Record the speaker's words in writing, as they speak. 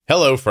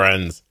Hello,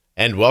 friends,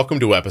 and welcome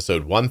to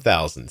episode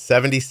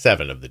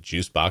 1077 of the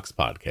Juicebox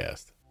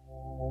Podcast.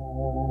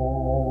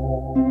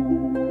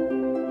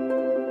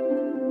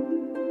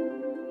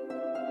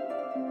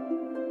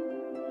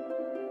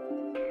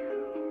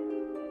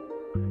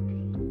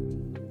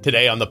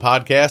 Today on the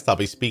podcast, I'll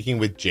be speaking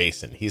with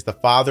Jason. He's the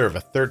father of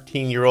a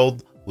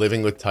 13-year-old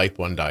living with type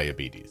 1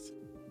 diabetes.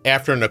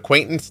 After an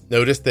acquaintance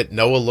noticed that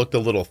Noah looked a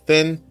little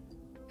thin,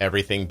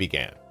 everything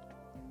began.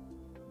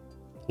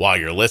 While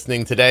you're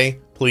listening today,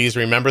 please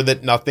remember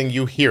that nothing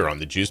you hear on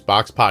the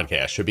Juicebox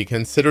Podcast should be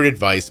considered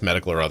advice,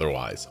 medical or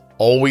otherwise.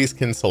 Always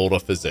consult a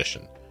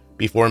physician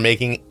before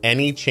making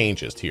any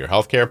changes to your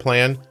healthcare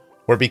plan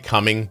or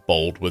becoming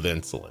bold with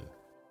insulin.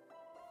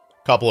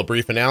 Couple of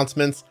brief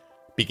announcements.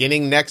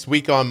 Beginning next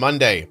week on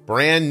Monday,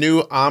 brand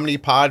new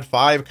Omnipod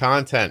 5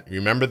 content.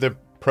 Remember the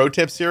Pro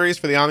Tip series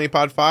for the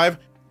Omnipod 5?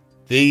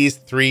 These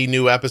 3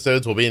 new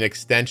episodes will be an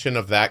extension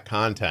of that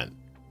content.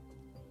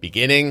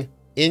 Beginning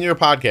in your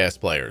podcast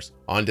players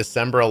on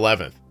December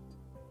 11th.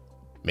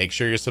 Make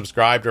sure you're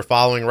subscribed or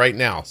following right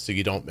now so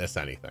you don't miss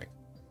anything.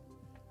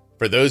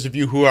 For those of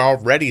you who are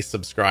already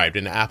subscribed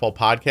in Apple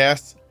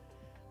Podcasts,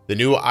 the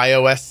new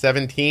iOS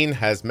 17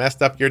 has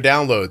messed up your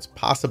downloads,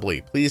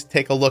 possibly. Please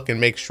take a look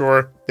and make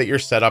sure that you're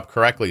set up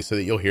correctly so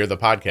that you'll hear the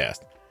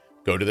podcast.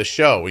 Go to the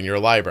show in your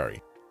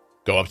library.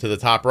 Go up to the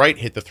top right,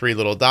 hit the 3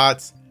 little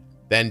dots,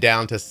 then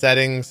down to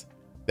settings,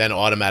 then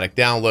automatic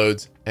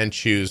downloads, and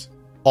choose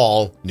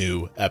all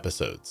new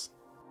episodes.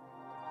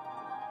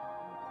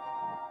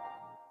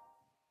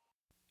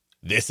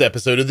 This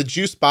episode of the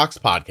Juicebox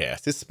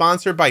Podcast is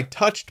sponsored by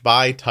Touched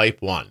by Type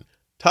 1.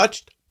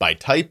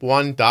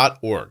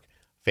 TouchedByType1.org.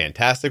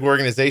 Fantastic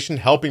organization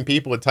helping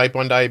people with type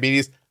 1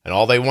 diabetes, and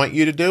all they want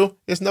you to do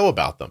is know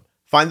about them.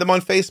 Find them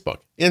on Facebook,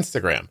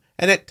 Instagram,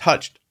 and at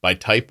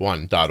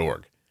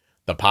touchedbytype1.org.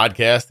 The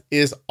podcast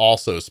is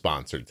also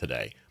sponsored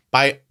today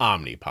by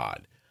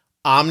Omnipod.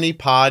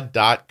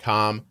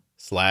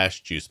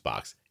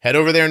 Omnipod.com/juicebox. Head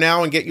over there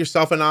now and get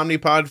yourself an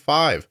Omnipod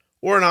 5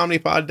 or an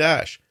Omnipod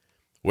Dash.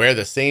 Wear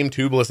the same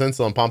tubeless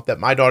insulin pump that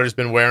my daughter's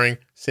been wearing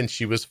since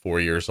she was 4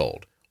 years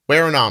old.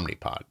 Wear an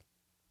Omnipod.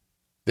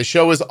 The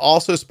show is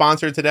also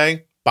sponsored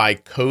today by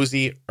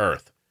Cozy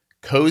Earth.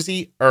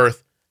 Cozy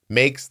Earth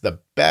makes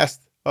the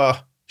best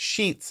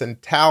sheets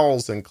and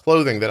towels and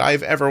clothing that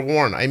I've ever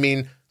worn. I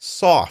mean,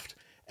 soft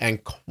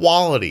and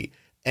quality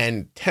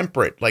and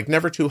temperate, like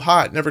never too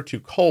hot, never too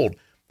cold.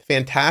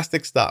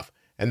 Fantastic stuff.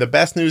 And the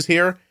best news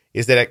here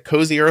is that at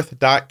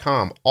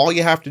CozyEarth.com, all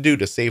you have to do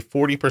to save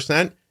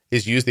 40%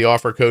 is use the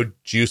offer code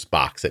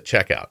JUICEBOX at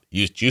checkout.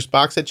 Use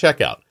JUICEBOX at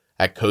checkout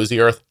at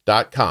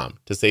CozyEarth.com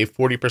to save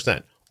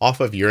 40%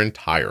 off of your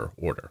entire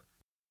order.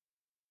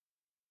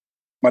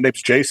 My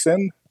name's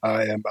Jason.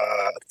 I am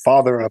a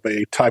father of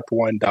a type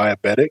 1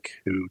 diabetic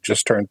who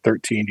just turned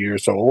 13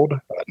 years old,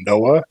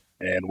 Noah,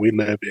 and we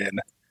live in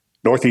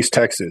Northeast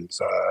Texas,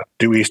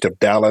 due east of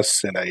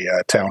Dallas in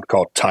a town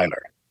called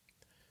Tyler.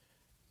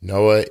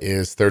 Noah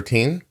is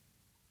 13?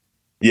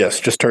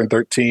 Yes, just turned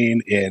 13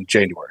 in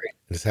January.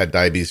 He's had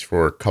diabetes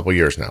for a couple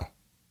years now.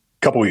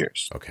 Couple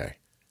years. Okay.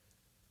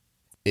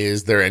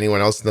 Is there anyone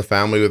else in the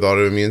family with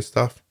autoimmune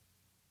stuff?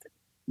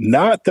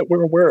 Not that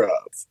we're aware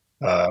of.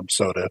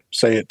 So to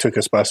say it took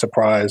us by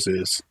surprise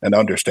is an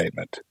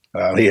understatement.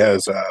 We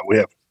have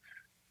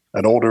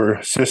an older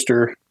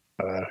sister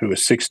who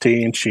is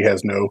 16. She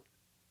has no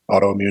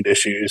autoimmune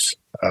issues.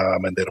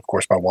 And then, of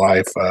course, my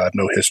wife,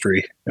 no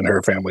history in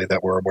her family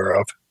that we're aware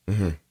of.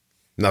 Mm-hmm.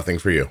 Nothing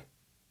for you?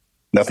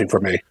 Nothing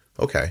for me.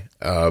 Okay.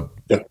 Yeah.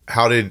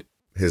 How did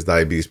his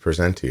diabetes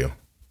present to you?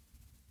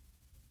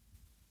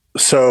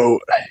 So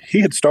he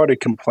had started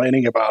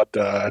complaining about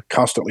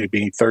constantly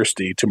being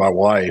thirsty to my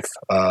wife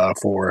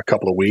for a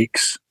couple of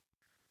weeks.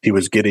 He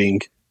was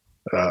getting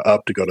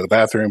up to go to the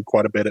bathroom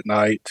quite a bit at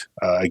night.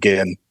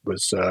 Again,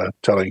 was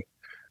telling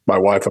my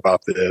wife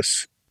about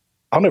this.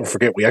 I'll never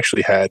forget, we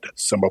actually had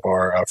some of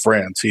our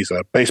friends. He's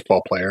a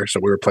baseball player,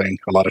 so we were playing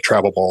a lot of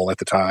travel ball at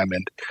the time.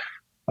 And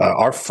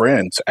our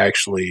friends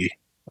actually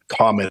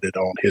commented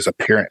on his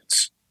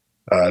appearance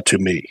to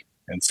me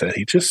and said,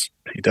 he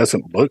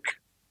doesn't look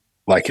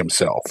like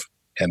himself.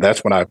 And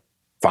that's when I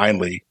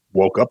finally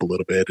woke up a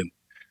little bit and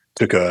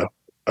took a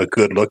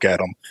good look at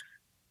him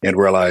and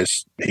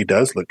realized he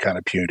does look kind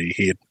of puny.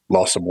 He had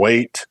lost some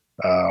weight.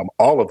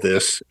 All of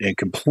this in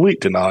complete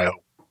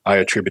denial, I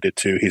attributed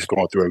to he's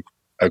going through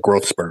a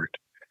growth spurt.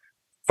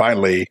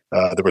 Finally,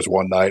 there was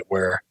one night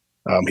where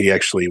he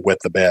actually wet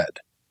the bed,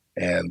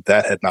 and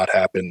that had not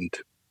happened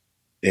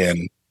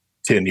in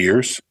 10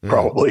 years,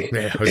 probably.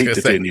 Yeah, 8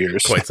 to 10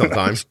 years. Quite some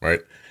time,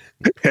 right?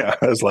 Yeah,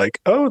 I was like,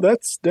 oh,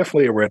 that's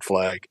definitely a red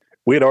flag.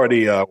 We had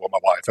already, my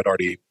wife had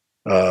already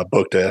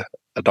booked a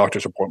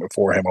doctor's appointment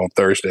for him on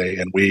Thursday,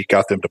 and we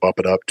got them to bump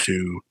it up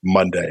to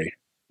Monday.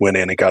 Went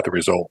in and got the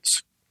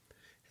results.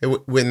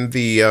 When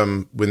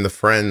the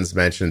friends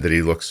mentioned that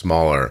he looked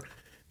smaller,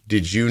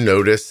 did you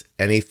notice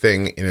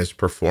anything in his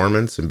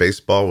performance in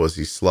baseball? Was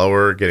he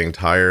slower, getting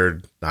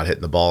tired, not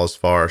hitting the ball as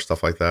far,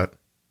 stuff like that?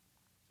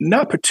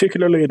 Not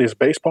particularly in his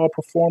baseball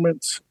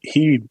performance.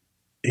 He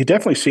he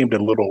definitely seemed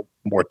a little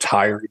more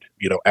tired,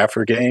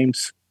 after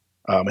games.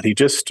 And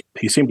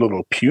he seemed a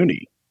little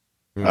puny.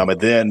 Hmm. And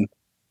then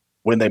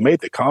when they made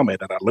the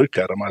comment and I looked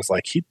at him, I was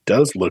like, he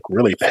does look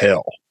really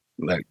pale.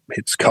 Like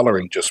his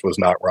coloring just was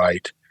not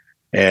right.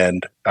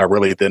 And I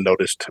really then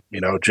noticed,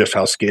 just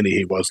how skinny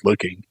he was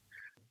looking.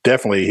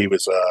 Definitely, he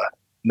was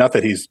not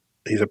that he's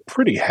a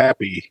pretty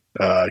happy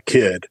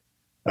kid,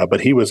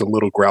 but he was a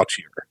little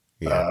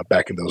grouchier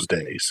back in those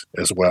days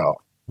as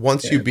well.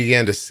 Once you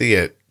began to see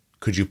it,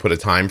 could you put a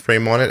time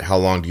frame on it? How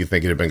long do you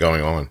think it had been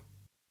going on?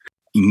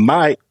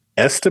 My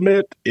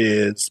estimate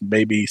is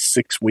maybe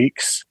 6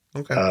 weeks.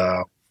 Okay.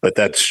 But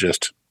that's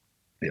just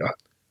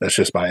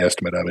my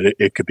estimate of it.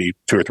 It could be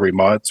 2 or 3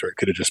 months, or it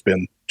could have just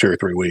been 2 or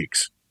 3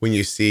 weeks. When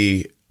you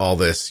see all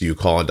this, you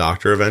call a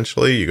doctor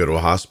eventually? You go to a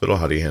hospital?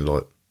 How do you handle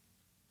it?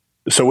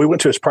 So we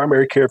went to his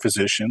primary care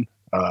physician,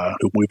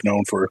 who we've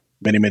known for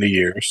many, many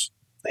years.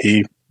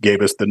 He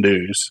gave us the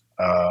news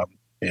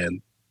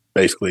and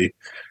basically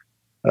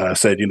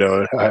said,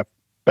 I have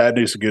bad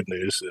news and good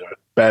news.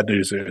 Bad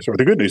news is, or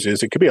the good news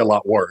is, it could be a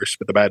lot worse,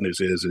 but the bad news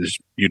is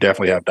you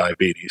definitely have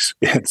diabetes.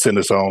 And sent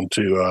us on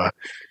to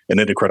an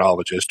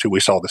endocrinologist who we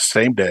saw the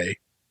same day.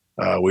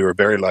 We were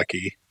very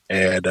lucky,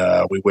 and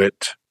we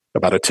went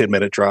about a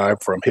 10-minute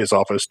drive from his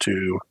office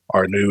to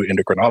our new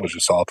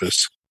endocrinologist's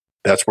office.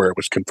 That's where it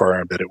was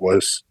confirmed that it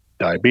was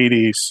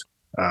diabetes.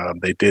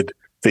 They did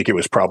think it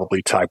was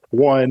probably type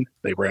 1.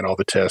 They ran all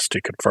the tests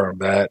to confirm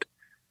that.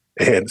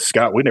 And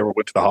Scott, we never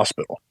went to the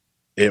hospital.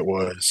 It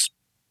was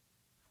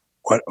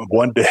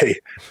one day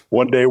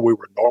we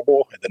were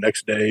normal, and the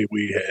next day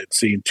we had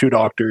seen 2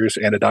 doctors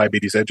and a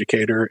diabetes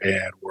educator,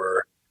 and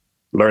were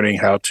learning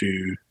how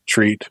to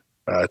treat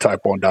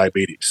type 1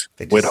 diabetes.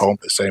 Went home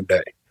the same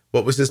day.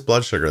 What was his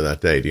blood sugar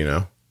that day? Do you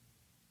know?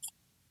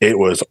 It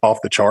was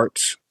off the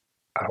charts.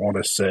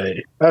 Let's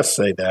say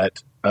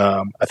that.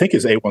 I think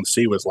his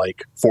A1C was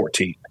like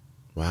 14.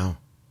 Wow.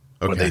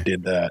 Okay. When they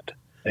did that.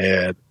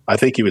 And I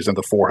think he was in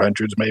the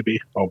 400s maybe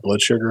on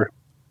blood sugar.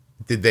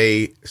 Did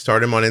they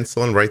start him on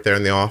insulin right there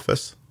in the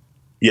office?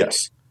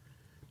 Yes.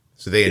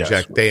 So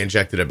they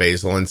injected a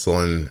basal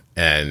insulin,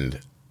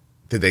 and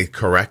did they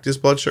correct his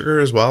blood sugar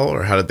as well?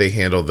 Or how did they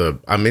handle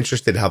I'm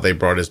interested how they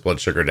brought his blood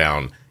sugar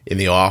down in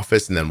the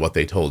office, and then what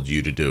they told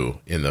you to do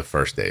in the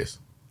first days.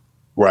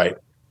 Right.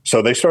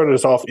 So they started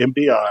us off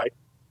MDI.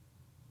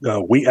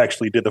 We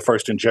actually did the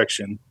first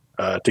injection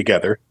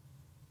together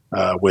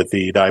with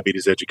the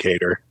diabetes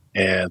educator.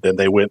 And then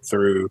they went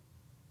through,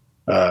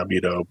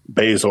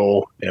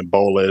 basal and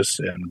bolus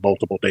and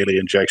multiple daily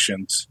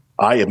injections.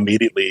 I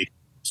immediately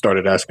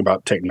started asking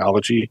about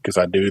technology because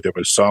I knew there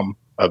was some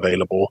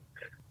available.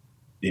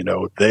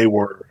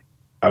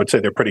 I would say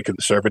they're pretty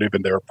conservative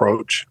in their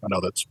approach. I know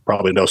that's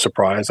probably no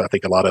surprise. I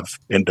think a lot of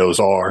endos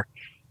are.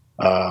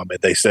 And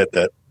they said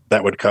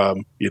that would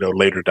come,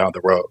 later down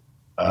the road.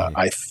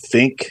 I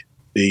think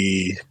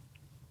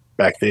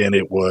back then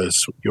it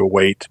was your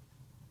wait,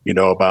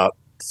 about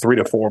 3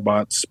 to 4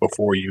 months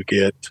before you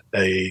get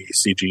a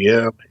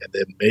CGM. And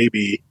then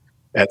maybe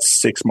at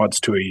 6 months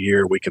to a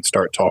year, we can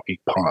start talking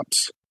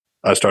pumps.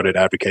 I started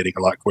advocating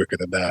a lot quicker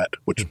than that,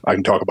 which I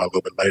can talk about a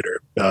little bit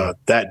later.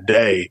 That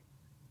day,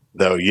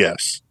 though,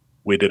 yes,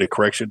 we did a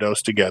correction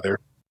dose together.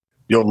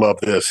 You'll love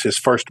this. His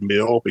first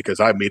meal, because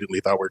I immediately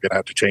thought we were going to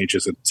have to change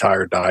his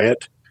entire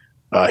diet.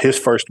 His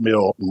first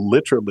meal,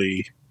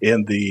 literally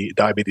in the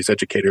diabetes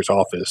educator's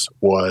office,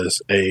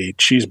 was a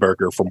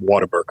cheeseburger from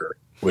Whataburger,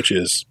 which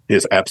is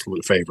his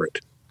absolute favorite.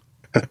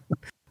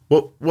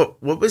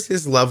 What was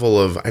his level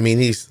of? I mean,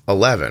 he's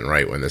 11,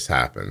 right, when this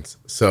happens.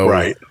 So,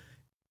 right.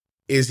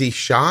 Is he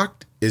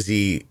shocked? Is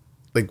he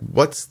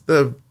what's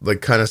the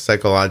kind of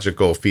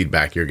psychological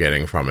feedback you're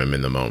getting from him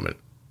in the moment?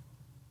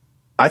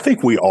 I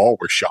think we all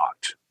were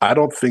shocked. I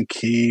don't think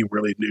he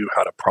really knew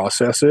how to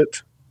process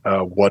it.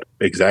 What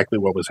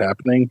was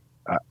happening.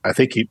 I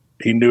think he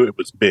knew it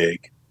was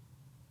big,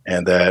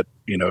 and that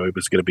it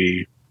was going to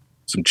be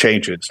some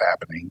changes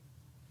happening.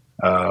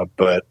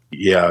 But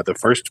yeah, the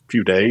first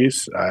few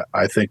days,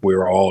 I think we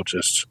were all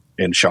just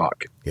in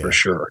shock for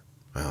sure.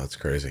 Wow, that's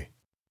crazy.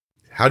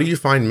 How do you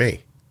find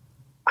me?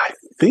 I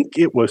think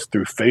it was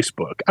through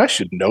Facebook. I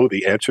should know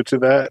the answer to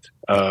that.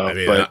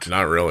 But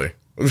not really.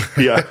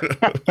 Yeah,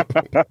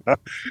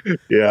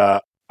 yeah.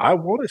 I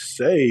want to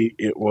say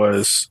it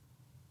was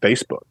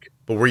Facebook.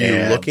 But were you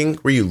looking?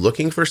 Were you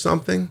looking for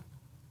something?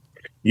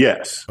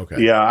 Yes.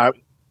 Okay. Yeah.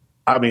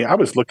 I mean, I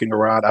was looking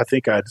around. I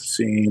think I'd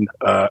seen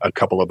a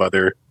couple of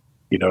other,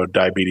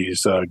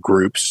 diabetes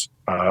groups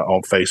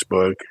on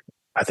Facebook.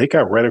 I think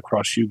I ran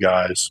across you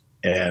guys.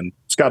 And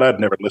Scott, I'd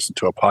never listened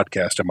to a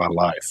podcast in my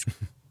life.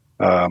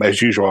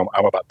 As usual,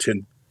 I'm about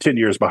 10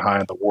 years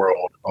behind the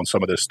world on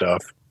some of this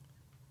stuff.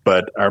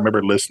 But I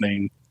remember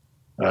listening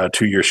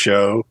to your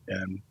show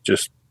and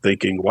just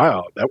thinking,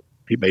 wow,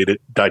 he made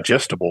it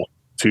digestible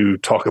to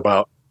talk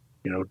about,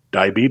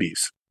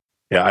 diabetes.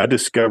 Yeah, I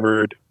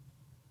discovered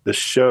the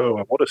show,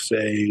 I want to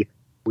say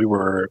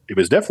it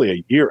was definitely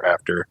a year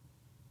after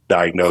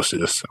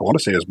diagnosis. I want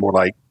to say it was more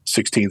like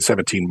 16,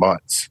 17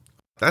 months.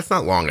 That's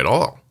not long at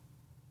all.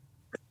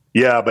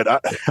 Yeah, but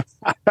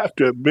I have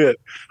to admit,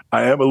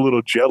 I am a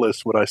little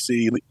jealous when I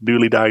see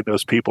newly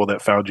diagnosed people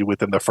that found you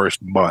within the first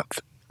month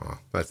Oh,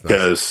 that's nice.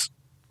 because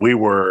we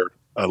were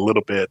a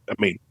little bit, I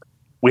mean,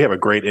 we have a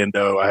great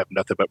endo. I have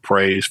nothing but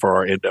praise for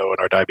our endo and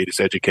our diabetes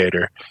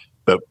educator,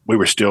 but we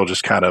were still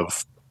just kind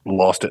of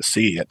lost at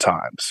sea at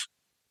times.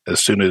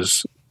 As soon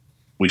as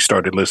we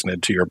started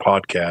listening to your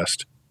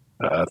podcast,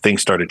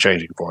 things started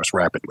changing for us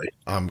rapidly.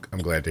 I'm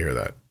glad to hear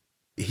that.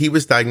 He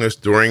was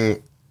diagnosed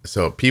during,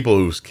 so people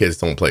whose kids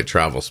don't play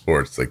travel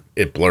sports, like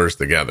it blurs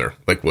together.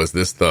 Like, was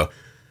this the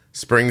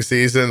spring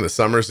season, the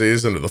summer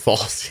season, or the fall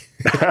season?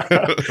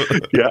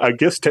 Yeah, I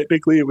guess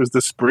technically it was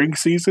the spring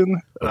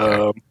season,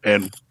 Okay.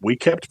 and we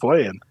kept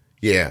playing.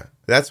 Yeah,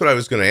 that's what I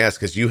was going to ask,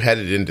 because you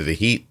headed into the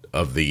heat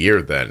of the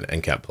year then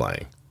and kept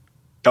playing.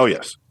 Oh,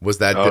 yes. Was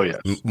that Oh,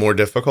 yes. more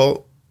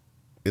difficult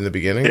in the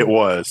beginning? It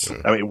was.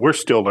 I mean, we're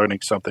still learning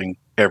something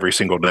every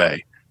single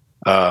day.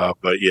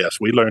 But yes,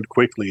 we learned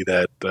quickly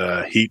that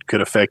heat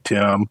could affect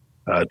him.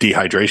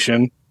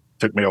 Dehydration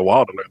took me a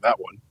while to learn that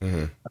one.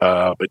 Mm-hmm.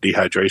 But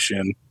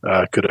dehydration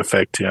could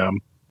affect him.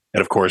 And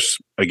of course,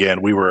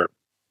 again, we were,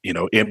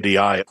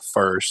 MDI at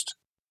first.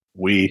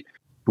 We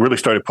really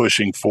started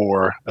pushing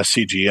for a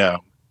CGM.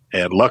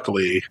 And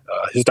luckily,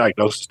 his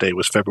diagnosis date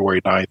was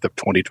February 9th of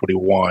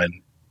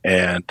 2021.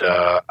 And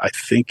I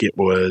think it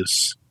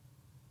was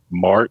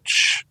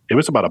March. It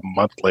was about a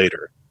month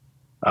later.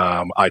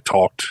 I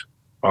talked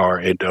our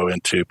endo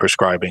into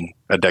prescribing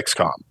a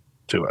Dexcom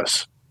to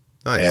us.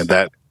 Nice. And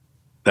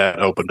that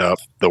opened up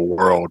the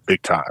world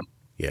big time.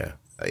 Yeah.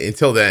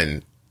 Until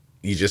then,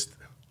 you just,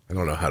 I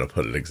don't know how to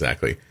put it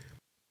exactly.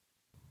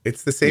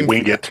 It's the same.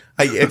 Wing it.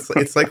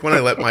 It's like when I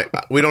let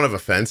we don't have a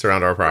fence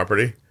around our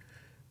property.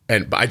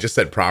 And I just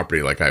said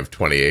property like I have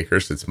 20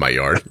 acres. It's my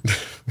yard.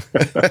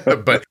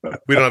 But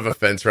we don't have a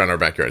fence around our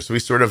backyard. So we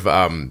sort of,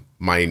 I'm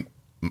in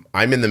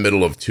the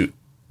middle of two.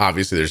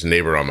 Obviously, there's a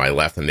neighbor on my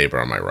left and a neighbor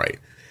on my right.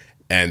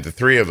 And the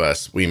three of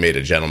us, we made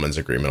a gentleman's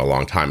agreement a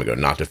long time ago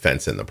not to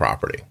fence in the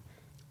property.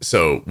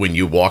 So when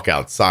you walk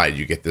outside,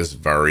 you get this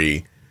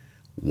very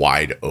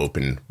wide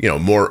open,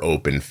 more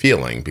open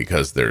feeling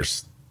because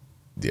there's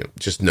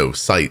just no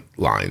sight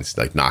lines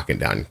like knocking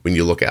down when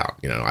you look out.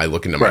 I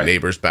look into my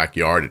neighbor's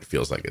backyard, it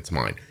feels like it's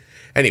mine.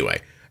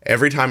 Anyway,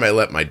 every time I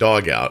let my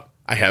dog out,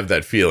 I have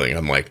that feeling.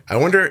 I'm like, I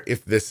wonder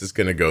if this is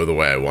going to go the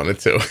way I want it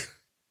to.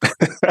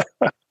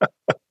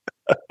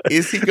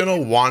 Is he going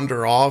to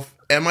wander off?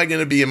 Am I going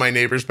to be in my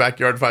neighbor's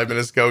backyard 5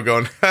 minutes ago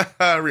going,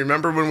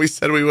 remember when we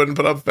said we wouldn't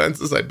put up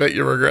fences? I bet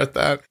you regret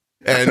that.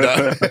 And,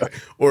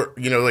 or,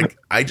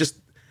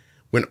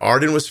 when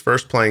Arden was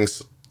first playing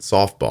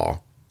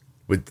softball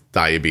with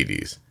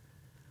diabetes,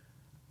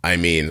 I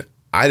mean,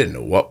 I didn't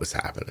know what was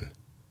happening.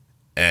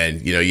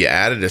 And, you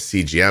added a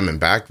CGM. And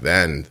back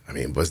then, I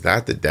mean, was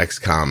that the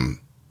Dexcom,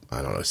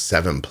 I don't know,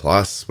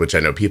 7+, which I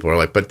know people are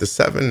like, but the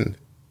 7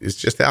 is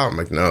just out. I'm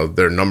like, no,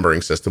 their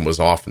numbering system was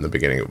off in the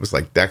beginning. It was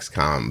like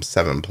Dexcom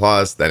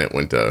 7+, then it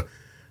went to,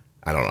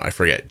 I don't know, I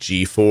forget,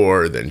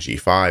 G4, then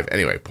G5.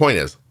 Anyway, point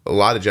is, a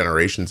lot of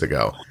generations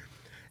ago.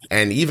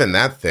 And even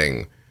that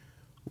thing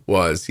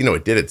was,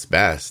 it did its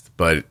best,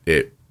 but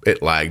it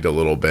lagged a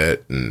little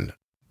bit. And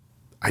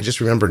I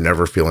just remember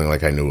never feeling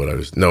like I knew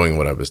knowing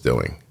what I was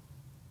doing.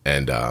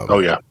 And, oh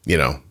yeah,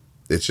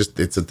 it's just,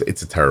 it's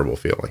a terrible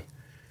feeling.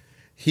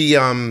 He,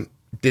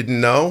 didn't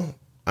know.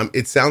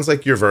 It sounds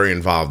like you're very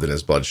involved in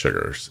his blood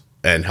sugars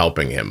and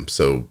helping him,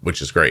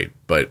 which is great.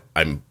 But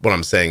what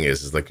I'm saying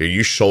is like, are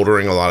you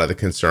shouldering a lot of the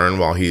concern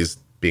while he's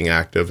being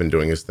active and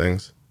doing his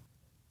things?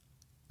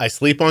 I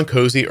sleep on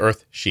Cozy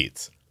Earth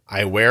sheets.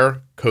 I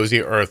wear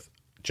Cozy Earth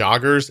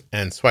joggers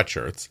and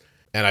sweatshirts,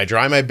 and I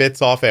dry my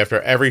bits off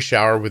after every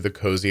shower with the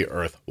Cozy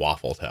Earth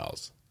waffle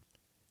towels.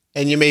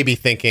 And you may be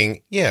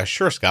thinking, yeah,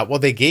 sure, Scott. Well,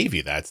 they gave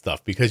you that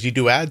stuff because you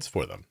do ads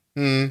for them.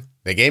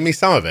 They gave me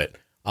some of it.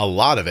 A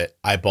lot of it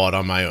I bought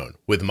on my own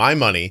with my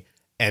money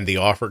and the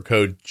offer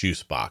code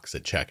JUICEBOX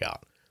at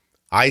checkout.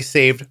 I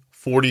saved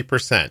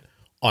 40%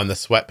 on the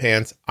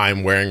sweatpants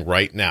I'm wearing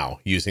right now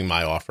using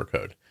my offer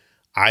code.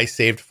 I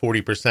saved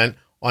 40%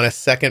 on a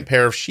second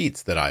pair of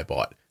sheets that I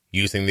bought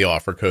using the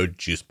offer code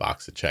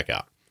JUICEBOX at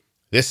checkout.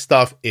 This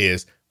stuff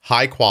is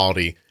high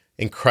quality,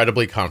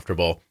 incredibly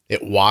comfortable.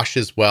 It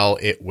washes well,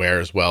 it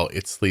wears well,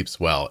 it sleeps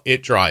well,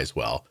 it dries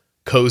well.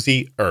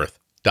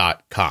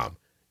 CozyEarth.com.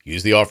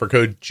 Use the offer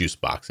code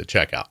JUICEBOX at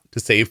checkout to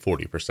save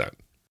 40%.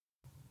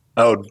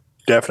 Oh,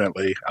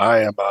 definitely. I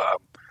am,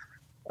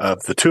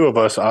 of the two of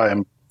us, I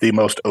am the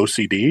most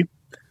OCD,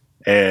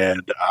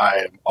 and I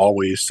am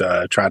always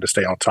trying to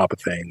stay on top of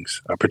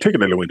things,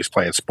 particularly when he's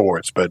playing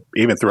sports, but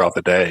even throughout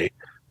the day,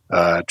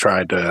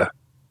 trying to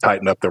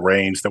tighten up the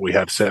reins that we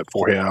have set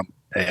for him.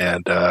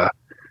 And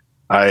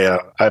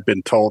I've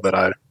been told that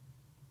I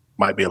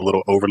might be a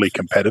little overly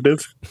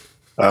competitive.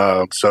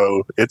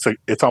 So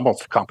it's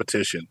almost a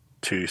competition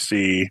to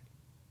see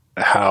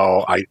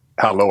how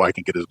low I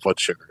can get his blood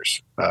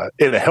sugars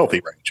in a healthy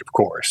range, of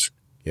course.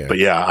 Yeah. But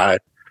yeah,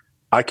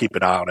 I keep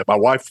an eye on it. My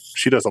wife,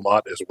 she does a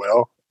lot as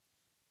well.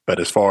 But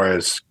as far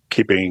as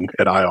keeping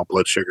an eye on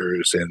blood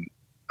sugars and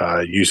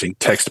using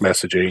text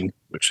messaging,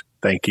 which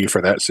thank you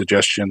for that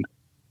suggestion,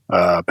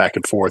 back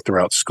and forth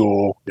throughout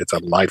school. It's a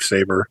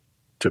lifesaver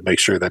to make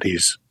sure that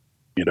he's,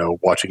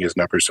 watching his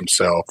numbers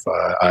himself.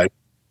 I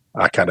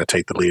kind of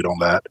take the lead on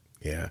that.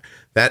 Yeah,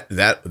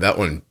 that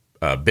one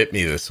bit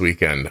me this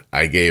weekend.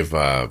 I gave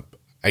a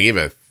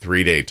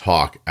 3-day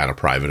talk at a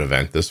private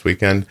event this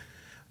weekend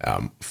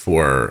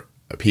for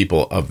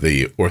people of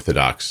the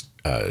Orthodox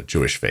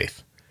Jewish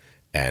faith,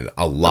 and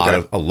a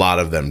lot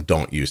of them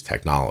don't use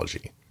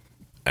technology,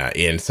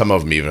 and some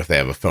of them, even if they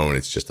have a phone,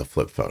 it's just a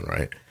flip phone,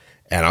 right?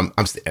 And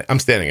I'm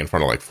standing in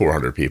front of like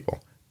 400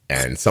 people,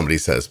 and somebody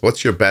says,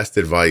 "What's your best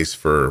advice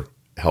for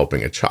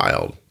helping a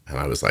child?" And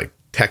I was like,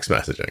 "Text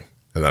messaging."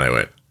 And then I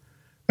went,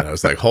 and I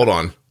was like, "Hold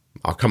on,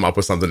 I'll come up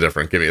with something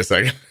different. Give me a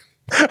second."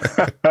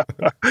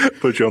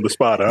 Put you on the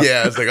spot, huh?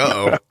 Yeah, I was like,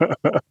 "Uh-oh,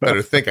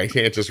 better think I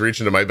can't just reach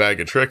into my bag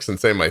of tricks and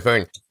say my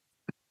thing."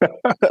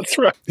 That's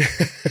right.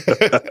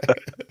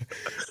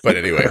 But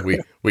anyway,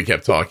 we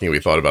kept talking. We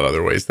thought about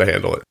other ways to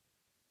handle it.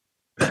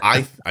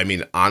 I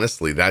mean,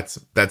 honestly, that's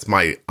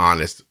my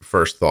honest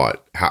first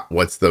thought.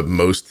 What's the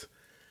most?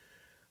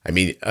 I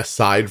mean,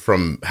 aside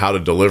from how to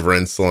deliver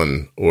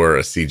insulin or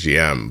a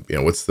CGM,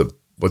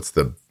 what's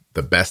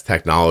the best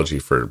technology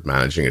for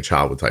managing a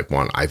child with type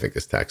 1? I think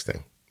is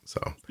texting.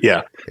 So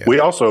yeah. We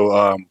also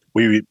I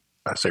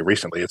say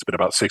recently, it's been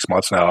about 6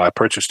 months now. I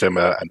purchased him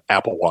an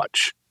Apple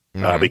Watch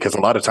because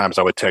a lot of times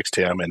I would text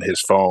him and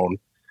his phone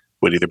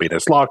would either be in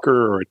his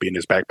locker or it'd be in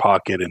his back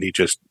pocket, and he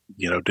just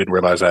didn't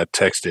realize I had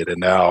texted. And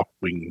now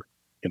we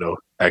can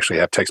actually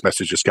have text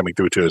messages coming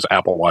through to his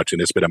Apple Watch,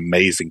 and it's been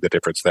amazing the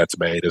difference that's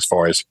made as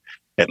far as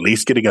at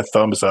least getting a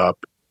thumbs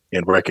up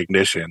in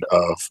recognition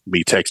of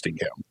me texting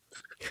him.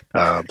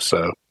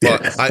 So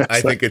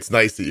I think it's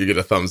nice that you get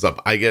a thumbs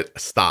up. I get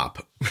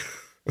stop,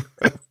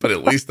 but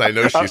at least I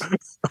know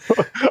she's.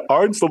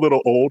 Arden's a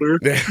little older,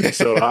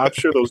 so I'm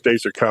sure those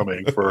days are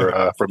coming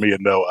for me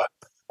and Noah.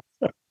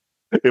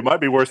 It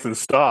might be worse than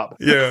stop.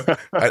 Yeah,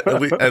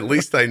 at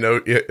least I know.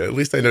 At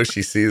least I know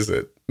she sees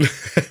it.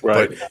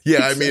 Right. But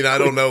yeah, I mean, I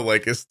don't know.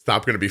 Like, is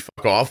stop going to be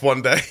fuck off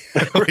one day?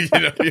 Hey,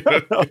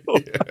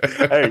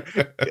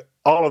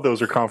 all of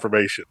those are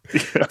confirmation.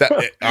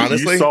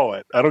 Honestly, you saw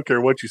it. I don't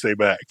care what you say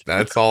back.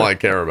 That's all I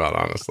care about.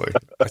 Honestly,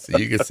 so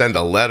you can send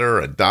a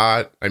letter, a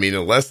dot. I mean,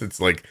 unless it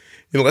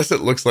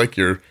looks like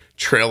you're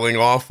trailing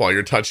off while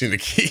you're touching the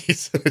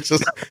keys. It's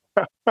just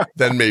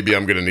then maybe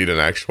I'm going to need an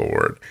actual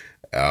word.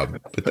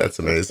 But that's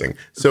amazing.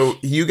 So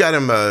you got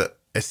him a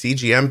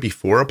CGM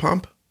before a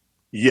pump?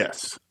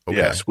 Yes. Okay.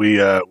 Yes. We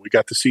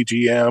got the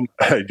CGM.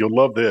 You'll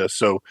love this.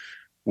 So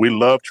we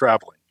love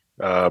traveling,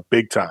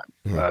 big time,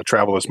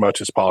 travel as much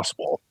as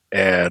possible.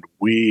 And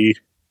we,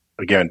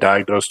 again,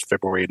 diagnosed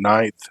February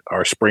 9th.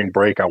 Our spring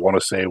break, I want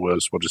to say we'll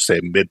just say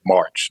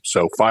mid-March.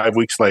 So 5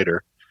 weeks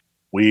later,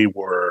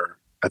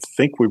 I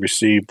think we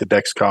received the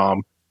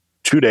Dexcom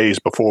 2 days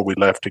before we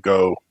left to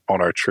go on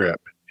our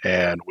trip.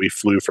 And we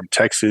flew from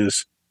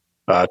Texas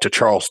to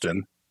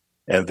Charleston,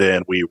 and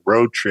then we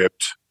road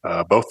tripped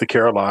both the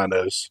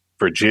Carolinas,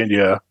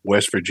 Virginia,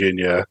 West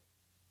Virginia,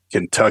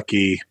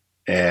 Kentucky,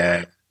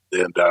 and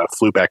then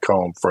flew back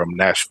home from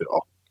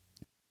Nashville.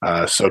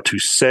 So to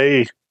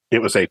say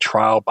it was a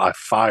trial by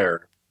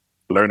fire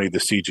learning the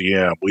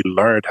CGM, we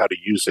learned how to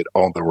use it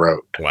on the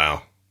road.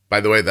 Wow.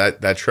 By the way,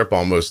 that trip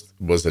almost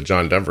was a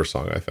John Denver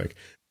song, I think.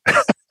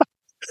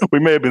 We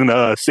may have been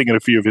singing a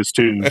few of his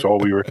tunes while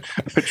we were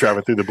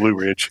traveling through the Blue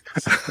Ridge.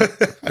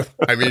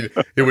 I mean,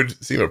 it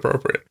would seem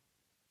appropriate.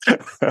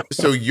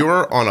 So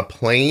you're on a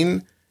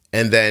plane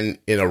and then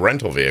in a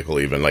rental vehicle,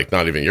 even like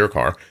not even your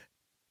car.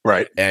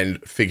 Right. And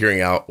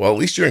figuring out, well, at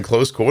least you're in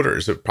close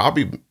quarters. It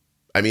probably,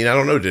 I mean, I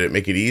don't know. Did it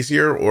make it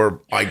easier?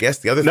 Or I guess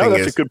the other thing is. No,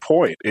 that's a good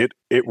point. It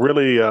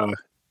really,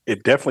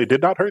 it definitely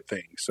did not hurt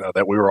things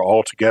that we were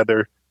all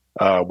together.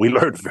 We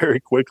learned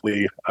very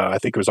quickly. I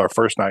think it was our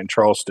first night in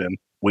Charleston.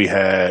 We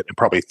had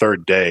probably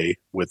third day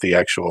with the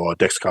actual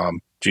Dexcom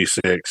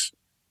G6.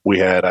 We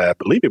had, I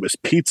believe it was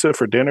pizza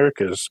for dinner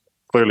because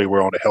clearly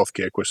we're on a health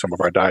kick with some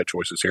of our diet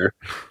choices here.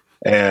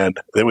 And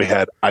then we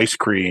had ice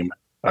cream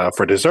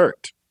for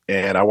dessert.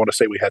 And I want to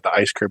say we had the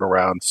ice cream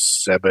around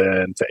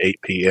 7 to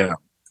 8 p.m.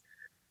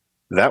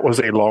 That was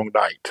a long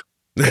night.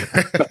 Did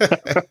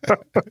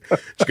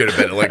you go to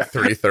bed at like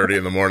 3:30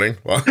 in the morning?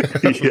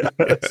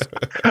 Yes.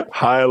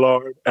 High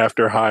alarm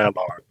after high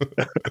alarm.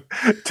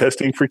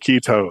 Testing for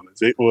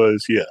ketones. It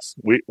was, yes.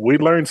 We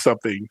learned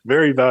something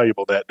very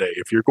valuable that day.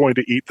 If you're going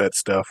to eat that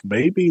stuff,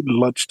 maybe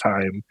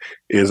lunchtime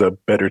is a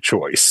better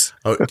choice.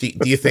 Oh, do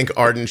you think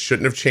Arden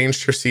shouldn't have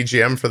changed her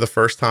CGM for the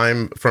first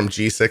time from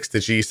G6 to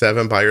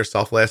G7 by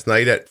herself last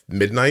night at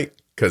midnight?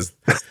 Because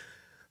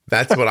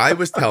that's what I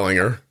was telling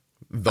her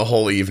the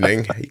whole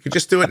evening. You could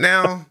just do it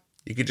now.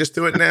 You could just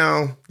do it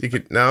now. You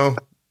could, no?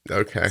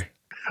 Okay.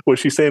 Was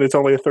she saying it's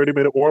only a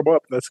 30-minute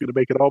warm-up? That's going to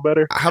make it all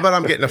better? How about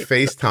I'm getting a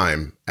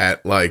FaceTime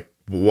at like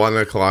 1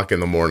 o'clock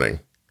in the morning?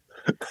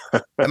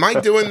 Am I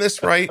doing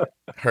this right?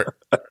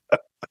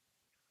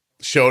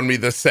 showing me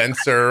the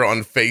sensor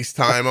on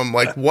FaceTime. I'm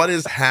like, what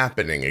is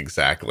happening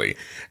exactly?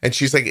 And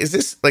she's like, is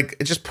this like,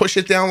 just push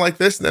it down like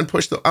this and then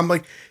push I'm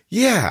like,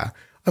 yeah.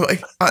 I'm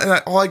like,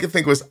 all I could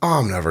think was, oh,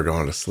 I'm never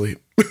going to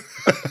sleep.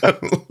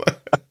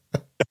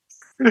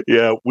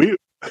 Yeah,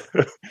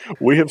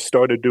 we have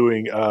started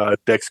doing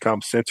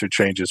Dexcom sensor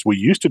changes. We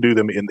used to do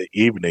them in the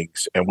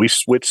evenings, and we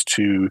switched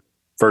to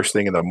first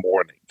thing in the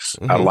mornings.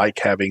 I like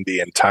having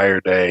the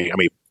entire day. I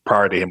mean,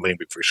 prior to him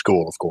leaving for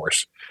school, of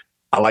course.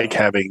 I like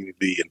having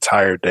the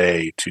entire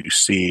day to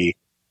see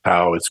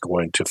how it's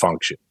going to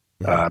function.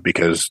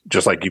 Because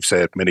just like you've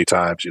said many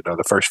times,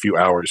 the first few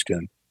hours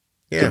can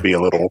be a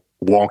little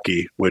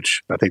wonky,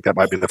 which I think that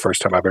might be the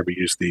first time I've ever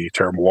used the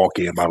term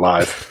wonky in my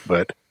life.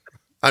 But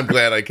I'm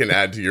glad I can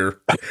add to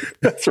your.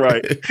 That's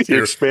right.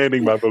 You're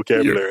expanding my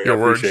vocabulary. Your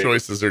word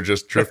choices are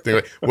just drifting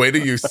away. Wait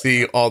till you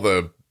see all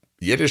the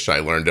Yiddish I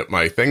learned at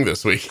my thing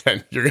this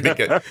weekend. You're gonna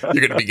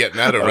be getting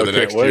that over the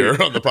next year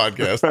on the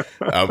podcast.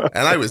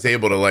 And I was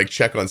able to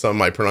check on some of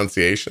my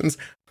pronunciations.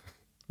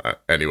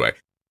 Anyway,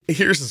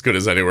 here's as good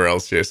as anywhere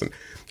else, Jason.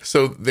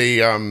 So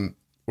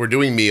we're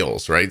doing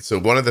meals, right? So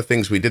one of the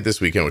things we did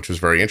this weekend, which was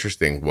very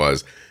interesting,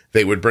 was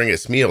they would bring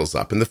us meals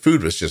up, and the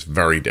food was just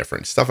very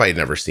different, stuff I had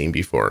never seen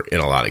before in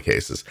a lot of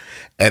cases.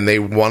 And they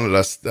wanted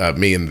us,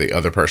 me and the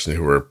other person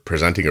who were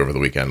presenting over the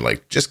weekend,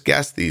 just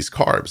guess these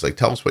carbs,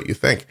 tell us what you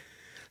think.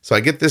 So I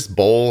get this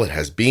bowl, it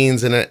has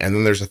beans in it, and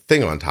then there's a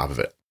thing on top of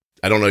it.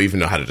 I don't even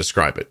know how to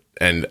describe it.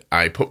 And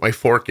I put my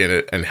fork in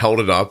it and held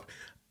it up,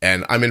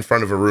 and I'm in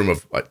front of a room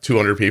of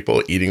 200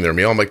 people eating their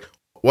meal. I'm like,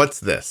 what's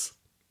this?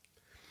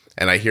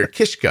 And I hear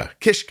kishka.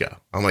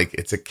 I'm like,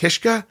 it's a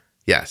kishka?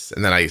 Yes.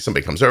 And then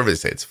somebody comes over, they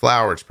say it's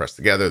flour, it's pressed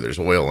together, there's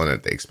oil in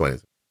it, they explain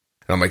it.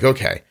 And I'm like,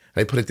 okay.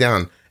 And I put it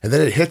down, and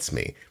then it hits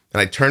me. And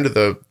I turn to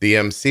the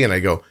MC and I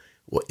go,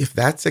 well, if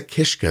that's a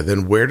kishka,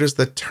 then where does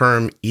the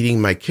term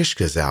eating my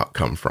kishkas out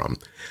come from?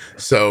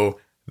 So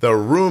the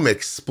room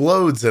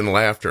explodes in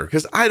laughter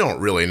because I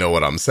don't really know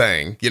what I'm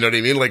saying. You know what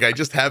I mean? I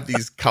just have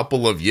these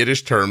couple of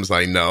Yiddish terms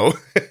I know.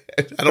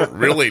 I don't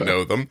really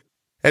know them.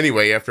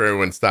 Anyway, after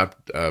everyone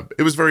stopped,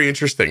 it was very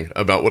interesting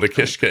about what a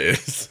kishka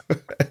is.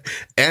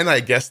 And I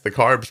guessed the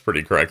carbs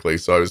pretty correctly.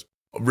 So I was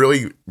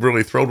really,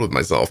 really thrilled with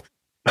myself.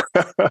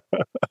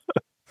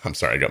 I'm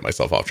sorry, I got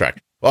myself off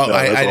track. Well, no,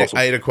 awesome.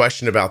 I had a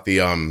question about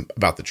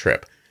the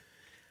trip.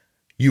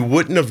 You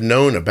wouldn't have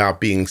known about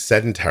being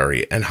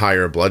sedentary and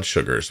higher blood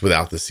sugars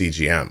without the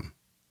CGM.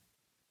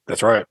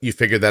 That's right. You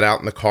figured that out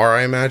in the car,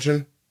 I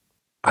imagine?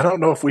 I don't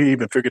know if we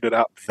even figured it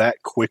out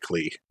that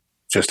quickly.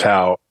 Just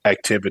how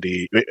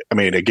activity, I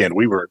mean, again,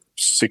 we were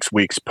 6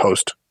 weeks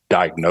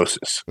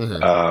post-diagnosis.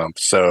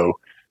 So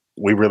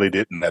we really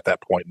didn't at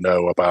that point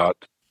know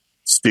about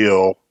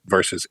still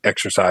versus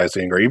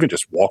exercising or even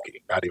just walking,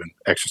 not even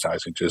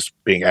exercising, just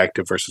being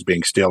active versus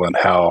being still and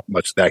how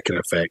much that can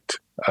affect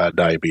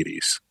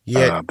diabetes.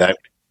 Yeah.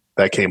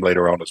 That came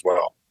later on as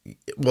well.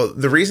 Well,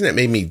 the reason it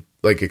made me,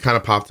 it kind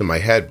of popped in my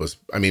head was,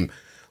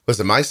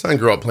 listen, my son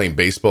grew up playing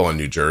baseball in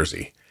New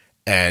Jersey,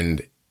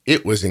 and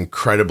it was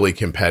incredibly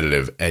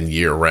competitive and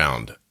year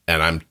round.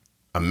 And I'm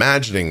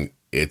imagining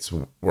it's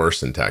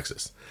worse in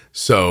Texas.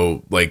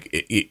 So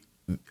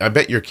I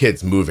bet your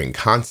kid's moving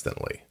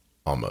constantly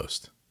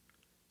almost.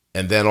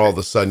 And then all of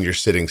a sudden you're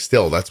sitting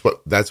still. That's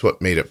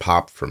what made it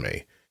pop for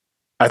me.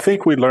 I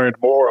think we learned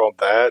more on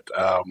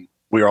that.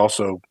 We're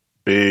also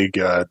big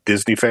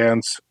Disney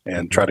fans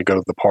and try to go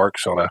to the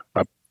parks on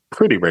a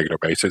pretty regular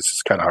basis.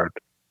 It's kind of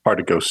hard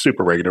to go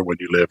super regular when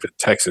you live in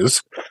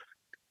Texas.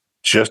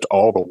 Just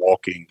all the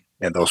walking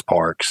in those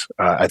parks.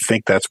 I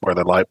think that's where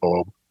the light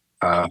bulb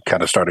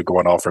kind of started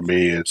going off for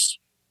me is,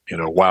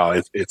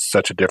 wow, it's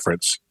such a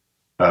difference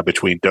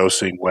between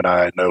dosing when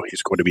I know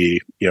he's going to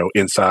be,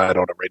 inside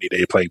on a rainy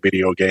day playing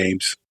video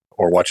games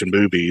or watching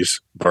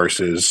movies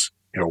versus,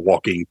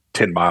 walking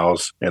 10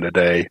 miles in a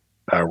day,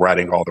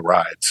 riding all the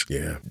rides.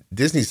 Yeah.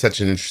 Disney's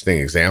such an interesting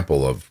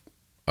example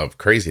of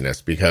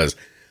craziness because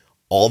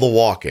all the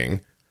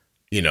walking,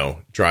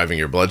 driving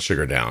your blood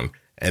sugar down,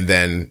 and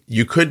then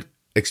you could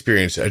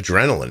experience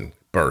adrenaline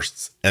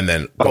bursts and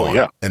then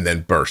gone, and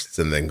then bursts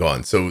and then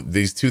gone. So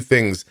these two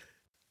things,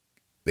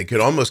 they could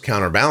almost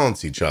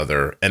counterbalance each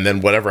other. And then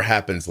whatever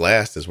happens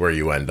last is where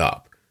you end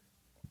up.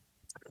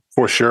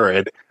 For sure.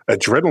 And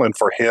adrenaline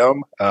for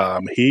him,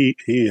 he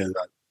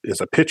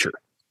is a pitcher.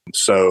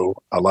 So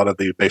a lot of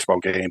the baseball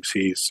games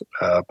he's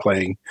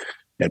playing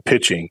and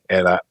pitching.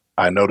 And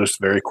I noticed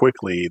very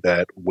quickly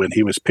that when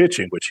he was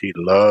pitching, which he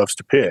loves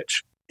to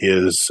pitch,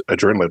 his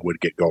adrenaline would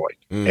get going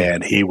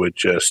and he would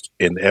just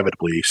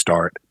inevitably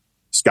start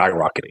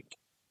skyrocketing.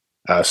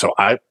 So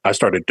I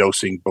started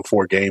dosing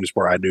before games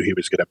where I knew he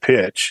was going to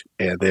pitch,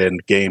 and then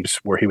games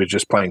where he was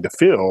just playing the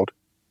field,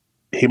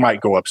 he might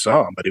go up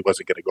some, but he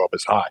wasn't going to go up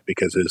as high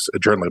because his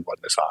adrenaline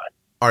wasn't as high.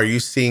 Are you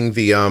seeing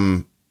the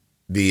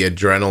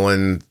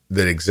adrenaline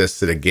that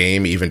exists at a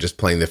game, even just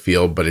playing the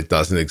field, but it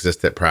doesn't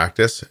exist at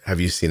practice?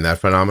 Have you seen that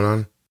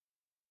phenomenon?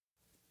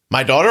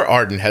 My daughter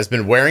Arden has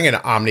been wearing an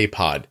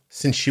Omnipod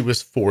since she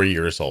was 4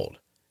 years old,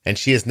 and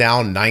she is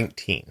now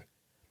 19.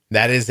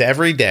 That is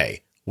every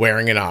day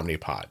wearing an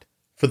Omnipod.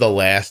 for the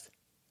last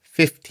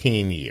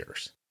 15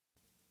 years.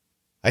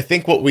 I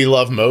think what we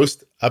love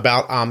most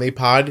about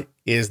Omnipod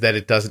is that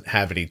it doesn't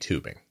have any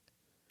tubing.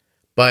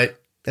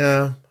 But,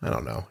 I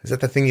don't know. Is that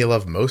the thing you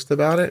love most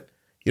about it?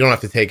 You don't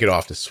have to take it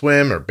off to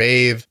swim or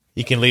bathe.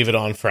 You can leave it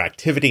on for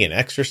activity and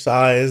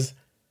exercise.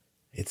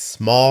 It's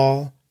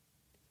small.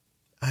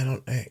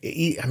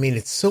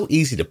 It's so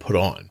easy to put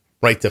on,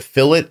 right? To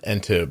fill it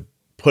and to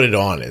put it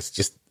on it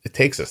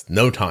takes us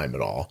no time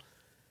at all.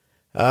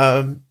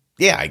 I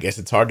guess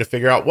it's hard to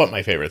figure out what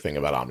my favorite thing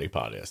about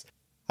Omnipod is.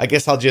 I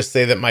guess I'll just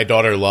say that my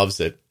daughter loves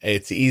it.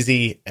 It's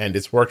easy and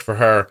it's worked for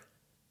her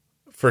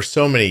for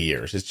so many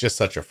years. It's just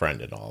such a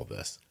friend in all of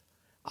this.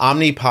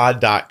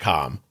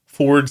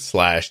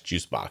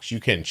 Omnipod.com/juicebox. You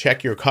can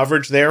check your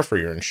coverage there for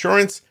your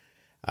insurance,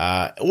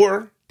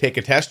 or take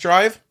a test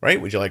drive,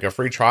 right? Would you like a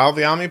free trial of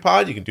the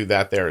Omnipod? You can do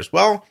that there as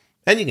well.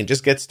 And you can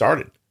just get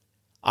started.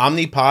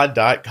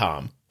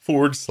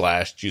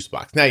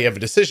 Omnipod.com/juicebox. Now you have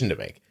a decision to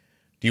make.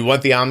 Do you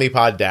want the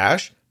Omnipod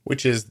Dash,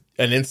 which is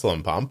an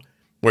insulin pump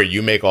where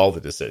you make all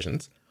the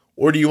decisions?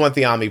 Or do you want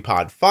the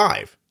Omnipod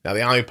 5? Now, the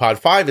Omnipod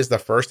 5 is the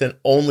first and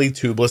only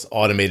tubeless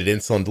automated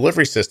insulin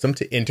delivery system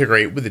to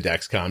integrate with the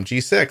Dexcom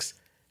G6,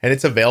 and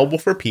it's available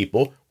for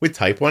people with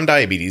type 1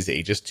 diabetes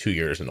ages 2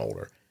 years and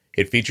older.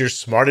 It features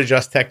Smart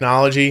Adjust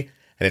technology,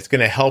 and it's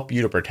going to help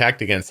you to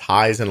protect against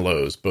highs and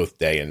lows both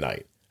day and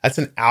night. That's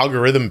an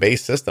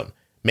algorithm-based system,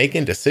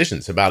 making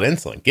decisions about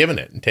insulin, giving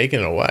it and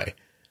taking it away.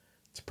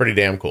 It's pretty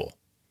damn cool.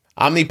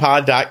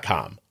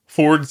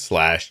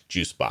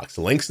 Omnipod.com/juicebox.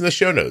 Links in the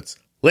show notes.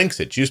 Links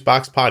at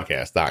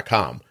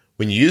juiceboxpodcast.com.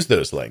 When you use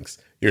those links,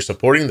 you're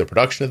supporting the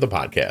production of the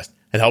podcast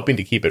and helping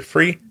to keep it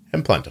free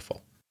and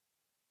plentiful.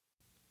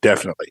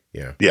 Definitely.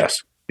 Yeah.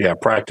 Yes. Yeah.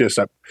 Practice.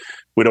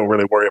 We don't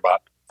really worry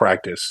about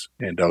practice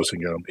and dosing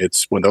them.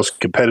 It's when those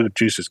competitive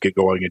juices get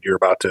going and you're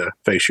about to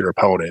face your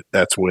opponent,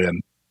 that's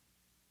when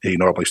he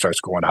normally starts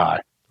going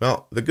high.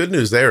 Well, the good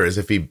news there is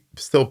if he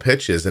still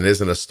pitches and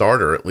isn't a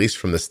starter, at least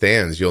from the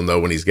stands, you'll know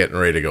when he's getting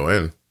ready to go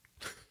in.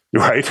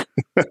 Right.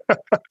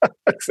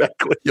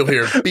 Exactly. You'll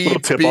hear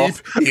beep, beep.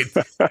 You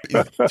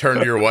turn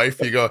to your wife,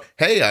 you go,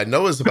 hey, I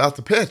know he's about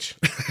to pitch.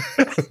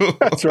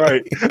 That's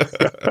right.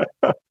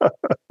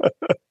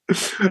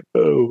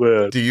 Oh,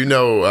 man. Do you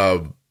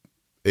know,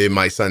 in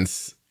my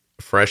son's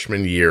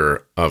freshman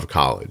year of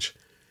college,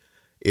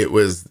 it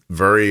was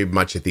very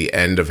much at the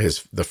end of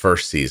the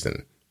first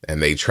season,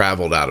 and they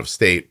traveled out of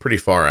state pretty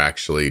far,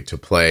 actually, to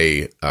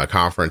play a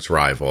conference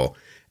rival.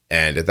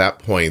 And at that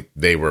point,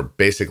 they were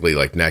basically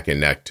like neck and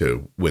neck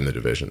to win the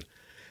division.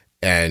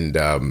 And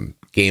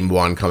game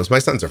one comes. My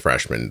son's a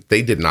freshman.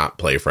 They did not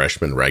play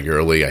freshmen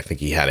regularly. I think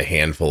he had a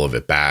handful of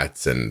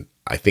at-bats, and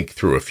I think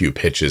threw a few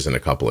pitches in a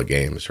couple of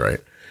games, right?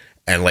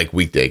 And like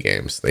weekday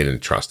games, they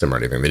didn't trust him or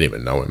anything. They didn't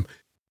even know him.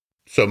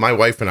 So my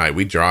wife and I,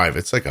 we drive.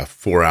 It's like a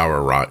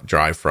 4-hour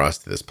drive for us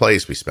to this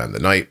place. We spend the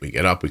night. We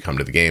get up. We come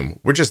to the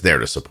game. We're just there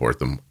to support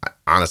them. I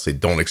honestly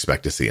don't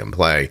expect to see him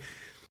play.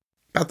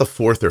 About the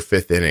 4th or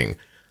 5th inning,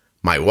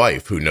 my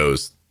wife, who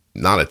knows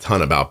not a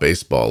ton about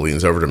baseball,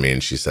 leans over to me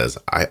and she says,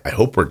 I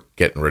hope we're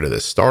getting rid of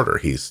this starter.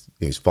 He's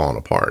falling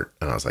apart.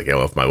 And I was like, yeah,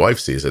 well, if my wife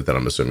sees it, then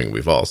I'm assuming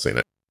we've all seen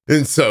it.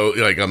 And so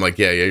I'm like,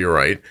 yeah, you're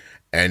right.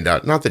 And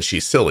not that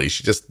she's silly.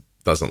 She just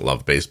doesn't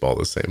love baseball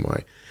the same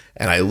way.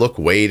 And I look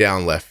way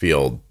down left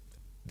field.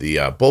 The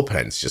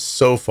bullpen's just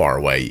so far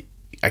away.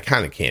 I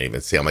kind of can't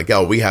even see. I'm like,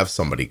 oh, we have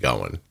somebody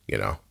going,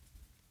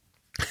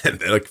 And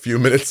then a few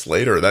minutes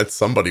later, that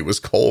somebody was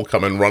Cole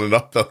coming running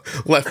up the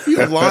left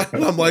field line.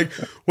 And I'm like,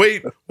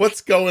 wait,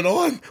 what's going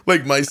on?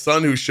 Like my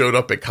son who showed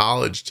up at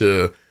college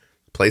to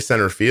play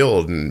center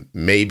field and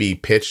maybe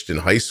pitched in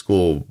high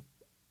school,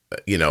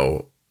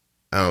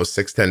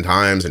 6-10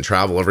 times and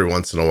travel every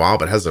once in a while,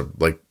 but has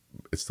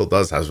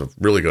has a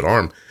really good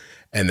arm.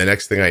 And the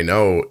next thing I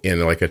know, in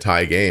like a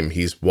tie game,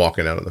 he's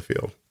walking out of the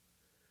field.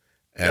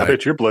 And I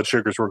bet your blood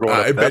sugars were going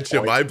up. I bet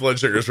you my blood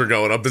sugars were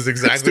going up is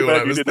exactly what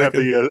I was thinking. You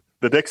didn't have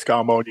the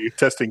Dexcom on you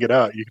testing it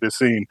out. You could have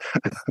seen.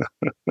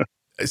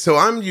 So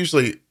I'm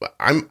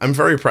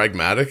very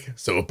pragmatic.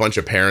 So a bunch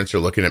of parents are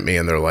looking at me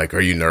and they're like,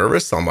 are you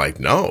nervous? I'm like,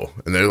 no.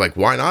 And they're like,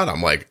 why not?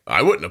 I'm like,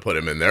 I wouldn't have put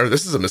him in there.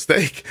 This is a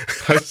mistake.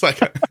 I was like,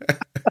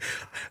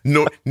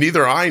 no,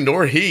 neither I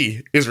nor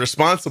he is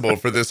responsible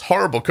for this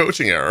horrible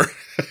coaching error.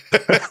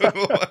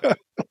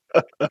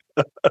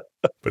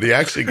 But he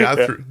actually got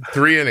through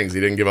 3 innings. He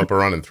didn't give up a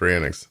run in 3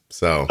 innings.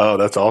 So,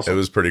 that's awesome. It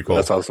was pretty cool.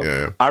 That's awesome.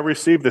 Yeah. I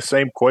received the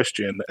same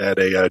question at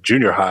a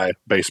junior high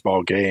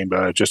baseball game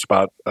just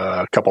about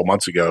a couple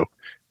months ago,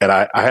 and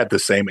I had the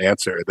same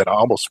answer. That I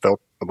almost felt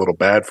a little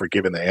bad for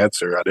giving the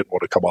answer. I didn't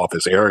want to come off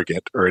as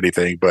arrogant or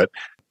anything, but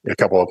a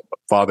couple of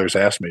fathers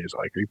asked me, "Is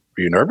like,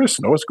 are you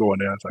nervous? No, what's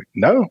going on?" I was like,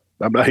 "No,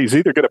 I'm not. He's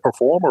either going to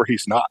perform or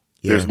he's not.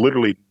 Yeah. There's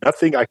literally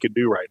nothing I can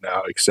do right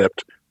now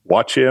except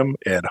watch him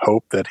and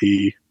hope that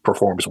he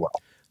performs well."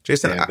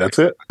 Jason, that's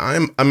it.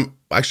 I'm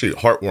actually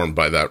heartwarmed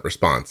by that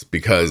response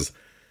because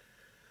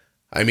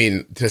I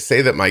mean, to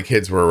say that my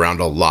kids were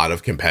around a lot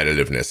of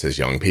competitiveness as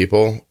young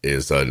people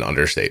is an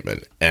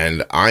understatement.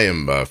 And I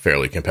am a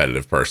fairly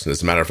competitive person.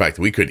 As a matter of fact,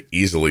 we could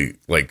easily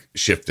like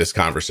shift this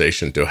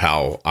conversation to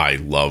how I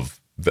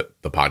love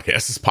that the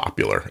podcast is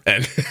popular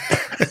and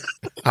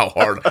how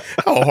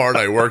hard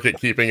I work at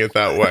keeping it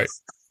that way.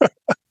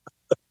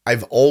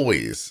 I've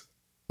always,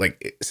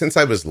 like, since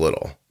I was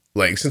little,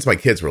 like since my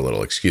kids were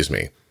little, excuse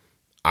me,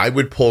 I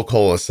would pull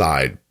Cole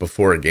aside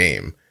before a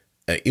game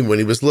when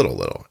he was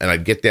little, and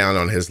I'd get down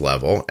on his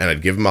level and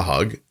I'd give him a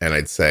hug and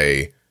I'd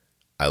say,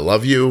 I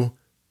love you.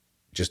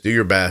 Just do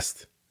your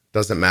best.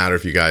 Doesn't matter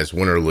if you guys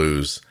win or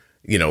lose.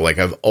 You know, like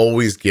I've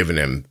always given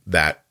him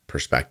that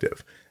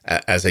perspective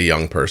as a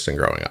young person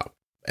growing up.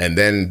 And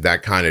then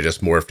that kind of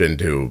just morphed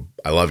into,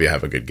 I love you,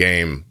 have a good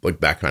game, like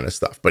that kind of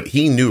stuff. But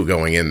he knew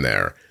going in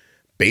there,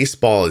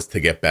 baseball is to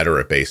get better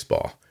at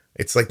baseball.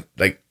 It's like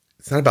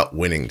it's not about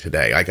winning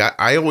today.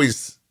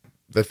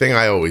 The thing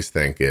I always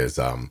think is,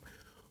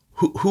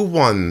 who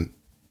won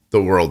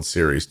the World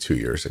Series 2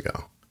 years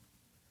ago?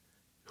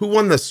 Who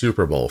won the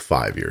Super Bowl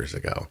 5 years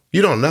ago?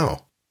 You don't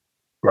know.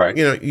 Right.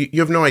 You know, you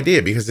have no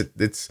idea because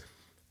it's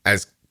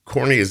as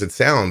corny as it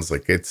sounds,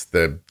 like it's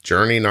the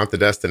journey, not the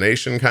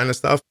destination kind of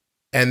stuff.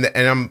 And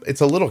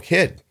it's a little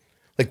kid.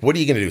 Like, what are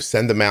you going to do?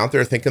 Send them out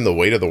there thinking the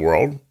weight of the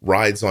world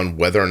rides on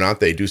whether or not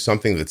they do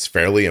something that's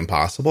fairly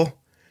impossible,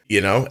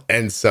 you know?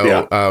 And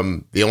so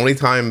the only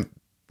time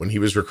when he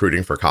was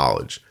recruiting for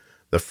college,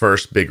 the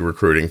first big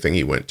recruiting thing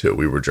he went to,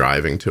 we were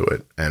driving to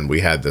it and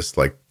we had this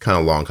like kind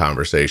of long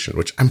conversation,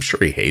 which I'm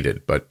sure he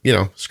hated, but you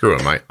know, screw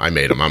him. I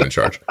made him, I'm in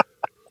charge.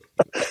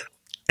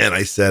 And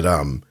I said,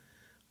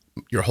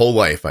 your whole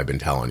life I've been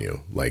telling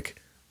you,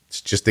 like,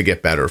 it's just to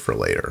get better for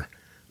later,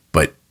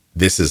 but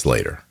this is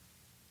later.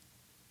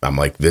 I'm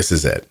like, this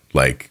is it.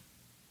 Like,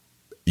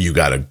 you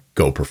got to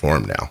go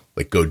perform now.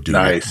 Like, go do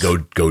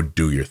go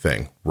do your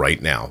thing right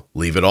now.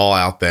 Leave it all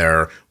out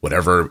there.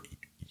 Whatever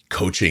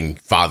coaching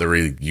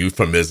fatherly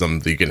euphemism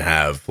that you can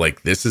have.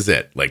 Like, this is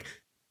it. Like,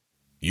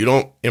 you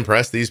don't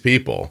impress these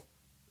people,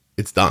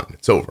 it's done.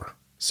 It's over.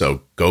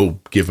 So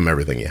go give them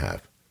everything you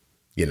have.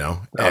 You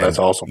know? Oh, that's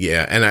awesome.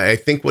 Yeah, and I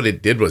think what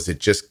it did was it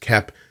just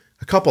kept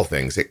a couple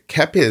things. It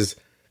kept his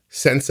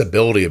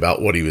sensibility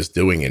about what he was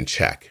doing in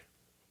check.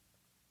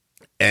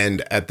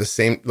 And at the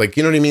same, like,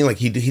 you know what I mean? Like,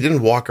 he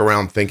didn't walk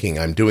around thinking,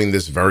 I'm doing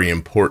this very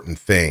important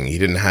thing. He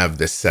didn't have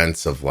this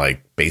sense of,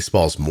 like,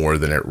 baseball's more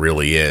than it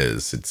really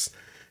is. It's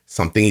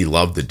something he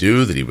loved to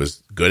do, that he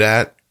was good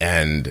at,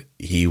 and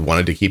he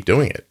wanted to keep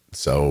doing it.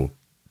 So,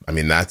 I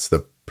mean, that's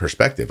the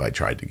perspective I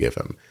tried to give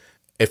him.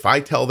 If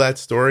I tell that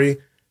story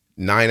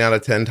 9 out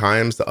of 10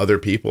 times to other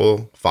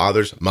people,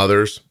 fathers,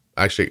 mothers,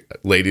 actually,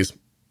 ladies,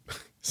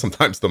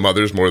 sometimes the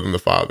mothers more than the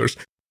fathers,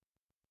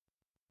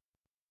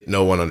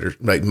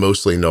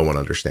 mostly no one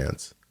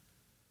understands.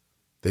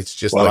 It's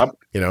just, well, like,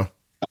 you know,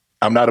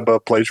 I'm not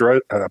above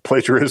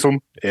plagiarism,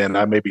 and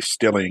I may be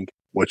stealing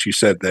what you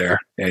said there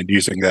and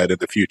using that in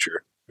the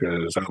future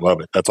because I love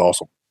it. That's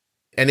awesome.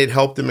 And it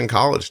helped him in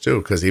college too,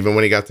 because even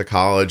when he got to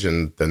college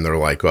and then they're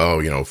like, oh,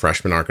 you know,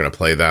 freshmen aren't going to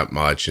play that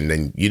much. And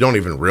then you don't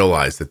even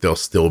realize that there'll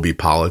still be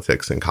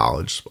politics in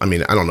college. I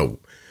mean, I don't know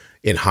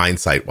in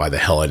hindsight why the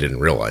hell I didn't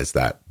realize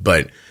that,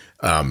 but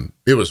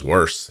it was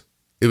worse.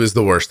 It was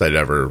the worst I'd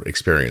ever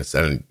experienced.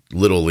 And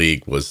Little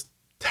League was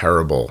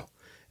terrible.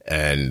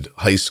 And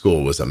high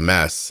school was a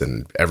mess.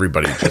 And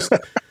everybody just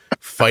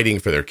fighting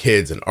for their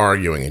kids and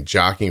arguing and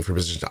jockeying for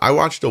positions. I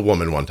watched a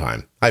woman one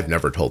time. I've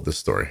never told this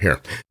story here.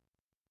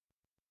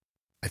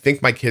 I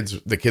think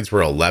the kids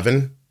were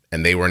 11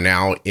 and they were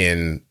now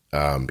in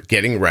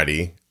getting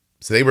ready.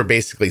 So they were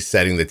basically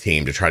setting the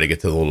team to try to get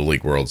to the Little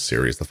League World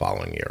Series the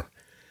following year.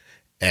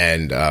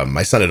 And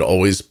my son had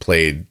always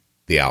played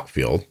the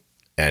outfield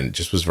and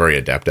just was very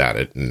adept at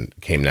it and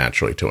came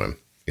naturally to him.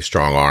 A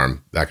strong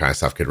arm, that kind of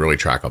stuff, could really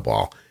track a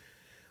ball.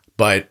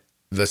 But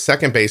the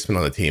second baseman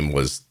on the team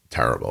was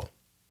terrible.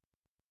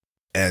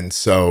 And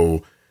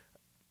so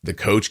the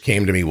coach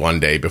came to me one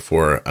day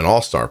before an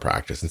all-star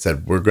practice and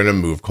said, we're going to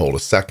move Cole to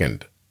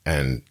second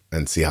and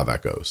see how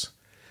that goes.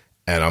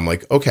 And I'm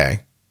like,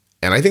 okay.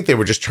 And I think they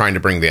were just trying to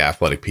bring the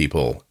athletic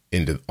people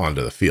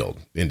onto the field,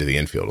 into the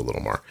infield a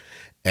little more.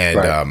 And,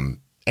 right.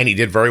 And he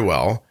did very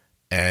well.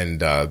 And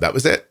that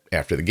was it.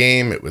 After the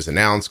game, it was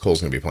announced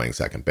Cole's going to be playing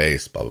second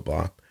base, blah, blah,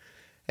 blah.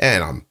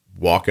 And I'm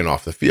walking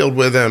off the field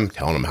with him,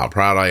 telling him how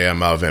proud I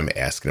am of him,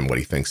 asking him what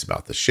he thinks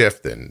about the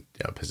shift and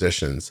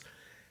positions.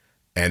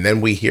 And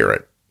then we hear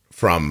it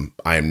from,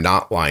 I am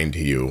not lying to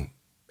you,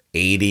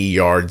 80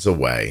 yards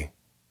away,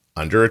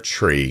 under a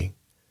tree,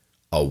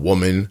 a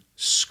woman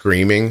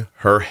screaming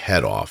her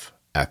head off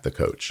at the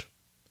coach.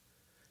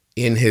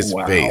 In his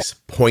face,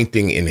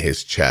 pointing in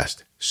his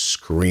chest,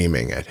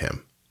 screaming at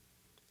him.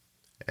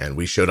 And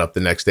we showed up the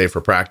next day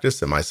for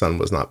practice, and my son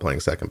was not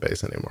playing second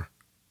base anymore.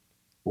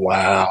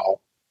 Wow.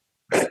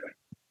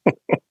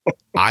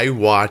 I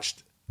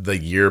watched the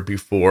year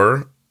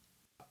before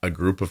a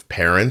group of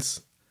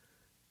parents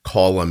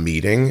call a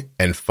meeting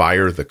and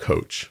fire the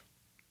coach.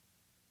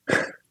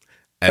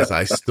 As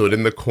I stood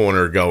in the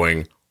corner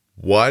going,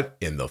 what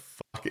in the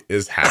fuck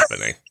is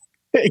happening?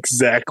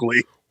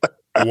 Exactly.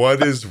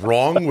 What is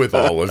wrong with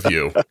all of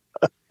you?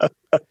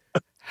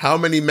 How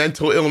many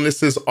mental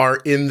illnesses are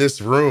in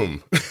this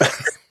room?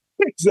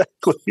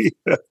 Exactly.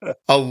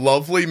 A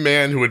lovely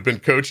man who had been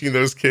coaching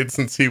those kids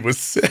since they were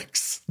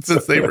 6.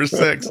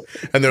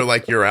 And they're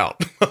like, you're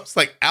out. I was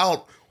like,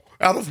 out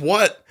of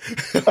what?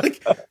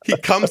 Like, he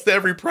comes to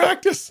every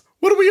practice.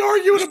 What are we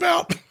arguing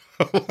about?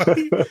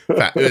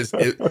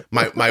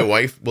 My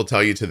wife will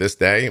tell you to this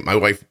day, my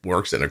wife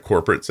works in a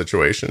corporate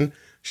situation.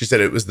 She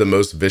said it was the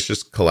most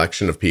vicious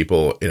collection of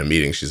people in a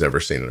meeting she's ever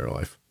seen in her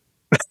life.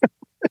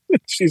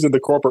 She's in the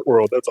corporate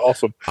world. That's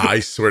awesome. I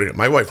swear to God,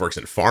 my wife works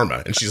in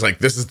pharma, and she's like,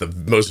 this is the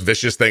most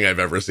vicious thing I've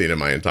ever seen in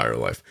my entire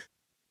life.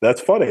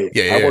 That's funny.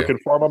 Yeah, I work in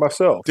pharma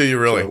myself. Do you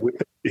really? So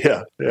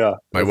yeah.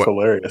 That's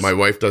hilarious. My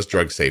wife does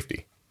drug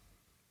safety.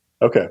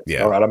 Okay.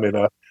 Yeah. All right. I'm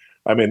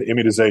in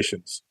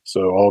immunizations.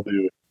 So I'll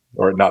do,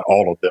 or not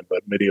all of them,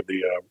 but many of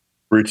the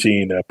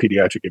routine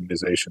pediatric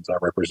immunizations I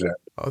represent.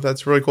 Oh,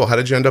 that's really cool. How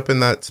did you end up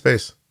in that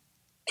space?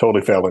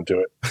 Totally fell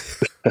into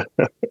it.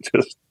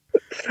 Just,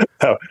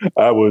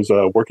 I was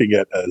working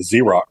at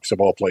Xerox, of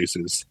all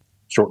places,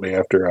 shortly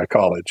after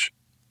college.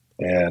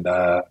 And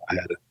I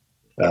had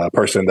a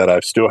person that I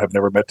still have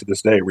never met to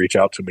this day reach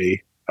out to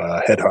me,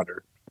 headhunter,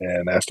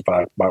 and asked if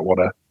I might want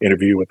to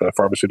interview with a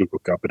pharmaceutical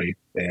company.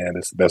 And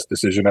it's the best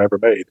decision I ever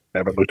made. I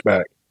haven't looked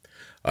back.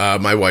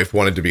 My wife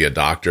wanted to be a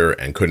doctor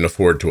and couldn't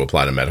afford to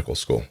apply to medical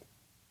school.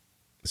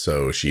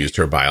 So she used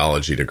her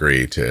biology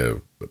degree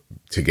to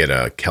get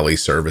a Kelly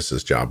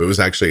Services job. It was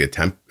actually a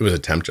temp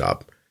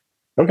job.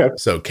 Okay.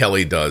 So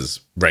Kelly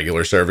does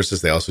regular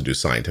services. They also do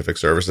scientific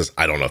services.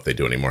 I don't know if they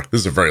do anymore.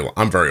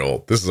 I'm very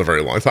old. This is a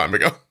very long time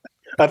ago.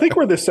 I think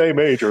we're the same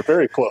age or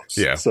very close.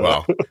 Yeah. So.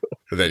 Well,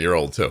 then you're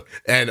old too.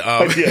 And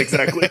yeah,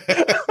 exactly.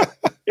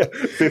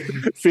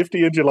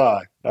 50 in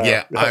July.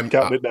 I'm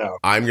counting it down.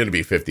 I'm going to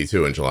be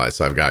 52 in July,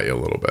 so I've got you a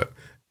little bit.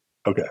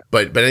 Okay.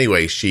 But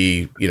anyway,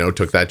 she,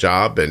 took that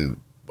job and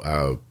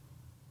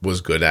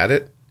was good at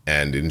it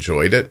and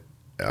enjoyed it.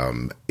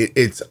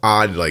 It's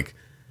odd. Like,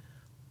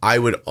 I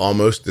would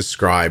almost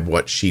describe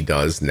what she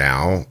does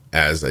now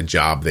as a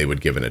job they would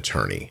give an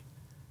attorney.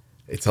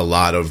 It's a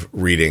lot of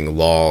reading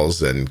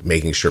laws and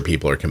making sure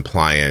people are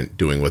compliant,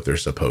 doing what they're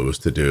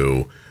supposed to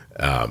do.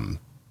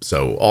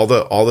 So all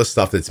the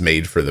stuff that's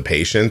made for the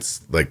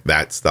patients, like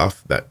that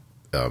stuff that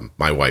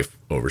my wife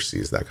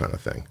oversees, that kind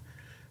of thing.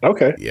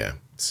 Okay. Yeah.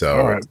 So,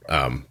 all right.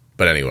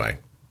 But anyway,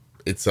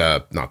 it's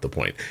not the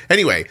point.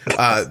 Anyway,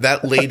 that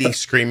lady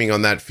screaming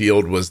on that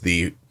field was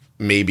the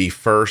maybe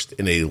first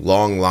in a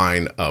long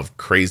line of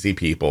crazy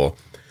people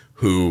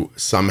who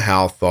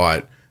somehow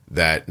thought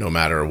that no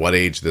matter what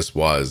age this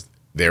was,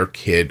 their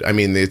kid, I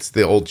mean, it's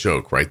the old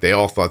joke, right? They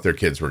all thought their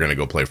kids were going to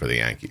go play for the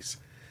Yankees.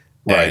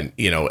 Right.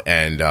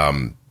 And,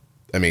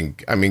 I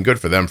mean, good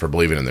for them for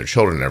believing in their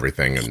children and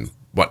everything and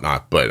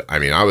whatnot. But I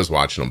mean, I was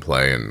watching them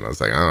play and I was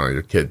like, I don't know,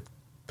 your kid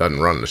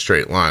doesn't run in a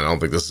straight line. I don't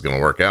think this is going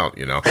to work out.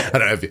 I don't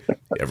know if you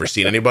ever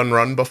seen anyone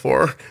run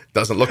before.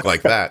 Doesn't look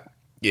like that,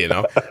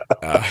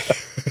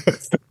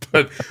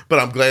 but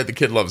I'm glad the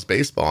kid loves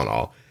baseball and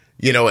all,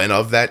 and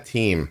of that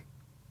team,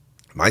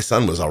 my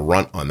son was a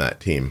runt on that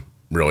team.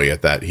 Really,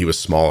 at that, he was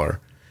smaller.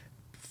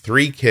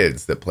 3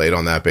 kids that played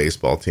on that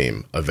baseball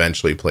team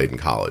eventually played in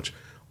college.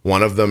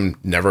 One of them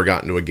never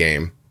got into a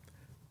game.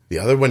 The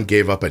other one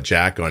gave up a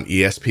jack on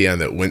ESPN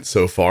that went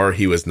so far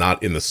he was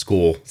not in the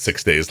school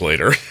 6 days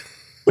later.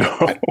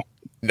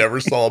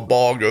 Never saw a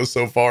ball go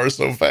so far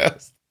so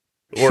fast,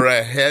 or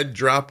a head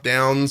drop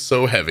down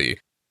so heavy.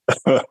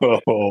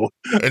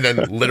 And then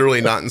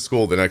literally not in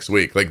school the next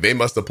week. Like, they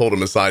must have pulled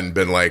him aside and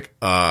been like,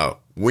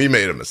 we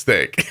made a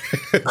mistake.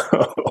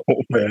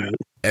 Oh, man.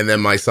 And then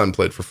my son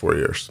played for 4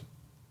 years.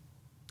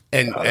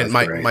 And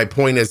my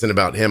point isn't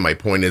about him. My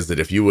point is that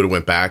if you would have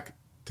went back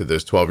to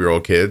those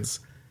 12-year-old kids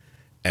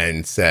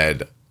and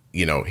said,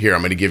 here,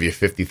 I'm going to give you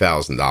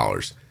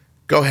 $50,000.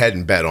 Go ahead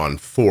and bet on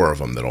 4 of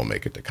them that'll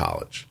make it to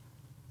college.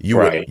 You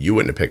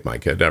wouldn't have picked my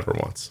kid ever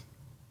once.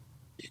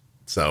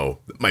 So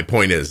my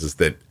point is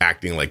that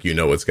acting like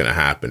what's going to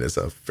happen is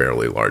a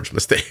fairly large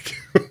mistake.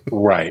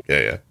 Right.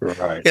 Yeah.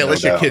 Right. Yeah,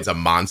 unless your kid's a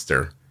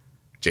monster,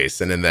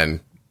 Jason, and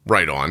then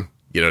right on.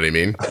 You know what I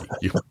mean?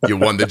 You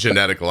won the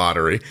genetic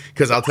lottery.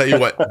 Because I'll tell you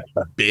what,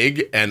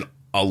 big and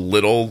a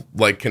little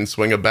can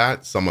swing a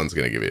bat, someone's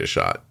going to give you a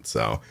shot.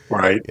 So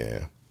right.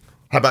 Yeah.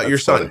 How about your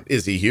son? Funny.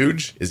 Is he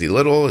huge? Is he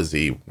little?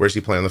 Where's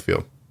he play on the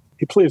field?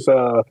 He plays,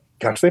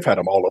 they've had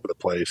him all over the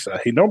place.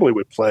 He normally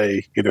would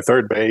play either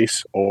third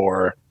base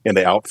or in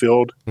the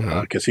outfield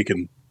because he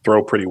can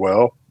throw pretty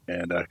well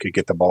and could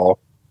get the ball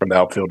from the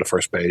outfield to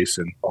first base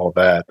and all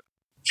that.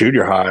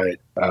 Junior high,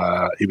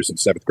 he was in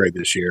 7th grade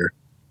this year.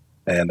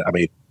 And, I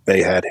mean,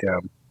 they had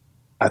him,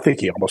 I think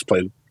he almost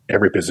played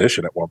every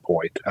position at one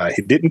point.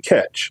 He didn't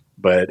catch,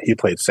 but he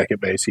played second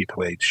base. He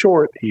played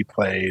short. He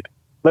played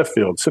left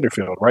field, center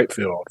field, right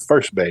field,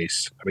 first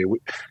base. I mean,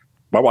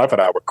 my wife and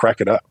I were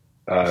cracking up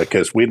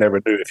because we never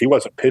knew if he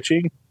wasn't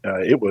pitching,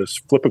 it was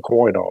flip a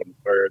coin on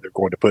where they're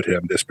going to put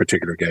him this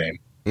particular game.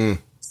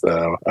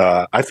 So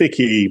I think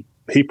he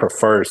he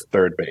prefers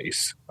third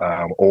base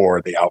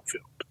or the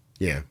outfield.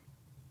 Yeah.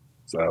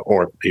 So,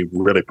 or he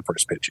really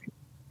prefers pitching,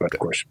 but of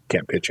course,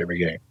 can't pitch every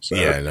game. So.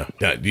 Yeah,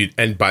 no.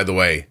 And by the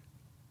way,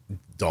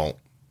 don't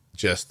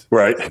just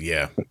right.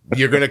 Yeah,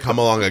 you're going to come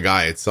along a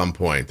guy at some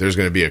point. There's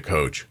going to be a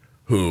coach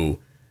who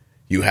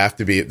you have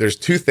to be. There's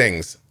two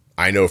things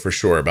I know for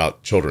sure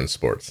about children's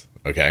sports.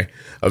 Okay,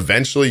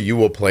 eventually you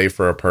will play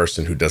for a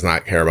person who does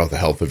not care about the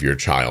health of your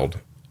child,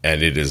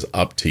 and it is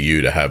up to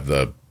you to have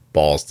the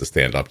balls to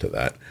stand up to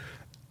that.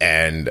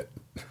 And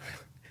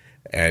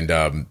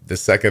the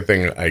second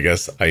thing I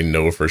guess I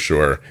know for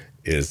sure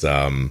is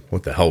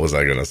what the hell was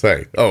I going to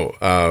say?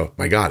 Oh,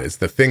 my God, it's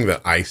the thing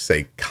that I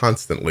say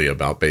constantly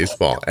about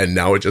baseball, and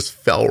now it just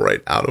fell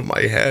right out of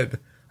my head.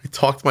 I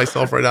talked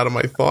myself right out of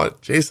my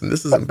thought. Jason,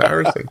 this is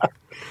embarrassing.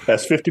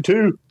 That's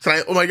 52.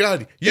 Oh my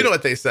God, you know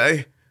what they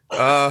say. He's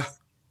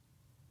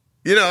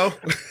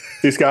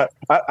got.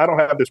 I don't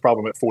have this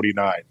problem at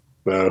 49,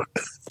 so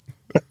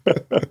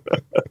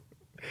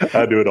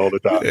I do it all the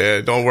time.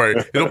 Yeah, don't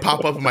worry. It'll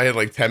pop up in my head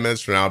like 10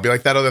 minutes from now. I'll be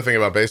like that other thing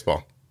about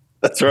baseball.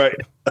 That's right.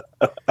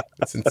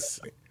 That's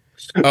insane.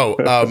 Oh,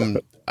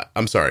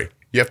 I'm sorry.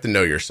 You have to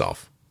know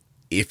yourself.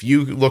 If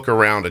you look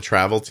around a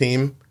travel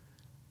team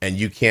and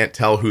you can't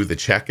tell who the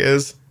check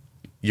is,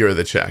 you're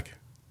the check.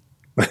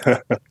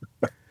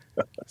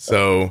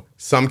 So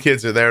some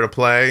kids are there to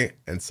play,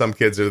 and some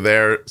kids are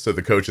there so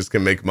the coaches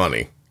can make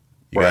money.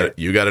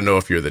 You got to know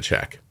if you're the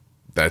check.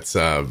 That's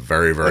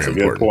very, very That's important.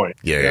 A good point.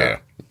 Yeah.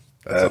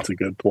 That's a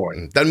good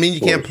point. Doesn't mean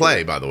you can't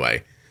play, by the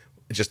way.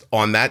 Just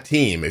on that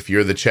team, if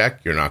you're the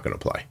check, you're not going to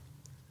play.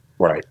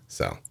 Right.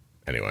 So,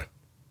 anyway.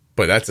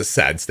 But that's a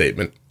sad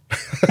statement.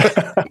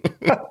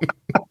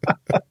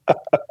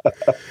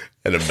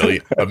 And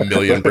a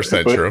million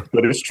percent true.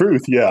 But it's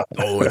truth, yeah.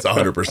 Oh, it's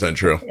 100%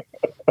 true.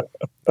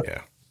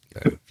 Yeah.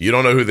 If you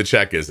don't know who the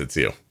check is, it's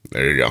you.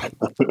 There you go.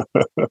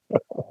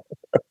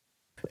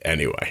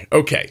 Anyway.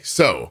 Okay.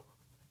 So,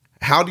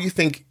 how do you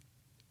think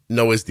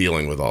Noah's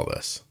dealing with all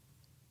this?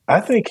 I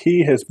think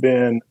he has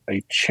been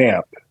a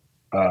champ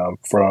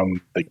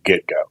from the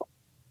get-go.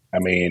 I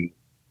mean,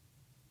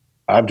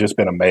 I've just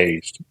been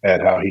amazed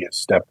at how he has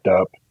stepped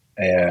up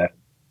and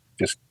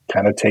just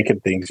kind of taken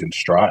things in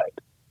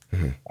stride.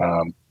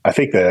 Mm-hmm. I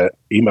think the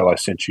email I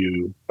sent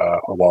you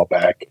a while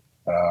back,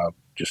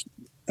 just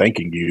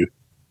thanking you,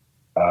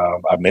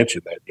 I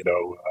mentioned that,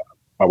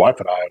 my wife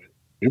and I,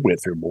 we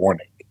went through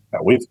mourning.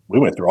 We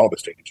went through all the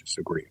stages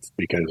of grief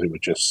because it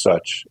was just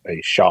such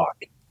a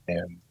shock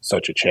and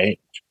such a change.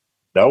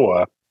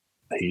 Noah,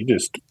 he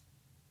just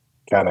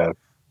kind of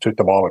took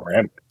the ball and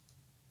ran with it.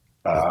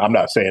 I'm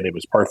not saying it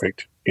was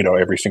perfect,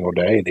 every single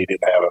day, and he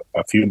didn't have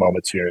a few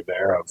moments here and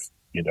there of,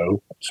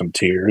 some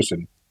tears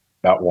and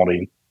not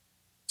wanting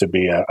to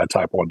be a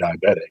type 1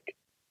 diabetic.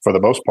 For the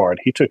most part,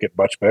 he took it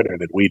much better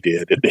than we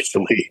did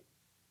initially.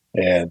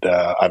 And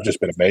I've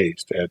just been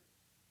amazed at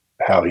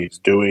how he's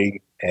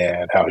doing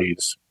and how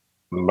he's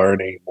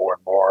learning more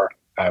and more.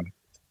 I'm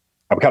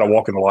kind of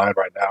walking the line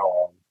right now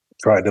on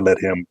trying to let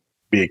him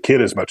be a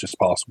kid as much as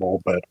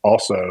possible, but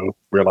also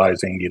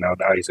realizing, now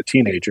he's a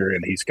teenager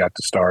and he's got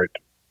to start,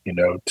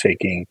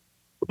 taking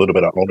a little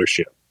bit of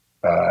ownership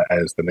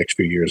as the next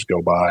few years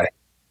go by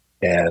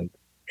and,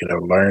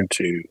 learn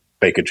to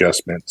make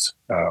adjustments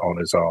on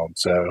his own.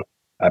 So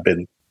I've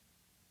been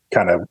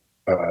kind of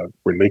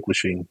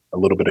relinquishing a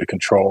little bit of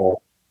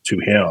control to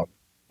him.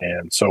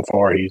 And so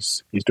far,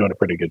 he's doing a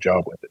pretty good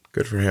job with it.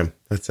 Good for him.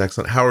 That's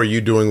excellent. How are you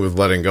doing with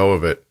letting go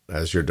of it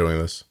as you're doing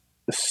this?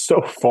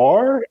 So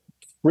far,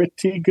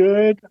 pretty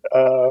good.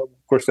 Of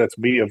course, that's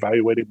me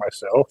evaluating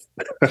myself.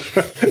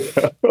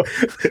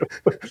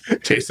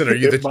 Jason, are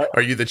you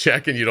the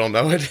check and you don't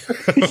know it?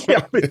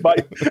 Yeah, it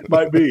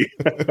might be.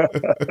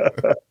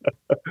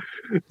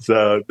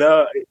 So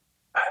no,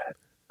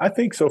 I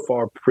think so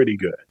far pretty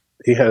good.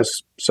 He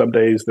has some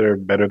days that are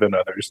better than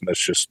others, and that's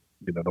just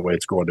the way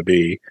it's going to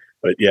be.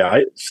 But yeah,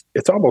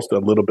 it's almost a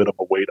little bit of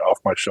a weight off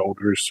my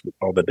shoulders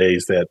on the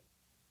days that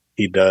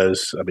he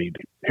does. I mean,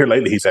 here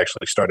lately, he's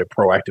actually started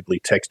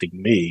proactively texting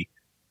me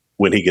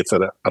when he gets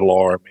an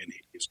alarm and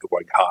he's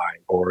going high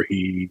or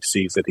he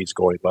sees that he's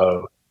going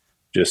low,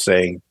 just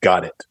saying,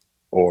 got it,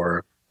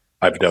 or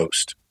I've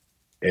dosed.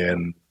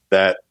 And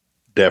that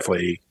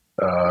definitely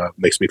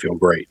makes me feel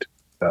great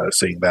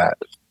seeing that.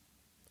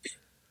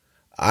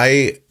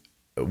 I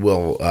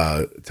will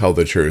tell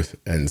the truth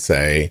and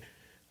say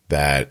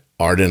that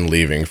Arden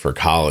leaving for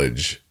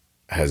college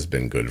has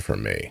been good for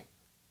me.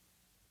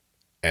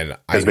 And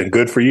has been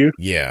good for you?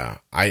 Yeah.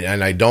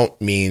 I don't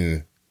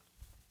mean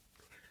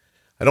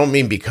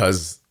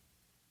because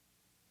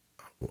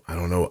I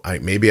don't know.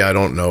 Maybe I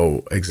don't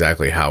know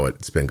exactly how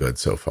it's been good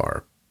so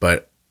far,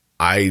 but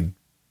I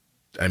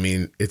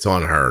mean, it's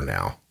on her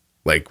now.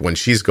 Like when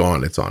she's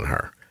gone, it's on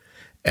her.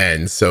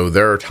 And so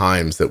there are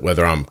times that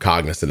whether I'm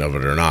cognizant of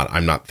it or not,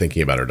 I'm not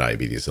thinking about her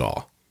diabetes at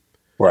all.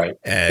 Right.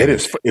 And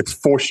it's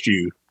forced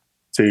you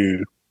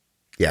to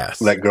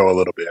let go a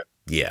little bit.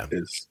 Yeah.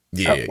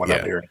 What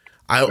I'm hearing.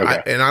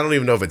 And I don't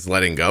even know if it's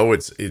letting go.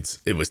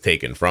 It was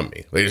taken from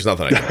me. Like, there's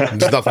nothing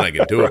I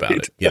can do about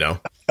it. You know,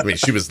 I mean,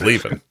 she was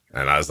leaving,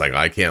 and I was like,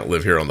 I can't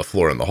live here on the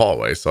floor in the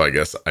hallway, so I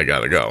guess I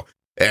gotta go.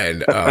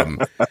 And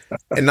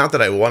and not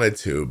that I wanted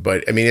to,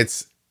 but I mean,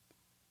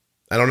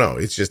 I don't know.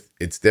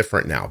 It's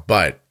different now.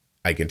 But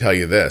I can tell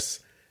you this: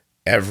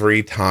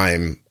 every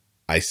time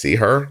I see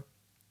her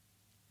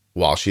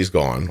while she's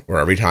gone, or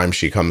every time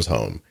she comes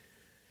home,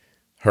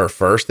 her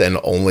first and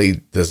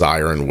only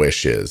desire and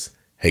wish is,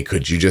 hey,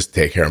 could you just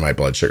take care of my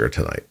blood sugar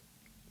tonight?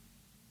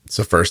 It's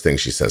the first thing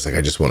she says, like,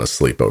 I just want to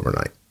sleep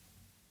overnight.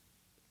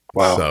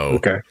 Wow. So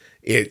okay.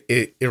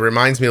 It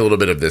reminds me a little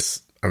bit of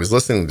this. I was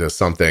listening to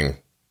something,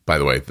 by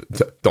the way,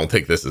 don't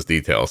take this as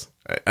details.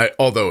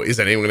 Although, is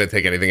anyone going to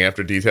take anything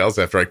after details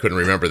after I couldn't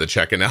remember the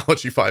check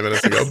analogy 5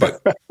 minutes ago?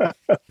 But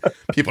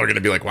people are going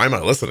to be like, why am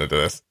I listening to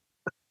this?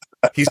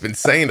 He's been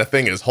saying a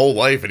thing his whole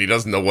life and he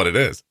doesn't know what it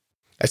is.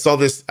 I saw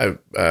this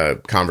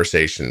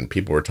conversation.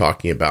 People were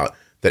talking about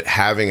that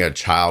having a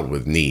child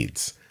with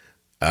needs,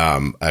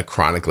 a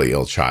chronically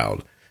ill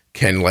child,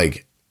 can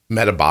like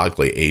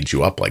metabolically age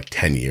you up like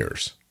 10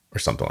 years or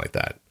something like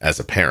that as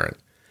a parent.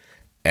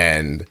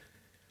 And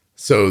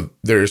so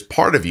there's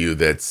part of you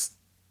that's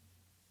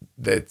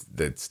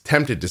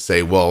tempted to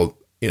say, well,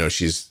 you know,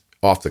 she's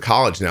off to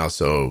college now,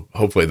 so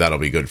hopefully that'll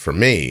be good for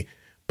me.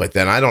 But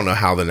then I don't know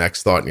how the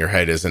next thought in your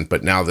head isn't,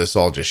 but now this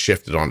all just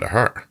shifted onto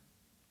her.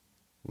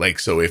 Like,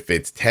 so if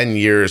it's 10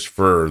 years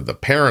for the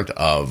parent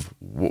of,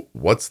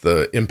 what's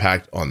the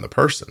impact on the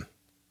person?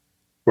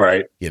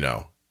 Right. You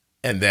know,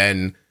 and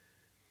then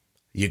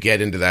you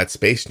get into that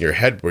space in your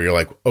head where you're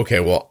like, okay,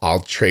 well,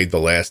 I'll trade the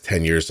last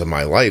 10 years of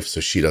my life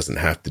so she doesn't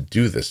have to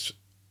do this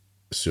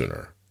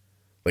sooner.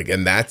 Like,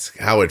 and that's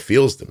how it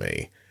feels to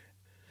me.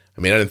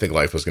 I mean, I didn't think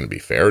life was going to be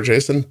fair,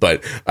 Jason,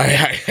 but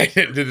I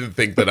didn't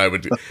think that I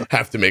would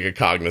have to make a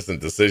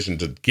cognizant decision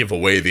to give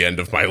away the end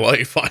of my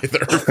life either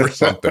for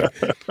something.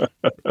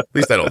 At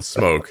least I don't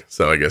smoke,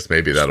 so I guess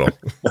maybe that'll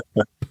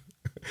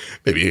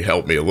maybe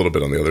help me a little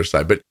bit on the other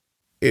side. But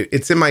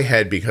it's in my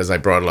head because I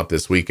brought it up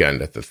this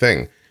weekend at the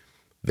thing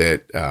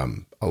that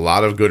a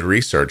lot of good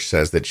research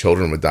says that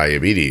children with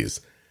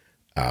diabetes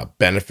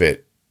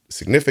benefit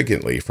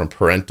significantly from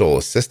parental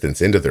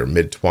assistance into their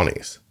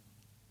mid-20s.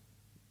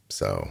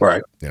 So,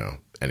 right. You know,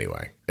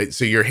 anyway,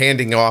 so you're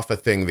handing off a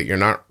thing that you're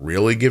not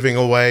really giving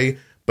away,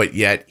 but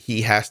yet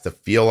he has to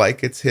feel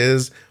like it's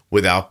his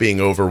without being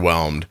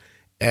overwhelmed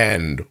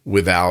and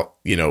without,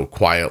 you know,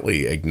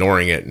 quietly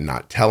ignoring it and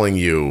not telling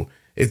you.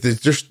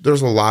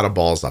 There's a lot of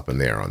balls up in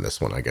the air on this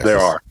one, I guess. There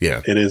are.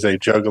 Yeah. It is a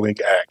juggling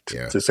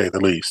act, to say the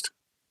least.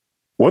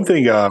 One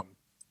thing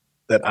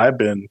that I've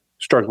been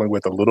struggling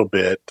with a little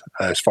bit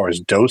as far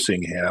as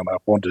dosing him, I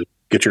wanted to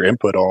get your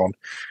input on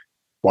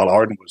while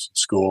Arden was in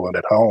school and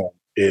at home,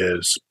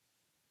 is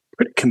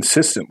pretty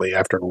consistently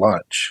after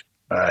lunch,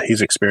 he's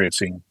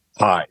experiencing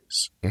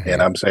highs. Mm-hmm.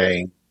 And I'm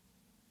saying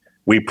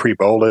we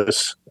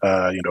pre-bolus,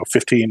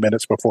 15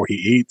 minutes before he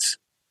eats,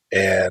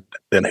 and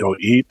then he'll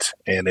eat,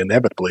 and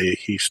inevitably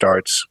he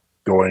starts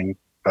going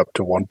up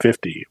to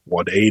 150,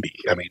 180,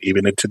 I mean,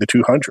 even into the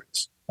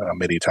 200s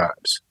many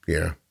times.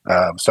 Yeah.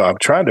 So I'm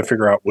trying to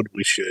figure out what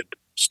we should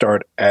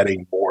start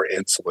adding more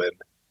insulin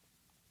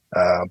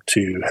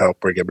to help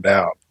bring him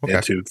down. Okay.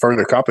 And to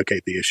further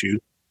complicate the issue,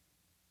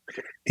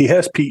 he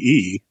has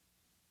PE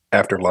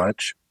after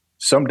lunch.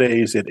 Some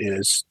days it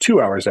is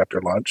 2 hours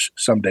after lunch.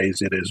 Some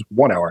days it is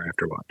 1 hour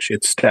after lunch.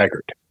 It's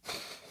staggered.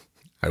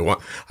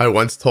 I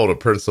once told a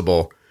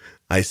principal,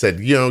 I said,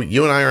 you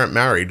and I aren't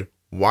married.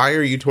 Why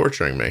are you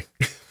torturing me?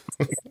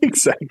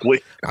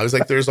 Exactly. I was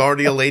like, there's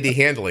already a lady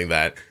handling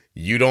that.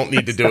 You don't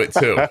need to do it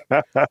too.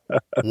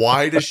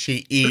 Why does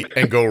she eat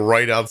and go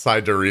right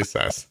outside to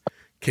recess?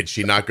 Could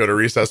she not go to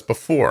recess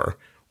before?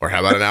 Or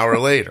how about an hour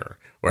later?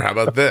 Or how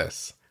about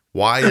this?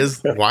 Why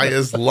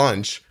is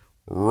lunch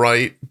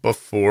right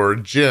before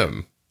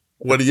gym?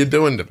 What are you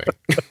doing to me?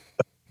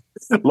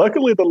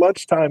 Luckily, the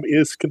lunchtime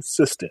is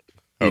consistent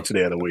each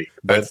day of the week.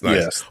 But that's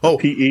nice. Yes,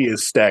 PE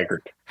is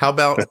staggered. How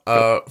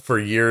about for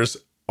years,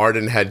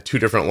 Arden had 2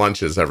 different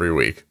lunches every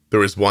week. There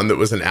was one that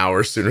was an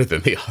hour sooner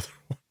than the other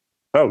one.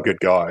 Oh,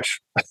 good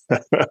gosh.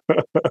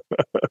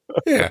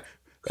 Yeah.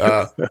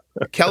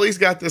 Kelly's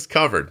got this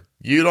covered.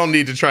 You don't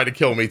need to try to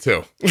kill me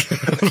too.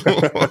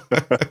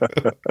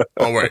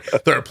 Don't worry.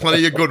 There are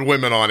plenty of good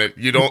women on it.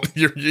 You're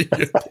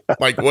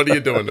like, what are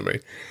you doing to me?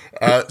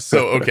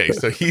 So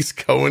he's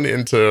going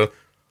into,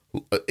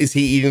 is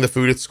he eating the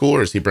food at school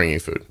or is he bringing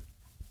food?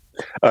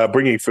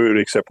 Bringing food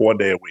except one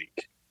day a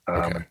week.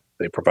 Okay.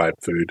 They provide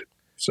food.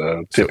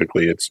 So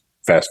typically it's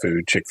fast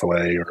food,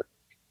 Chick-fil-A or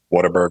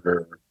Whataburger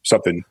or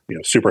something,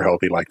 super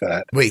healthy like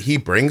that. Wait, he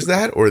brings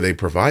that or they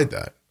provide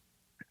that?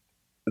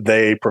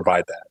 They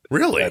provide that.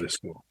 Really? At a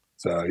school.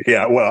 So,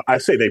 yeah, well, I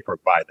say they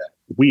provide that.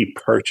 We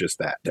purchase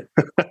that.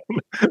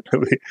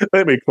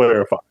 Let me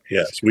clarify.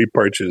 Yes, we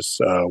purchase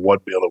one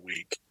meal a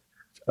week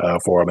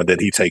for him, and then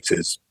he takes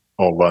his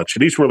own lunch.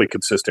 And he's really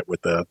consistent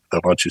with the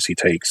lunches he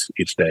takes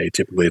each day.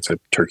 Typically, it's a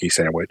turkey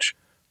sandwich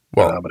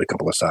and a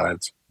couple of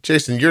sides.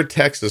 Jason, your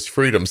Texas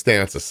freedom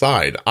stance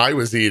aside, I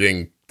was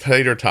eating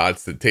tater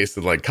tots that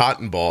tasted like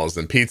cotton balls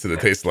and pizza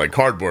that tasted like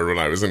cardboard when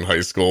I was in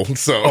high school.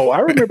 So, I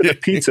remember the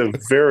pizza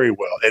very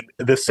well. And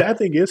the sad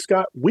thing is,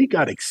 Scott, we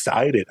got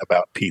excited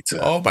about pizza.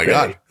 Oh my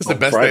God, it's the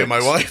best day of my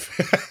life.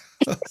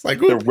 It's like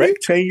the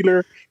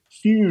rectangular,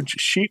 huge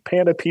sheet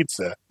pan of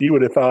pizza. You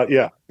would have thought,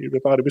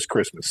 it was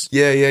Christmas.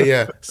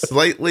 Yeah.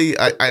 Slightly,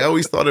 I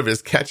always thought of it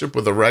as ketchup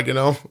with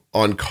oregano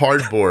on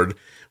cardboard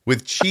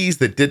with cheese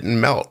that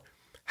didn't melt.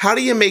 How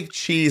do you make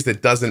cheese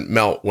that doesn't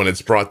melt when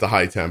it's brought to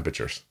high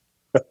temperatures?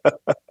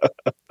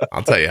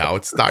 I'll tell you how.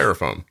 It's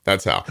styrofoam.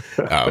 That's how.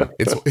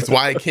 It's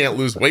why I can't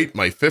lose weight in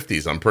my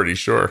 50s, I'm pretty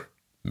sure.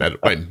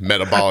 My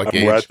metabolic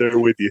age. I'm right there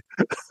with you.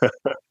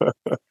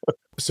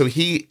 So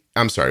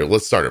I'm sorry,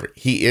 let's start over.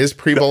 He is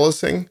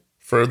pre-bolusing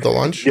for the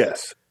lunch?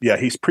 Yes. Yeah,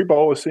 he's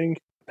pre-bolusing,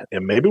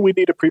 and maybe we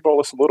need to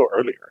pre-bolus a little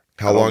earlier.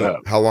 How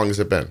long has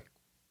it been?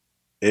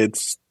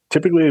 It's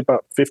typically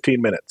about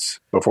 15 minutes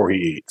before he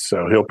eats.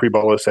 So he'll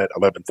pre-bolus at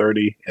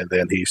 11:30, and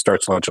then he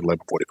starts lunch at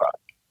 11:45.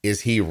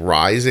 Is he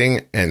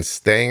rising and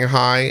staying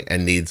high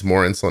and needs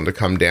more insulin to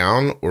come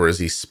down, or is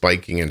he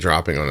spiking and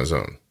dropping on his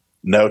own?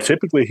 No,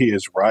 typically he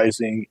is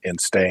rising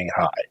and staying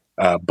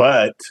high.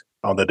 But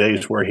on the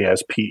days where he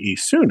has PE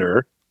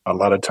sooner, a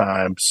lot of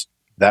times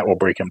that will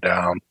break him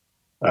down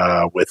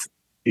with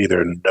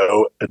either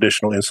no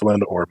additional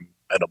insulin or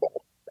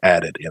minimal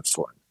added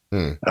insulin.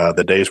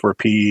 The days where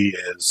PE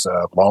is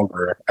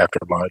longer after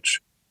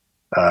lunch,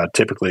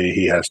 typically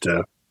he has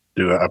to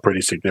do a pretty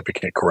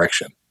significant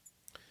correction.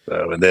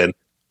 So, and then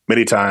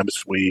many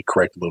times we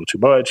correct a little too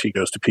much. He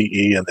goes to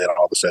PE, and then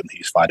all of a sudden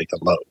he's fighting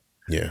a low.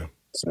 Yeah.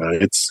 So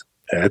it's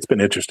been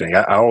interesting.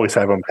 I always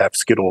have him have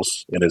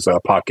Skittles in his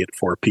pocket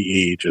for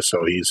PE, just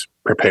so he's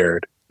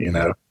prepared. You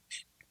know.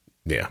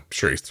 Yeah, I'm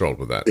sure he's thrilled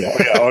with that.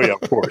 Yeah,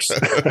 of course.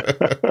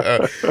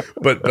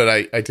 but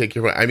I take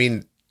your point. I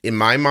mean, in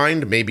my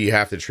mind, maybe you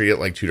have to treat it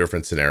like two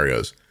different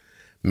scenarios.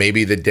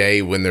 Maybe the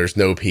day when there's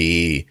no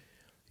PE,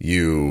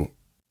 the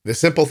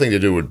simple thing to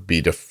do would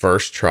be to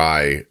first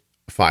try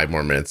 5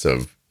 more minutes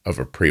of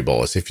a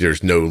pre-bolus if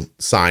there's no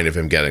sign of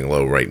him getting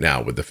low right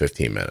now with the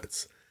 15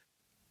 minutes.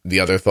 The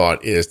other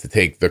thought is to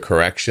take the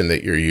correction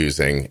that you're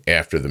using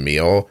after the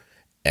meal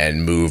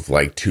and move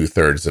like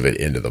 2/3 of it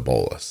into the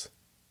bolus.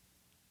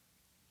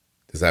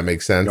 Does that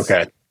make sense?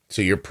 Okay.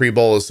 So you're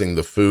pre-bolusing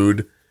the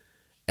food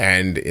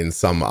and in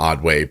some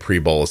odd way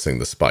pre-bolusing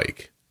the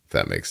spike, if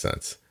that makes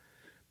sense.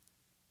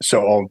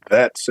 So on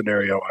that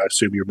scenario, I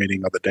assume you're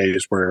meaning on the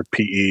days where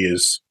PE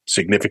is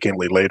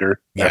significantly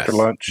later after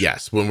lunch?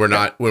 Yes. When we're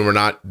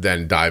not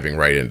then diving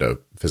right into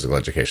physical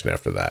education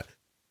after that.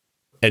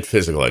 And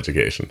physical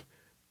education,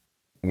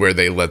 where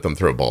they let them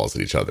throw balls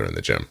at each other in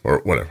the gym or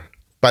whatever.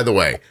 By the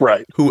way,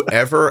 right.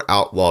 Whoever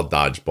outlawed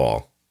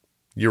dodgeball,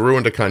 you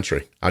ruined a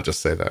country. I'll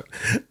just say that.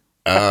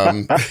 By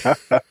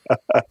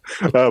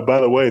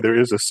the way, there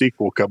is a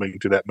sequel coming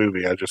to that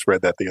movie. I just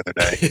read that the other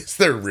day. Is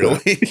there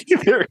really?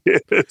 There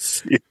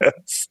is.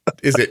 Yes.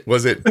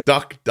 Was it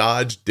Duck,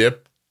 Dodge,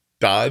 Dip,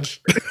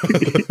 Dodge?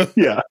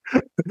 Yeah.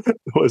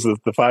 Was it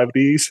the 5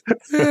 Ds?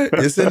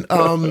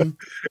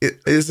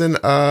 Isn't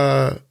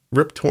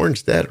Rip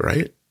Torn's dead,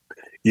 right?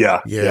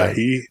 Yeah.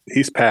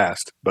 He's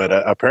passed, but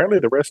apparently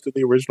the rest of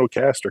the original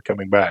cast are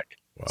coming back.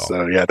 Wow.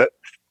 So yeah,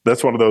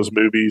 that's one of those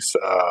movies.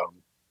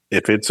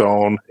 If it's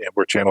on and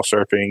we're channel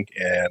surfing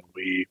and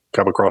we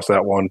come across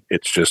that one,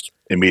 it's just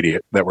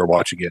immediate that we're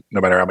watching it, no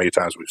matter how many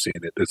times we've seen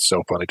it. It's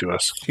so funny to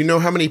us. Do you know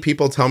how many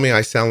people tell me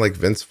I sound like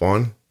Vince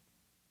Vaughn?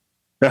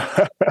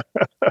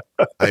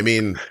 I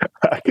mean,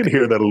 I can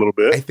hear that a little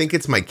bit. I think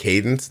it's my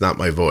cadence, not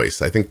my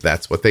voice. I think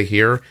that's what they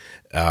hear.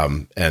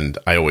 And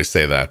I always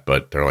say that,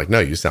 but they're like,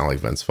 no, you sound like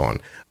Vince Vaughn.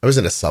 I was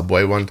in a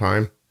Subway one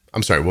time.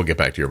 I'm sorry, we'll get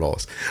back to your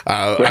bolus.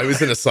 I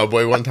was in a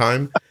Subway one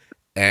time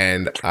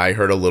and I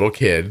heard a little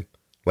kid,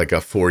 like a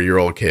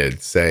 4-year-old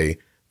kid, say,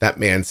 that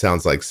man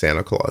sounds like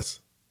Santa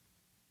Claus.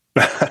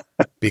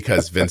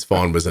 Because Vince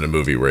Vaughn was in a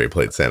movie where he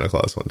played Santa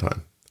Claus one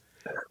time.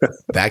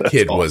 That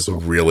kid was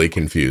really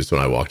confused when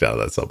I walked out of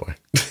that Subway.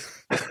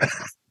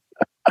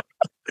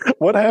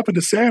 What happened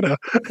to Santa?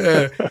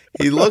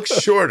 He looks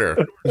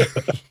shorter.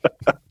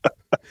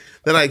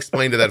 Then I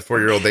explained to that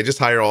 4-year-old, they just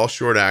hire all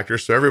short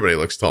actors, so everybody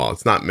looks tall.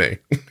 It's not me.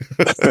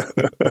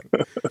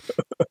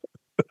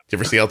 Do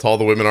you ever see how tall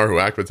the women are who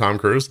act with Tom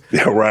Cruise?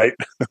 Yeah, right.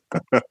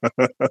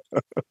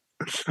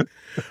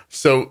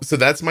 So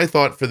that's my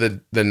thought for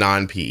the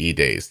non-PE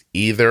days.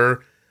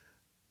 Either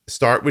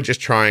start with just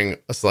trying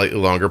a slightly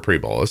longer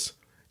pre-bolus,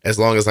 as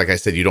long as, like I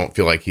said, you don't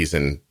feel like he's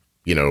in,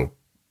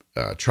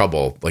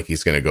 trouble, like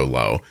he's going to go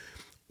low,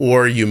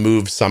 or you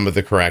move some of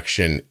the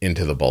correction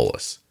into the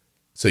bolus.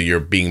 So you're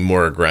being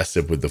more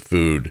aggressive with the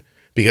food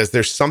because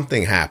there's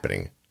something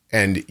happening,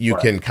 and you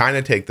can kind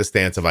of take the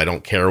stance of, I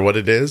don't care what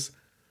it is.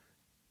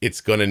 It's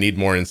going to need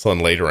more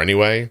insulin later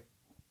anyway.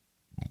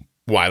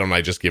 Why don't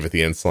I just give it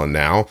the insulin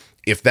now?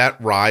 If that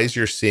rise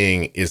you're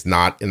seeing is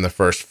not in the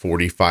first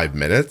 45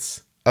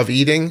 minutes of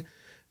eating,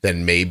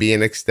 then maybe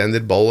an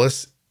extended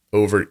bolus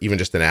over even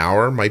just an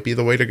hour might be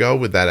the way to go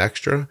with that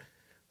extra.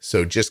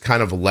 So just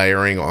kind of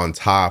layering on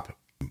top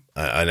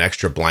an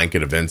extra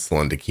blanket of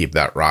insulin to keep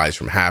that rise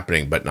from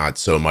happening, but not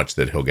so much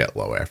that he'll get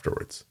low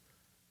afterwards.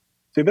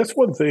 See, that's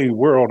one thing.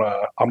 We're on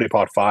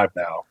Omnipod 5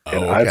 now,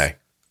 and I've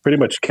pretty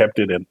much kept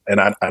it in. And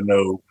I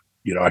know,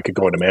 I could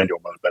go into manual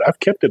mode, but I've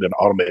kept it in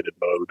automated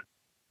mode,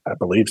 I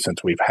believe,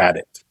 since we've had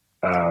it.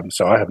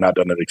 So I have not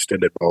done an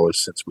extended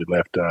bolus since we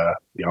left the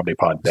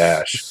Omnipod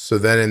Dash. So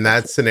then in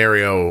that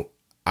scenario,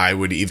 I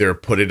would either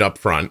put it up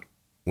front,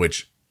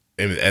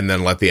 and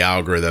then let the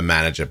algorithm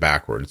manage it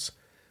backwards,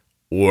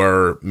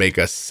 or make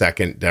a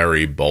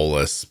secondary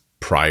bolus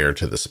prior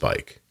to the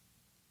spike.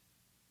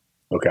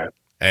 Okay.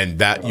 And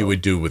that you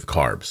would do with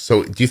carbs.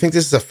 So do you think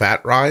this is a fat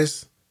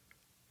rise?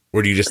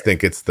 Or do you just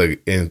think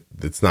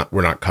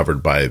we're not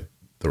covered by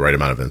the right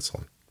amount of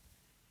insulin?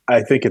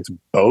 I think it's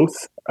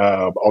both.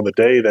 On the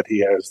day that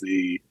he has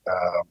the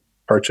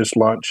purchase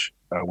lunch,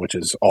 which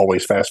is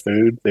always fast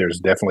food, there's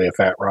definitely a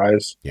fat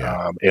rise.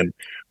 Yeah. And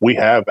we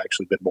have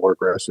actually been more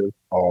aggressive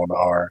on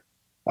our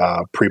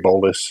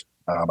pre-bolus.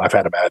 I've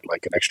had him add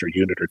like an extra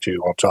unit or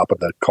two on top of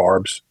the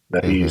carbs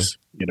that he's,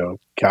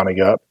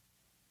 counting up.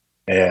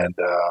 And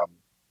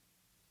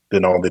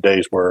then on the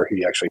days where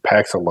he actually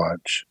packs a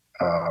lunch,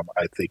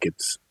 I think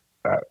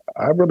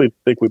I really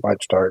think we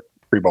might start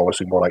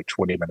pre-bolusing more like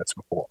 20 minutes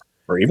before,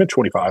 or even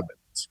 25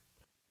 minutes.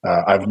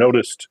 I've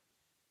noticed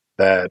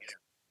that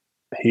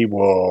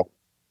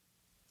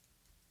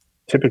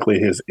typically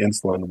his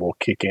insulin will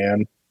kick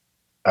in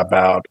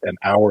about an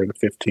hour and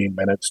 15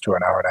 minutes to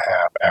an hour and a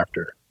half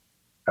after.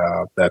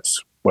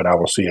 That's when I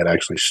will see it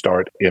actually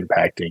start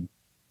impacting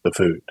the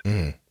food.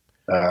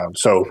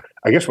 So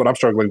I guess what I'm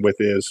struggling with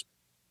is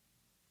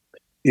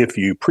if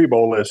you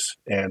pre-bolus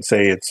and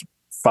say it's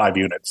 5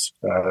 units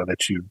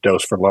that you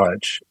dose for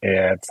lunch,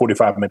 and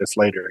 45 minutes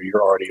later,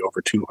 you're already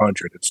over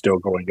 200. It's still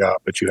going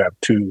up, but you have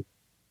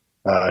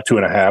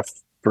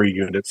 2.5, 3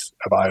 units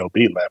of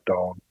IOB left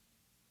on.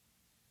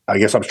 I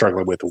guess I'm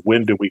struggling with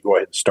when do we go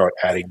ahead and start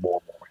adding more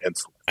and more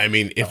insulin? I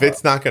mean, if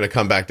it's not going to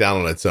come back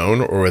down on its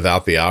own or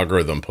without the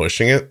algorithm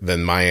pushing it,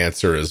 then my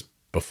answer is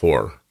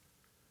before.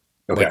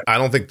 Okay. Like, I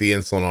don't think the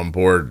insulin on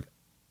board,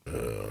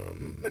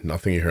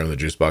 nothing you hear on the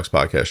Juice Box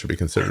podcast should be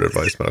considered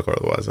advice, medical or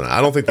otherwise. And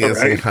I don't think the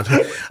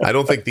insulin, I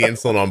don't think the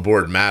insulin on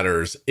board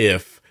matters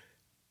if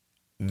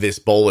this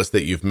bolus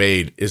that you've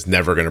made is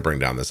never going to bring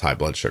down this high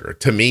blood sugar.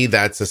 To me,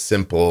 that's a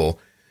simple,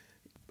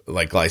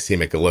 like,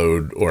 glycemic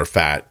load or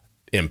fat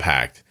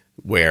impact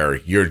where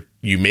you're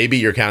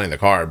counting the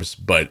carbs,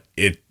 but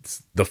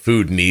it's the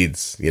food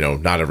needs,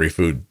 not every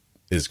food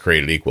is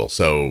created equal.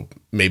 So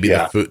maybe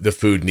the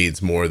food needs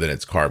more than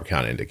its carb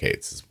count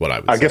indicates, is what I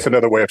would say. I guess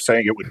another way of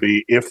saying it would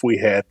be if we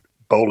had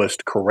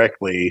bolused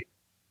correctly,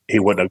 he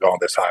wouldn't have gone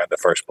this high in the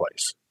first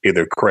place,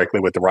 either correctly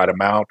with the right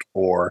amount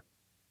or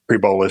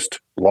pre-bolused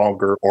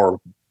longer,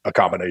 or a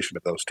combination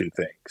of those two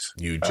things.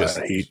 You just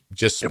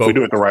if we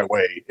do it the right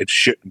way, it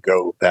shouldn't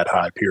go that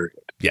high,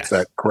 period. Yes. Is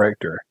that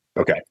correct? Or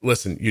okay.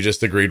 Listen, you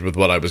just agreed with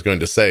what I was going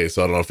to say,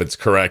 so I don't know if it's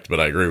correct, but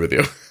I agree with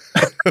you.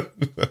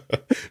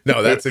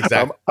 No, that's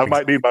exactly. I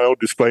might need my own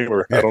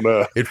disclaimer. Yeah. I don't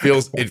know.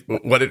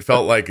 What it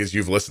felt like is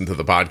you've listened to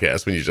the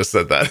podcast when you just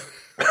said that.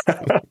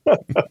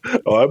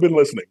 Oh, I've been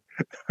listening.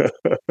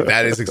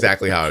 That is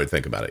exactly how I would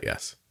think about it.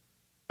 Yes.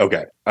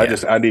 Okay. I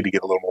need to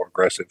get a little more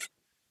aggressive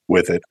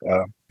with it.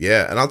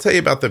 Yeah. And I'll tell you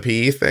about the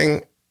PE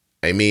thing.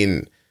 I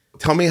mean,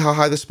 tell me how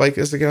high the spike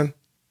is again.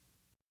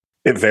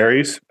 It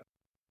varies.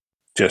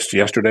 Just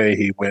yesterday,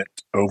 he went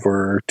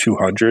over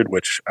 200,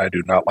 which I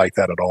do not like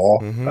that at all.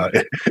 Mm-hmm.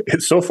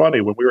 It's so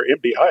funny. When we were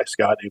MDI,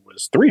 Scott, it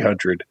was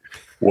 300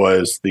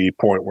 was the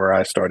point where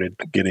I started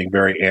getting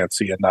very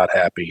antsy and not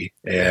happy.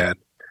 And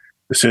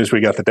as soon as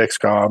we got the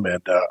Dexcom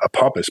and a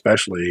pump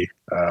especially,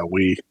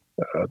 we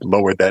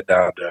lowered that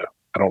down to,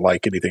 I don't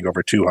like anything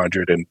over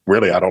 200. And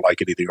really, I don't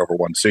like anything over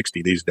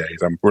 160 these days.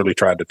 I'm really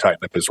trying to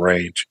tighten up his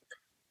range.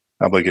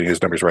 I'm looking at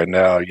his numbers right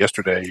now.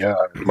 Yesterday,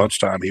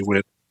 lunchtime, he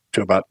went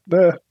to about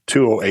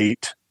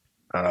 208,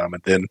 and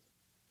then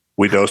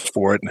we dosed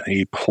for it, and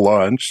he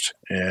plunged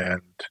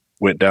and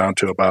went down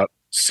to about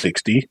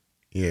 60.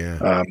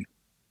 Yeah.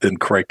 Then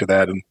corrected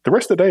that, and the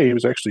rest of the day he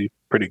was actually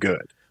pretty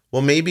good.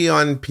 Well, maybe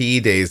on PE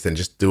days, then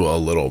just do a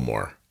little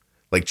more.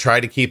 Like, try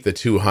to keep the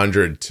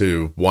 200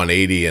 to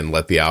 180 and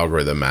let the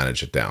algorithm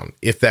manage it down,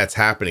 if that's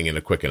happening in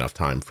a quick enough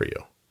time for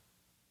you.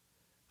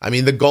 I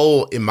mean, the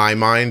goal in my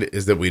mind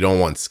is that we don't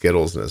want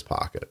Skittles in his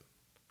pocket.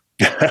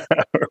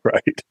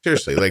 Right.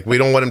 Seriously, like, we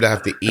don't want him to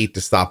have to eat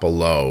to stop a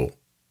low,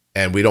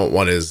 and we don't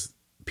want his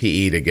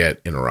PE to get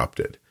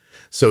interrupted.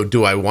 So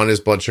do I want his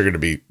blood sugar to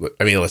be,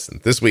 I mean,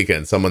 listen, this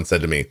weekend, someone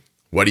said to me,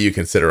 what do you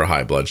consider a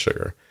high blood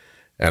sugar?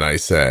 And I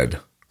said,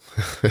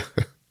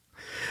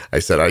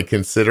 I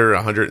consider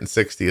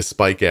 160 a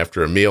spike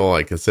after a meal.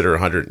 I consider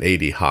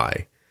 180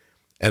 high.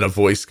 And a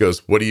voice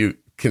goes, what do you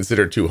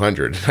consider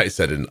 200? And I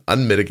said, an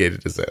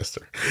unmitigated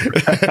disaster.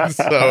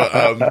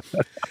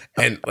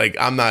 And like,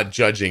 I'm not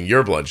judging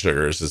your blood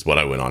sugars, is what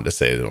I went on to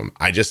say to him.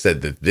 I just said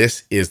that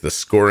this is the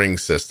scoring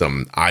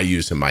system I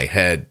use in my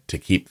head to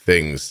keep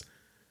things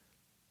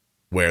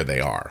where they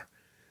are.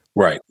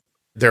 Right.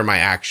 they're my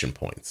action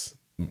points,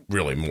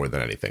 really, more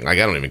than anything. Like,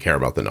 I don't even care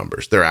about the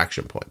numbers. They're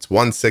action points.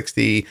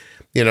 160,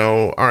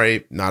 all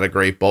right, not a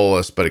great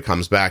bolus, but it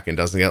comes back and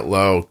doesn't get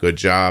low. Good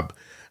job.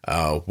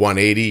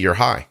 180, you're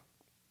high.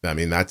 I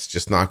mean, that's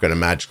just not going to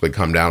magically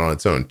come down on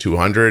its own.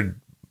 200,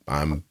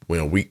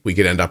 we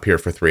could end up here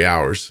for 3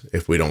 hours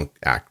if we don't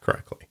act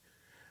correctly.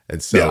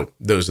 And so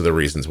those are the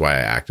reasons why I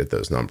act at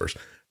those numbers.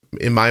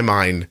 In my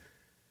mind,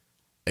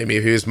 I mean,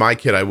 if he was my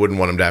kid, I wouldn't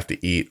want him to have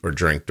to eat or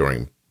drink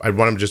I'd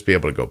want him to just be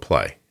able to go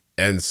play.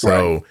 And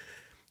so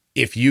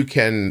if you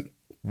can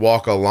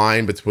walk a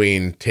line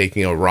between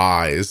taking a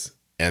rise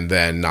and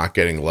then not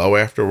getting low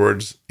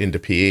afterwards into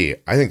PE,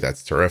 I think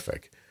that's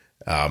terrific.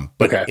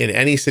 But in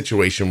any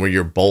situation where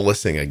you're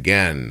bolusing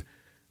again,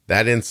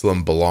 that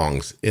insulin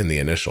belongs in the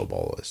initial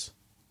bolus.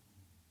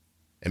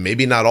 And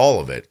maybe not all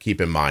of it, keep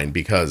in mind,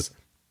 because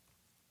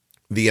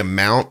the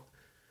amount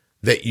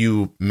that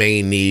you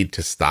may need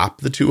to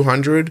stop the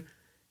 200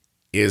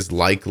 is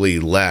likely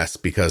less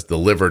because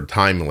delivered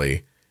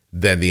timely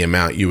than the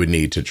amount you would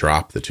need to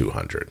drop the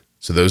 200.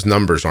 So those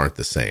numbers aren't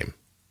the same.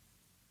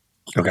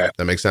 Okay.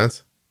 That makes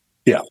sense?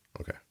 Yeah.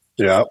 Okay.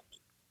 Yeah.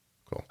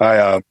 Cool.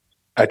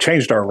 I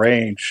changed our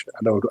range.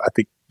 I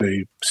think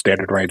the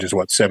standard range is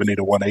 70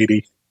 to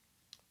 180.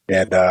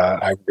 And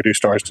I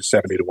reduced ours to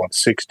 70 to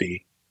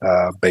 160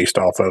 based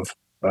off of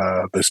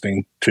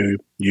listening to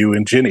you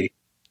and Jenny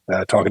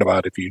talking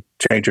about if you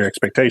change your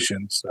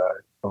expectations,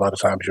 a lot of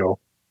times you'll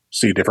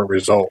see different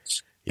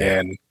results. Yeah.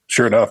 And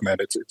sure enough, man,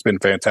 it's been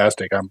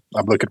fantastic. I'm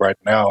looking right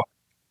now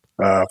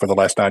for the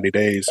last 90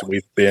 days.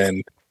 We've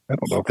been, I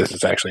don't know if this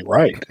is actually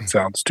right. It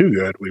sounds too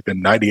good. We've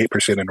been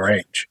 98% in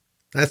range.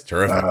 That's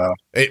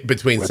terrific.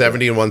 Between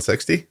 70 and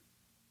 160?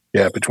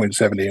 Yeah, between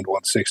 70 and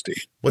 160.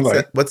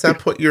 What's that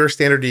put your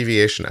standard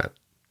deviation at?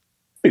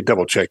 Let me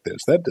double check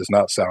this. That does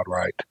not sound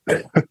right.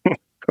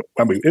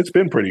 I mean, it's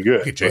been pretty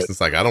good. Okay,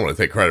 Jason's like, I don't want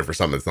to take credit for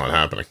something that's not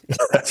happening.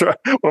 That's right.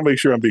 I want to make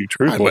sure I'm being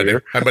truthful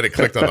here. I might have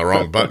clicked on the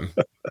wrong button.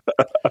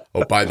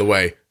 Oh, by the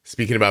way,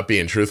 speaking about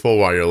being truthful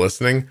while you're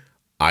listening,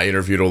 I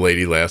interviewed a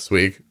lady last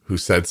week who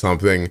said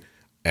something,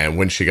 and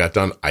when she got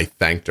done, I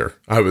thanked her.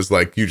 I was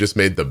like, you just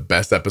made the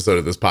best episode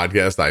of this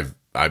podcast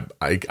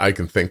I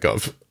can think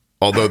of.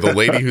 Although the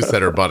lady who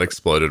said her butt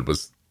exploded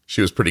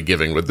she was pretty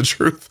giving with the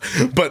truth.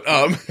 But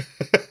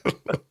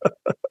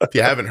if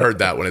you haven't heard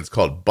that one, it's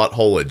called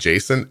Butthole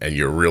Adjacent, and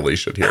you really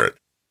should hear it.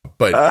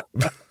 But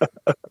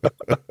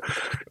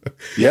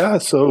yeah,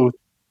 so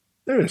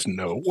there's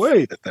no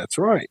way that's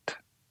right.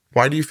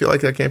 Why do you feel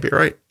like that can't be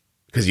right?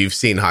 Because you've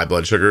seen high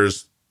blood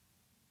sugars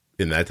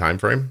in that time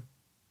frame?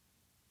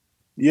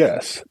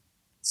 Yes.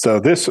 So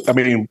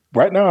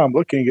right now I'm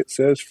looking, it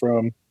says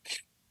from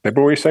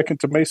February 2nd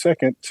to May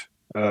 2nd,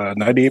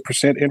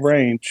 98% in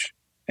range.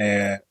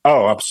 And,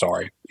 I'm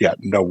sorry. Yeah,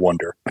 no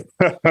wonder.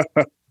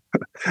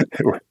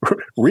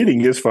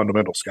 Reading is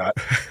fundamental, Scott.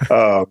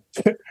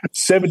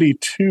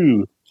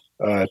 72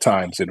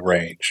 times in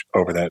range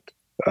over that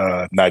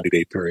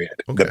 90-day period.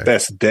 Okay. The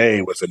best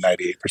day was a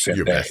 98%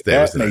 Your day. Best day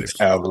that makes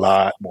a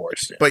lot more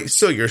sense. But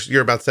still,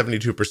 you're about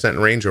 72% in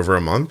range over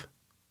a month?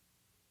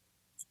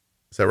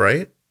 Is that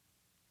right?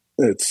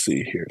 Let's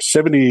see here.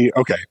 70.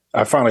 Okay.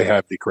 I finally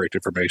have the correct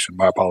information.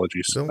 My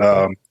apologies.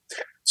 Okay.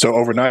 So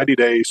over 90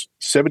 days,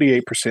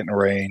 78% in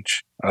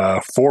range,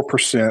 4%,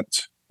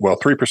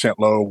 3%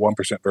 low,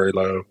 1% very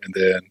low, and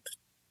then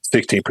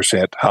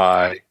 16%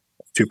 high,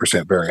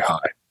 2% very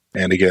high.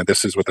 And again,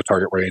 this is with a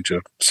target range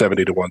of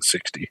 70 to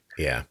 160.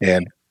 Yeah.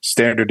 And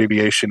standard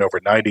deviation over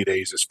 90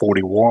 days is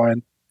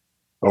 41.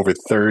 Over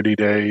 30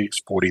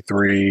 days,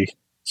 43.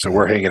 So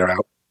we're hanging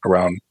out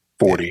around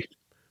 40.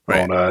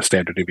 Right. On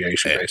standard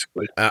deviation,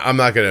 basically. I'm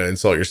not going to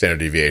insult your standard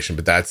deviation,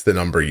 but that's the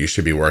number you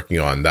should be working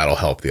on. That'll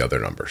help the other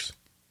numbers.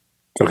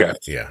 Okay.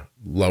 Yeah.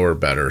 Lower,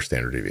 better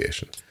standard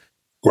deviation.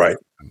 Right.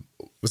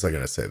 What was I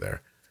going to say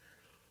there?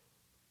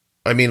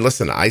 I mean,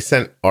 listen, I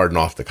sent Arden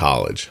off to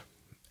college.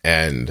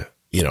 And,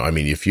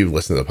 if you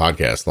listen to the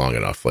podcast long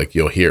enough,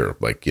 you'll hear,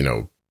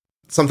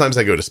 sometimes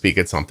I go to speak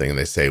at something and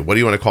they say, what do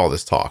you want to call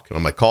this talk? And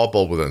I'm like, call it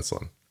Bulb with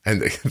Insulin.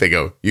 And they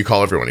go, you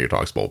call every one of your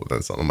talks Bulb with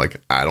Insulin. I'm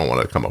like, I don't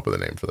want to come up with a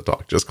name for the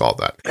talk. Just call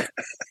it that.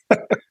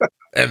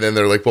 And then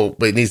they're like, well,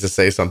 it needs to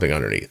say something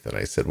underneath. And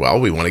I said, well,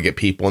 we want to get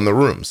people in the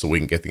room so we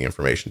can get the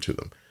information to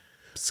them.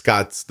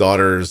 Scott's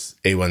daughter's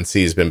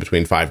A1C has been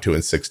between 5.2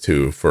 and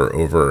 6.2 for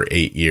over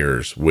 8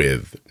 years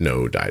with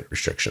no diet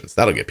restrictions.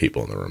 That'll get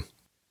people in the room.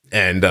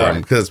 And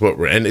because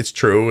and it's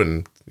true.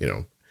 And,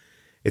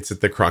 it's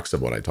at the crux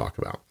of what I talk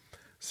about.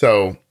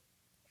 So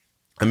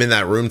I'm in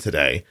that room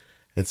today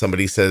and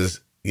somebody says,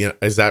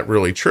 is that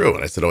really true?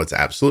 And I said, oh, it's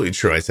absolutely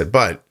true. I said,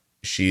 but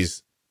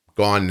she's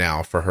gone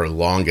now for her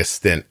longest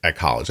stint at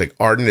college.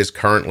 Arden is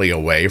currently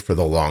away for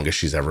the longest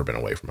she's ever been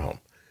away from home.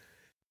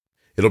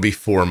 It'll be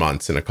 4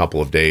 months in a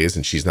couple of days,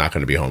 and she's not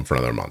going to be home for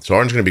another month. So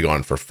Arden's going to be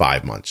gone for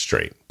 5 months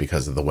straight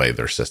because of the way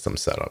their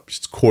system's set up.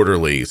 It's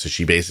quarterly, so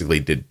she basically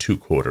did 2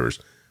 quarters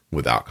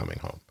without coming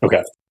home.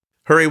 Okay.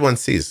 Her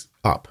A1C's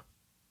up.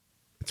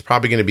 It's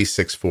probably going to be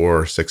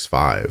 6.4,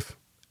 6.5,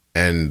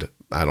 and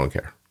I don't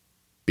care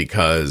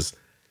because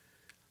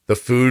The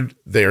food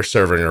they're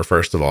serving her,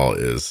 first of all,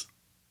 is,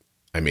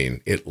 I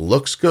mean, it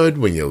looks good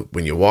when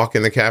you walk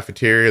in the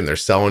cafeteria and they're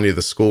selling you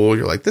the school.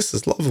 You're like, this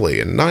is lovely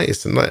and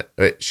nice. And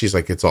she's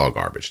like, it's all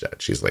garbage,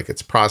 Dad. She's like,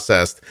 it's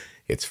processed,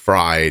 it's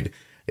fried,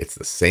 it's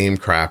the same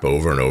crap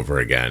over and over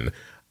again.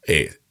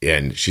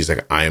 And she's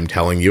like, I am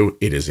telling you,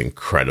 it is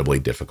incredibly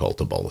difficult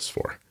to bolus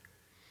for.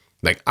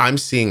 Like, I'm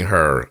seeing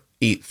her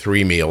eat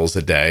 3 meals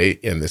a day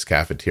in this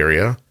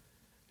cafeteria.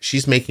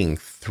 She's making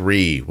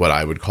 3 what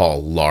I would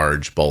call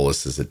large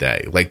boluses a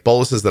day, like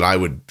boluses that I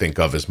would think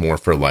of as more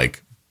for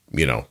like,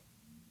 you know,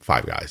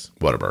 Five Guys,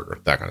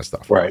 Whataburger, that kind of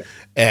stuff. Right.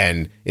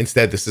 And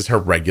instead, this is her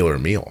regular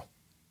meal.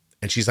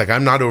 And she's like,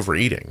 I'm not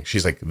overeating.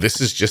 She's like,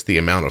 this is just the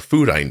amount of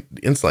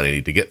insulin I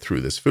need to get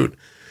through this food.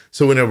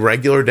 So in a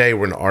regular day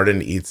when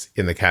Arden eats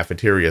in the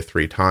cafeteria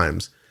 3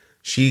 times,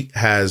 she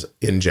has,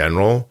 in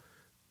general,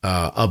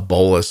 a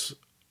bolus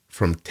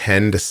from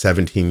 10 to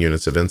 17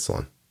 units of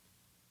insulin,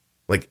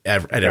 like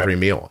at every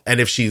meal. And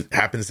if she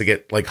happens to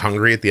get like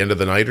hungry at the end of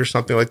the night or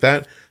something like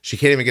that, she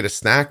can't even get a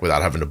snack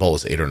without having to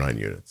bolus 8 or 9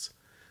 units.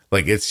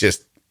 Like,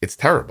 it's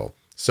terrible.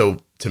 So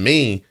to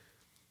me,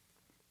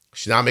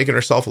 she's not making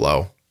herself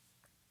low.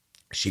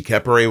 She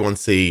kept her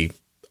A1C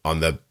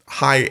on the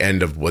high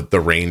end of what the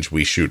range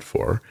we shoot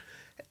for,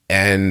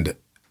 and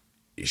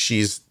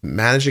she's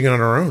managing it on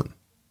her own.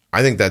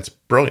 I think that's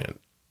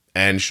brilliant.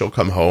 And she'll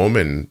come home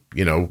and,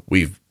 you know,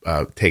 we've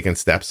taken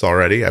steps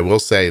already. I will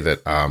say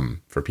that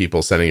for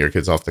people sending your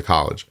kids off to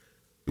college,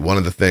 one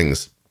of the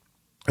things,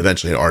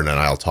 eventually Arden and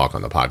I will talk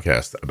on the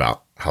podcast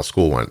about how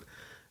school went.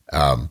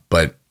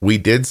 But we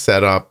did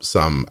set up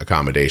some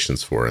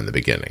accommodations for her in the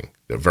beginning,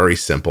 a very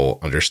simple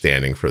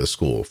understanding for the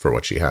school for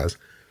what she has.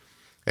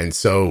 And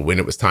so when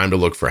it was time to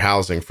look for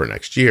housing for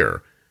next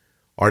year,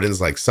 Arden's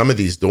like, some of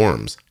these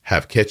dorms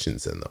have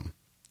kitchens in them,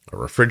 a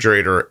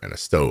refrigerator and a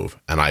stove.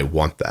 And I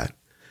want that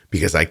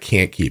because I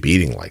can't keep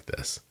eating like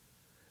this.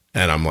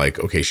 And I'm like,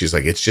 okay. She's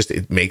like,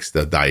 it makes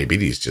the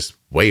diabetes just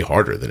way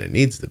harder than it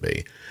needs to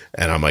be.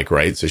 And I'm like,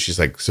 right. So she's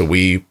like, so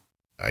we,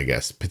 I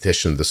guess,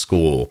 petitioned the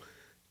school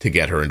to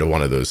get her into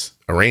one of those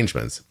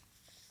arrangements.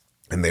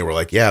 And they were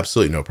like, yeah,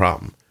 absolutely, no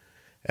problem.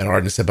 And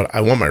Arden said, but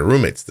I want my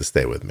roommates to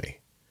stay with me.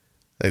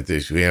 Like,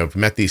 you know, I've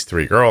met these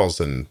 3 girls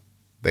and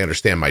they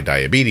understand my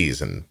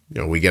diabetes and,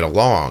 you know, we get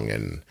along.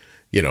 And,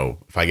 you know,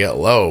 if I get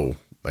low,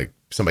 like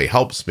somebody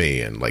helps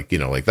me and like, you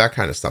know, like that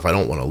kind of stuff. I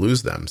don't want to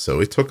lose them. So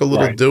it took a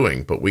little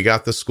doing, but we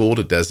got the school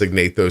to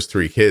designate those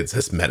 3 kids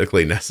as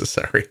medically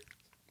necessary.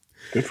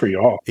 Good for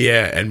y'all.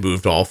 Yeah. And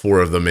moved all 4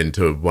 of them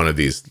into one of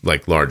these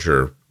like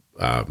larger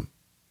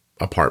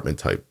apartment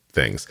type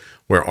things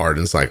where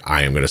Arden's like,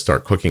 I am going to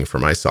start cooking for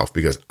myself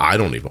because I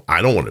don't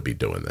want to be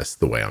doing this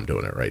the way I'm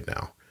doing it right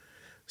now.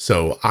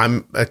 So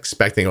I'm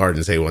expecting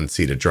Arden's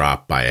A1C to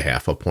drop by a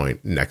 0.5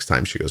 point next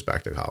time she goes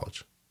back to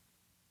college.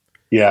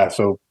 Yeah.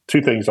 So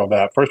 2 things on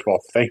that. First of all,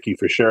 thank you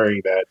for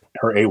sharing that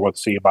her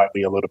A1C might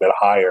be a little bit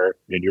higher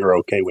and you're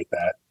okay with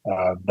that.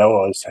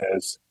 Noah's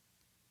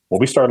when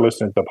we started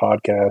listening to the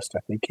podcast, I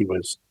think he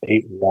was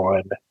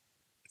 8.1.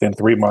 Within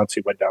 3 months,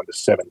 he went down to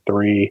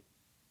 7.3.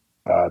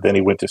 Then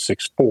he went to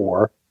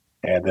 6.4.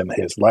 And then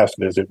his last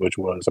visit, which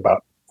was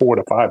about 4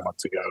 to 5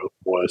 months ago,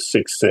 was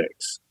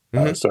 6.6.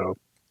 Mm-hmm. So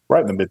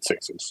right in the mid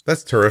 6s.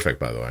 That's terrific,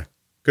 by the way.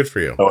 Good for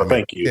you. Oh,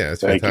 thank you. Yeah,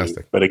 it's thank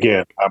fantastic. You. But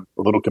again, I'm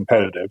a little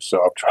competitive,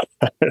 so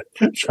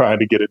I'm trying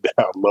to get it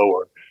down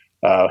lower.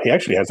 He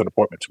actually has an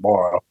appointment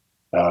tomorrow.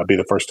 Be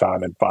the first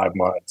time in 5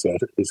 months.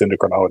 His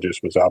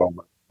endocrinologist was out on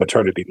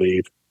maternity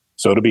leave.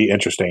 So it'll be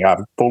interesting.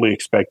 I'm fully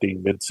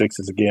expecting mid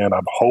 6s again.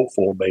 I'm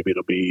hopeful maybe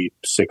it'll be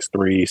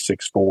 6.3,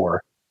 6.4.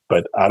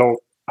 But I don't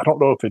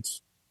know if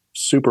it's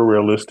super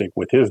realistic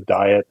with his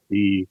diet.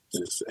 He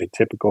is a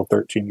typical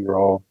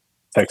 13-year-old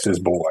Texas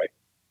boy.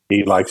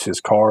 He likes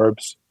his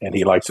carbs and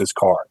he likes his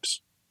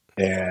carbs.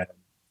 And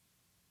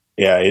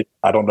yeah,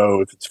 I don't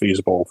know if it's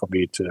feasible for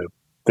me to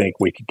think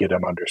we could get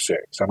him under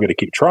 6. I'm going to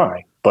keep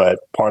trying, but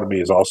part of me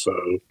is also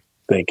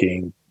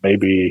thinking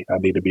maybe I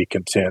need to be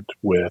content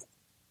with,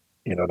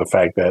 you know, the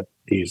fact that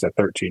he's a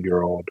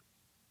 13-year-old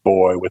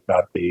boy with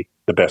not the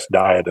best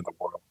diet in the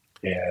world,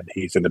 and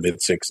he's in the mid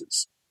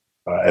 6s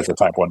as a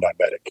type 1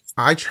 diabetic.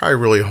 I try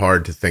really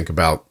hard to think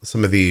about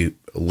some of the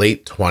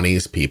late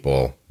 20s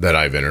people that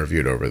I've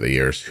interviewed over the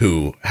years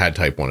who had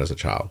type 1 as a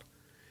child,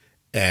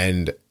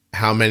 and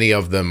how many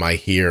of them I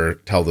hear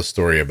tell the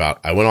story about,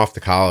 I went off to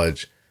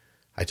college,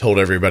 I told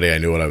everybody I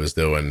knew what I was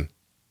doing,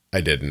 I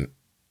didn't.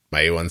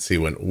 My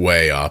A1C went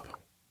way up.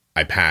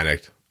 I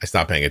panicked. I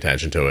stopped paying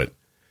attention to it.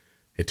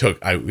 It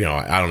took, I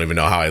don't even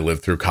know how I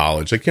lived through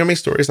college. Like, you know how many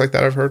stories like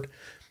that I've heard?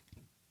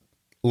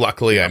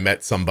 Luckily, I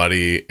met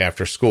somebody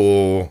after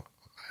school.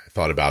 I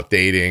thought about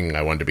dating.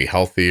 I wanted to be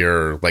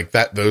healthier. Like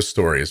that, those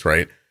stories,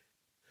 right?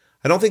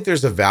 I don't think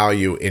there's a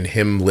value in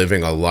him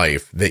living a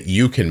life that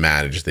you can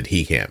manage that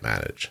he can't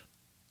manage.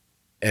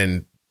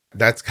 And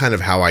that's kind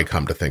of how I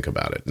come to think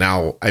about it.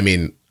 Now, I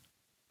mean,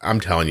 I'm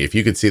telling you, if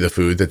you could see the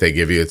food that they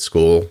give you at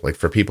school, like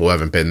for people who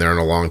haven't been there in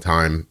a long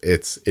time,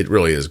 it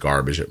really is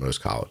garbage at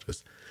most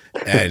colleges.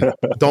 And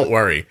don't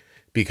worry,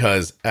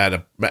 because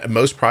at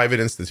most private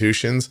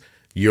institutions,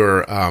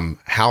 your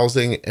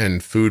housing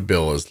and food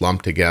bill is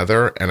lumped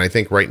together. And I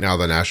think right now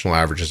the national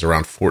average is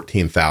around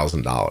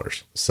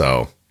 $14,000.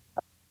 So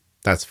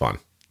that's fun.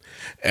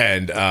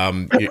 And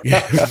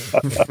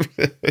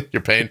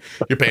you're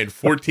paying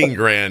 14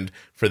 grand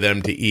for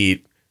them to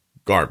eat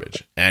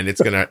garbage, and it's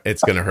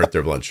gonna hurt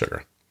their blood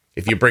sugar.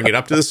 If you bring it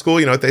up to the school,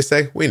 you know what they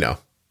say? We know.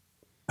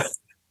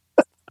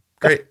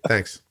 Great,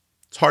 thanks.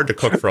 It's hard to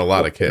cook for a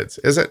lot of kids,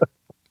 is it?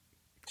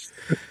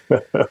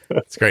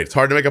 It's great. It's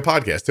hard to make a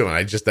podcast too, and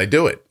I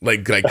do it.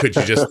 Like, could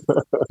you just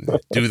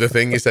do the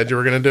thing you said you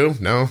were gonna do?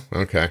 No,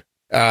 okay.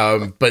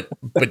 But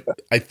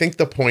I think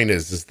the point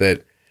is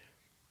that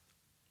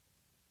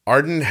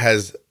Arden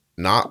has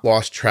not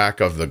lost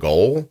track of the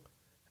goal.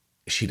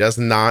 She does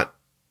not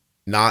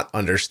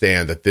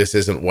understand that this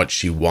isn't what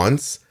she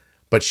wants,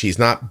 but she's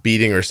not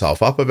beating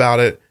herself up about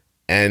it,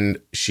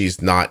 and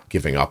she's not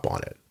giving up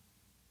on it.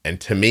 And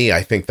to me,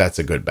 I think that's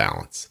a good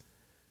balance,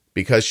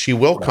 because she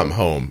will come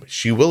home,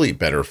 she will eat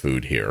better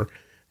food here,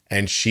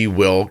 and she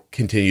will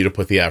continue to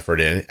put the effort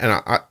in.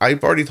 And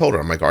I've already told her,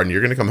 I'm like, Arden,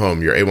 you're going to come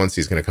home, your A1C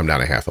is going to come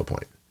down 0.5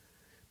 point.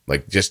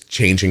 Like, just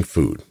changing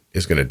food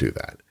is going to do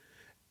that.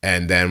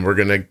 And then we're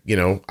going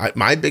to,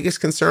 my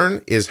biggest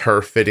concern is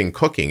her fitting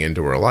cooking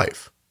into her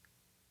life.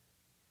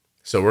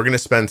 So we're going to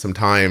spend some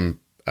time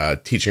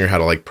teaching her how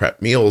to like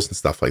prep meals and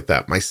stuff like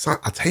that. My son,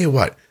 I'll tell you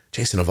what,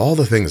 Jason, of all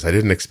the things I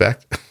didn't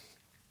expect,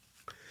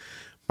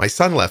 my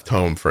son left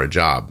home for a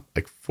job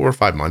like 4 or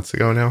 5 months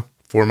ago now,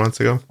 4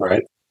 months ago.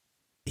 Right.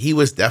 He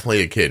was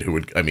definitely a kid who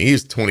would,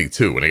 he's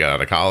 22 when he got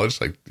out of college,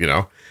 and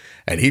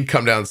he'd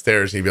come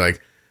downstairs and he'd be like,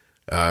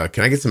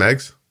 can I get some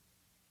eggs?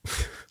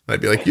 I'd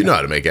be like, you know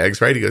how to make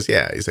eggs, right? He goes,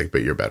 yeah. He's like,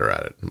 but you're better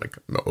at it. I'm like,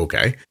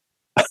 okay.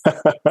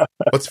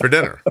 What's for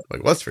dinner? I'm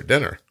like, what's for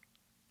dinner?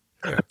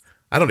 Yeah.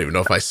 I don't even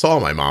know if I saw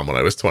my mom when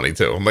I was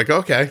 22. I'm like,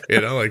 okay.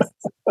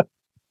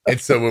 And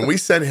so when we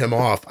sent him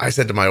off, I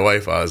said to my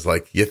wife, I was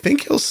like, you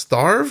think he'll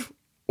starve?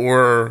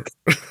 Or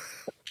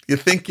you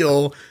think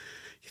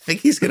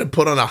he's going to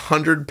put on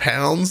 100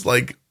 pounds,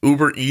 like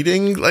Uber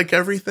eating, like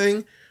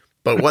everything?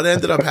 But what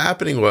ended up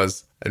happening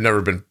was, I've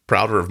never been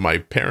prouder of my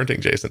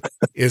parenting, Jason,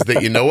 is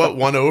that, you know what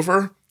won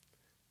over?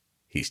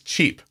 He's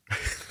cheap.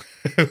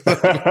 And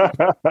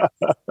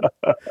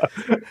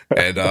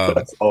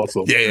that's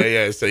awesome.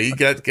 Yeah. So he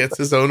gets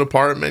his own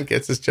apartment,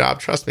 gets his job.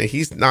 Trust me,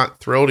 he's not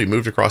thrilled. He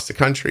moved across the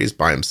country. He's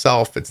by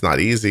himself. It's not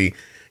easy.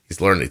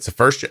 He's learned. It's the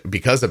first,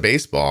 because of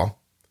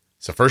baseball,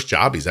 it's the first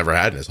job he's ever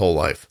had in his whole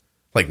life.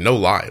 Like, no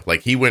lie.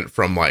 Like, he went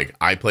from like,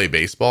 I play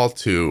baseball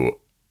to,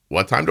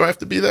 what time do I have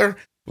to be there?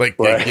 Like,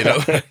 right.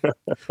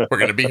 We're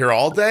going to be here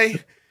all day,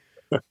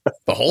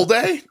 the whole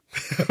day.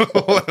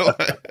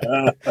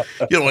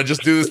 We'll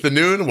just do this to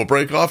noon and we'll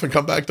break off and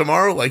come back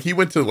tomorrow. Like, he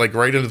went to like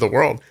right into the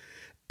world,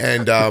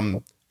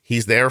 and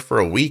he's there for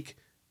a week,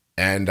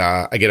 and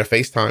I get a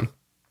FaceTime,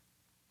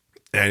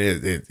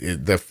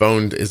 and the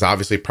phone is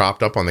obviously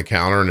propped up on the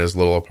counter in his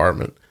little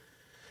apartment.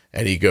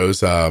 And he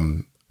goes, I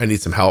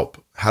need some help.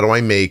 How do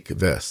I make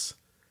this?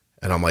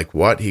 And I'm like,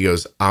 what? He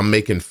goes, I'm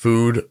making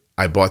food.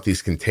 I bought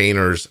these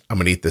containers. I'm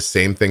going to eat the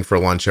same thing for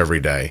lunch every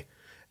day.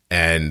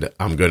 And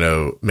I'm going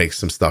to make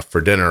some stuff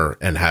for dinner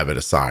and have it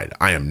aside.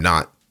 I am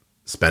not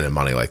spending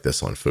money like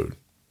this on food.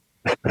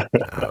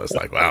 I was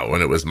like, wow,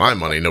 when it was my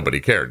money, nobody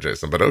cared,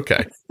 Jason, but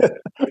okay.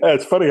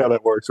 It's funny how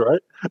that works,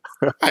 right?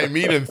 I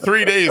mean, in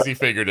 3 days, he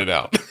figured it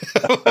out.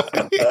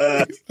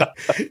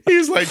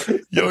 He's like,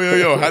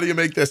 yo, how do you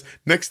make this?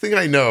 Next thing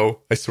I know,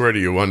 I swear to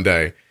you, one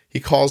day,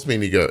 he calls me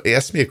and he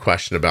asked me a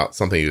question about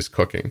something he was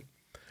cooking.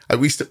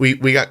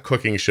 We got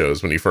cooking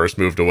shows when he first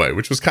moved away,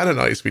 which was kind of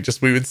nice.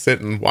 We would sit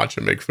and watch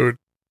him make food.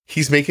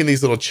 He's making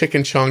these little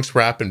chicken chunks,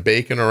 wrapping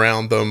bacon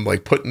around them,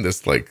 like putting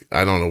this, like,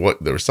 I don't know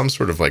what, there was some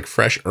sort of like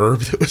fresh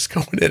herb that was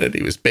going in it.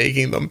 He was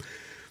baking them.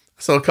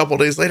 So a couple of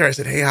days later, I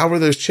said, hey, how were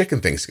those chicken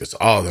things? He goes,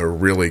 oh, they're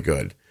really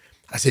good.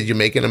 I said, you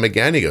making them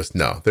again? He goes,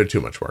 no, they're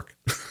too much work.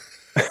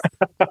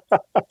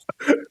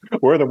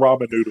 Where are the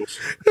ramen noodles?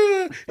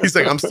 He's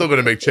like, I'm still going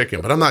to make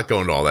chicken, but I'm not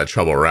going to all that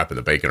trouble wrapping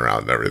the bacon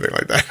around and everything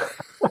like that.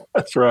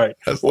 That's right.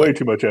 That's way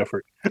too much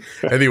effort.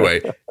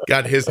 Anyway,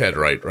 got his head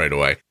right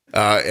away.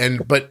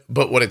 But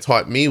what it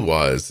taught me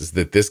is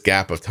that this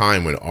gap of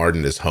time when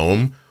Arden is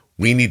home,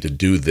 we need to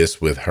do this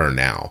with her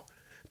now,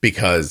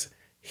 because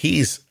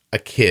he's a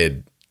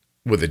kid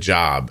with a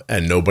job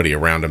and nobody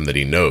around him that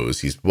he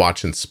knows. He's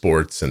watching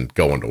sports and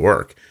going to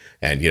work.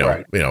 And,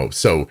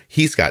 so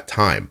he's got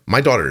time. My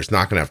daughter is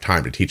not going to have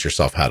time to teach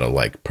herself how to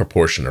like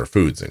proportion her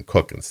foods and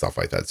cook and stuff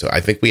like that. So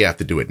I think we have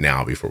to do it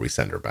now before we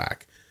send her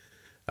back.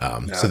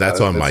 So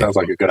that's on my, sounds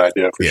like a good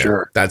idea for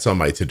sure. That's on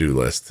my to-do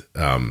list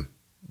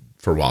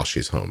for while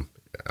she's home.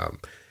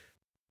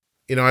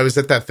 I was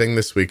at that thing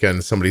this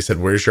weekend. Somebody said,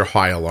 where's your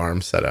high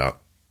alarm set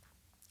out?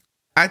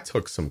 I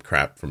took some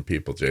crap from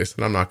people,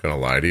 Jason. I'm not going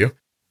to lie to you.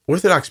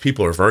 Orthodox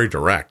people are very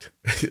direct.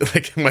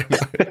 Like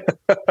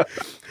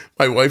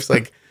my wife's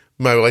like,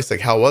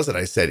 how was it?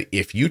 I said,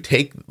 if you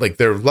take, like,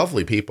 they're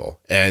lovely people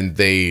and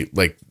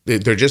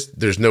they're just,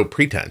 there's no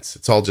pretense.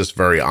 It's all just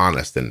very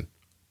honest and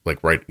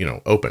like, right,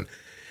 open.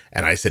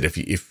 And I said,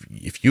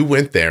 if you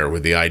went there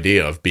with the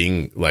idea of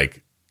being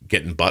like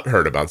getting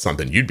butthurt about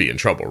something, you'd be in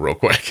trouble real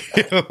quick.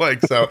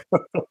 Like, so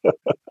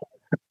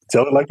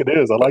tell it like it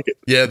is. I like it.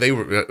 Yeah,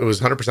 it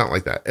was 100%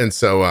 like that. And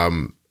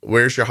so,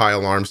 where's your high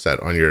alarm set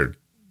on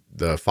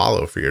the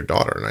follow for your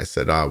daughter? And I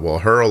said, well,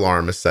 her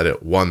alarm is set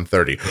at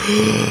 1:30.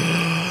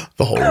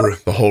 the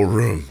whole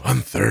room,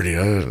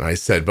 1:30. And I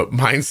said, but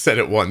mine's set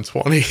at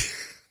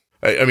 1:20.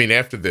 I mean,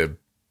 after the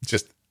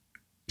just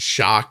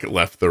shock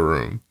left the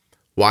room,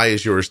 why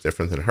is yours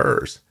different than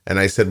hers? And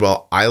I said,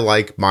 well, I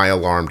like my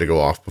alarm to go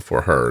off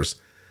before hers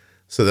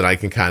so that I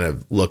can kind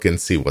of look and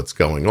see what's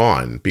going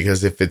on.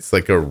 Because if it's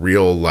like a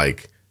real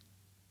like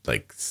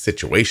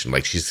situation,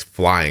 like she's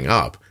flying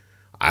up,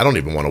 I don't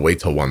even want to wait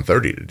till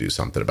 1:30 to do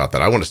something about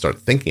that. I want to start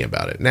thinking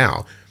about it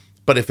now.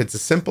 But if it's a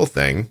simple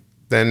thing,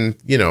 then,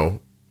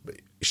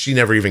 she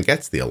never even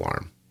gets the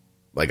alarm.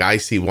 Like I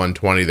see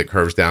 1:20 that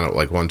curves down at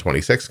like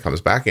 1:26,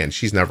 comes back in.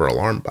 She's never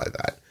alarmed by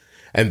that.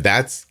 And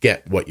that's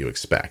get what you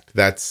expect.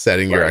 That's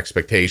setting your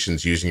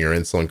expectations, using your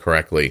insulin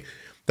correctly.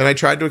 Then I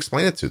tried to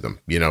explain it to them,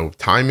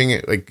 timing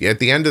it. Like at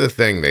the end of the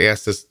thing, they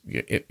asked this,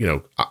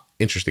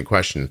 interesting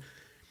question.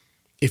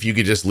 If you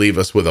could just leave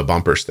us with a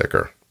bumper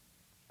sticker,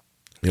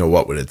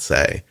 what would it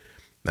say?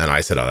 And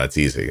I said, oh, that's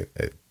easy.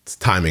 It's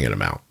timing and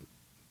amount.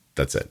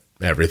 That's it.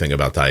 Everything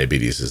about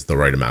diabetes is the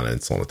right amount of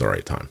insulin at the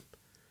right time.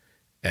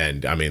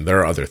 And I mean, there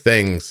are other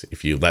things.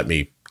 If you let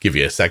me give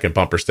you a second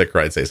bumper sticker,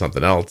 I'd say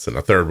something else. And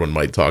a third one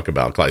might talk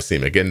about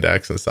glycemic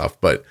index and stuff.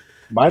 But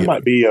mine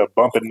might be a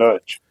bump and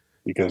nudge,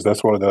 because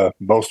that's one of the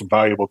most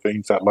valuable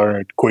things I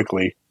learned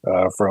quickly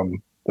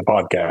from the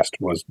podcast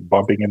was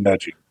bumping and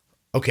nudging.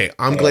 Okay.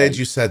 I'm glad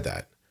you said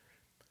that.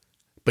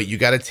 But you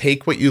got to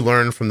take what you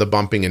learned from the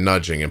bumping and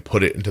nudging and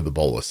put it into the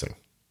bolusing.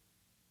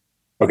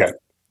 Okay.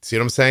 See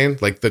what I'm saying?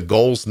 Like the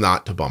goal's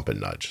not to bump and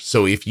nudge.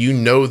 So if you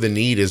know the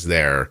need is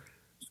there,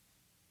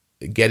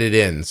 get it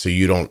in so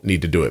you don't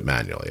need to do it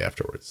manually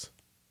afterwards.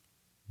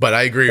 But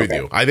I agree with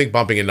you. I think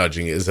bumping and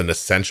nudging is an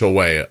essential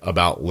way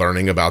about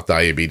learning about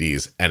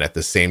diabetes and at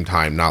the same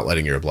time not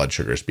letting your blood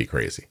sugars be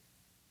crazy.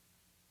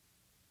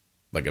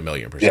 Like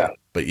 1,000,000%.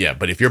 Yeah.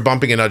 But if you're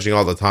bumping and nudging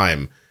all the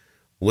time,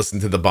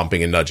 listen to the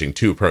bumping and nudging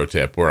 2 pro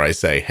tip where I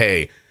say,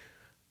 hey,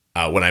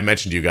 when I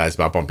mentioned to you guys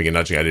about bumping and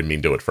nudging, I didn't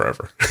mean do it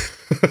forever.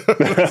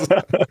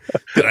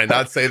 Did I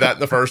not say that in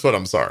the first one?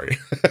 I'm sorry.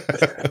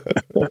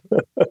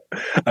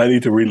 I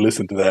need to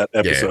re-listen to that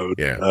episode.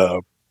 Yeah.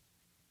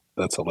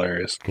 That's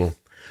hilarious. Cool.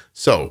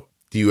 So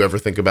do you ever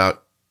think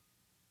about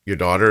your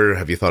daughter?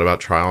 Have you thought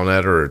about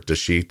TrialNet, or does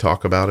she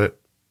talk about it?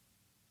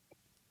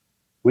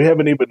 We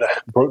haven't even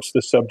broached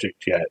the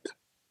subject yet,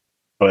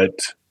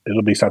 but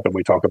it'll be something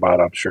we talk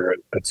about, I'm sure,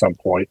 at some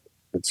point,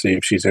 and see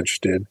if she's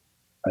interested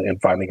in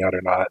finding out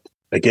or not.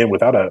 Again,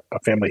 without a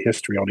family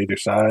history on either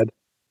side,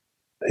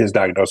 his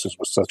diagnosis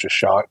was such a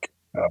shock,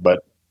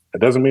 but it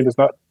doesn't mean it's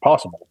not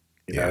possible,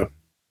 you know?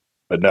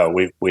 But no,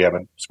 we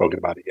haven't spoken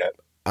about it yet.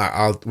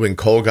 When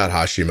Cole got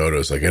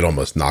Hashimoto's, like it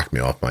almost knocked me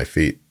off my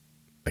feet.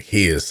 Like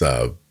he is,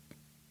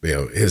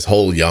 his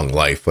whole young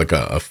life, like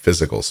a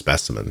physical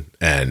specimen,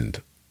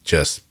 and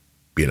just,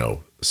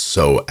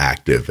 so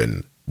active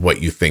and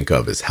what you think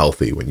of as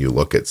healthy when you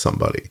look at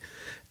somebody.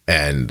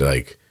 And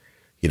like,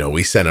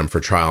 we sent him for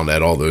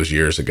TrialNet all those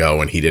years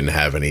ago, and he didn't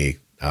have any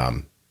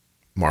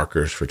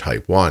markers for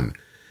type 1.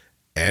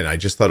 And I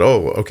just thought,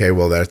 oh, okay,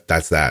 well,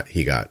 that's that.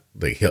 He got,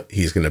 like,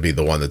 he's going to be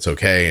the one that's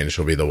okay, and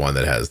she'll be the one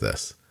that has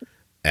this.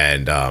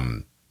 And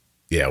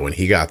when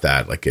he got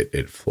that, like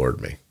it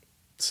floored me.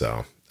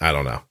 So I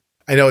don't know.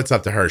 I know it's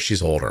up to her.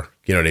 She's older.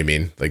 You know what I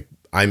mean? Like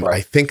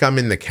I think I'm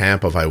in the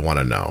camp of I want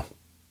to know,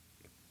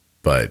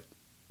 but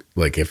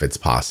like if it's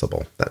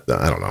possible,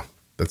 I don't know.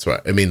 That's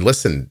what I mean.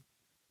 Listen,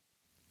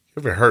 you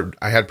ever heard?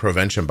 I had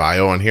Provention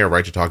Bio on here,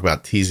 right, to talk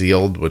about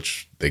Tzield,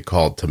 which they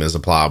called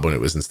Temizolab when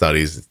it was in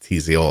studies.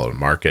 Tzield on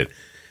market,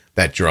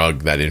 that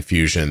drug, that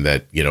infusion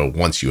that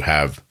once you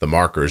have the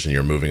markers and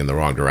you're moving in the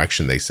wrong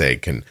direction, they say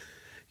can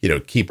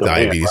keep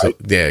diabetes,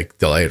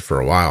 delay it for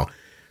a while.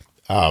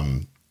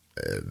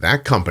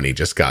 That company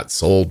just got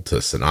sold to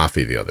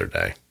Sanofi the other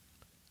day.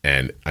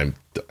 And I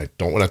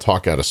don't want to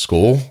talk out of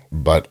school,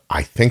 but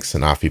I think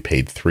Sanofi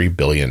paid $3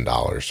 billion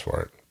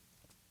for it.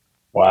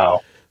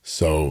 Wow.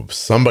 So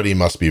somebody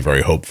must be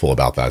very hopeful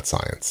about that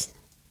science.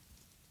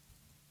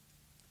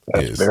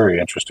 That's very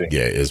interesting.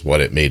 Yeah, is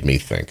what it made me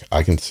think.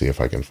 I can see if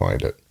I can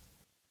find it.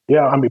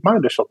 Yeah, I mean, my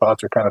initial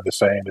thoughts are kind of the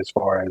same as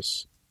far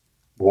as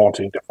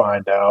wanting to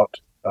find out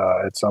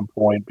at some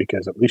point,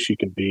 because at least you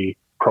can be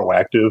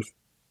proactive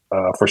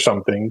for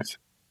some things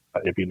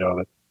if you know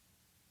that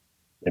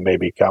it may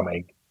be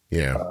coming.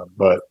 Yeah.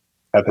 But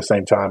at the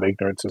same time,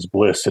 ignorance is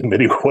bliss in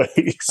many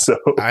ways. So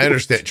I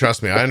understand.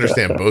 Trust me, I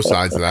understand both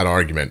sides of that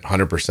argument,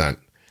 100%.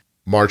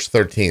 March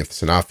 13th,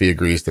 Sanofi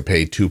agrees to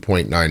pay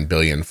 $2.9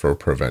 billion for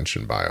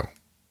Provention Bio.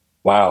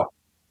 Wow.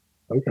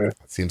 Okay.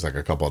 It seems like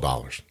a couple of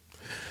dollars.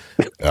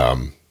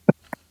 And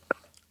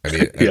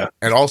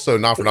also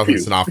not for nothing,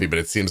 Sanofi, but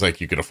it seems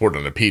like you could afford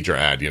an Apidra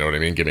ad. You know what I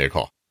mean? Give me a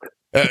call.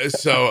 I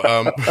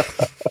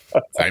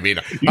mean,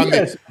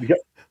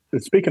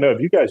 speaking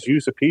of, you guys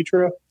use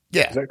Apidra?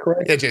 Yeah. Is that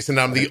correct? Yeah, Jason,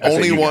 I'm the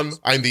only one.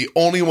 I'm the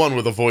only one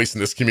with a voice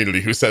in this community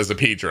who says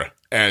Apidra,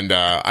 and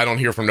I don't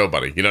hear from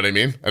nobody. You know what I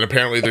mean? And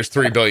apparently, there's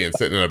 $3 billion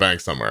sitting in a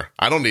bank somewhere.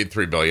 I don't need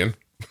 $3 billion.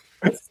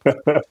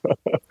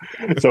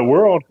 So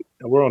we're on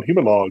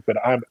Humalog, but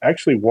I'm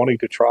actually wanting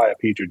to try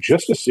Apidra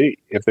just to see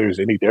if there's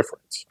any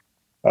difference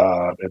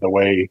in the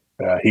way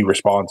he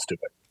responds to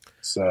it.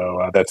 So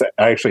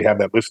I actually have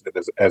that listed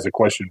as a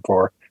question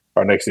for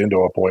our next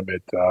endo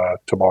appointment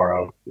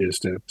tomorrow, is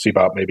to see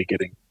about maybe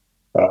getting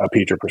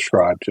Apidra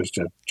prescribed just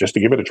to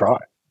give it a try.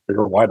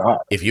 Figure why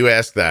not? If you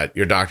ask that,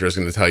 your doctor is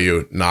going to tell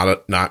you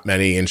not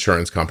many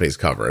insurance companies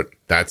cover it.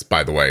 That's,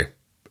 by the way,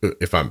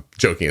 if I'm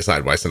joking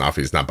aside, why Sanofi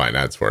is not buying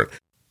ads for it.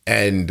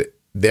 And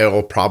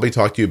they'll probably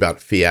talk to you about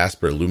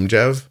Fiasp or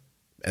Lumjev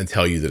and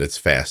tell you that it's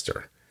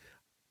faster.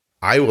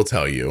 I will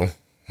tell you,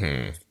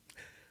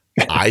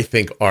 I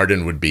think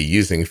Arden would be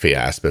using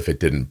Fiasp if it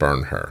didn't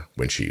burn her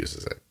when she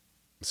uses it.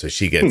 So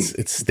she gets,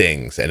 it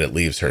stings and it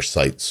leaves her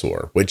site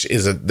sore, which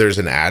there's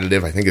an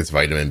additive, I think it's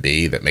vitamin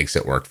B, that makes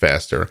it work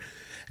faster.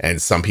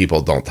 And some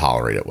people don't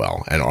tolerate it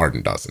well, and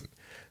Arden doesn't.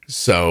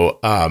 So,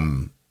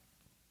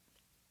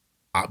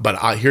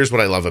 but here's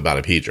what I love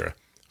about Apidra.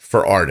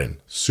 For Arden,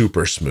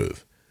 super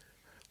smooth.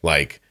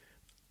 Like,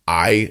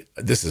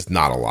 this is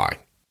not a lie.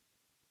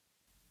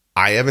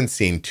 I haven't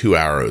seen 2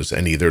 arrows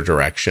in either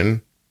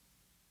direction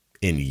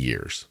in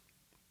years.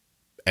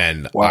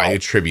 And wow. I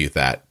attribute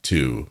that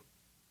to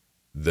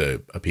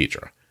the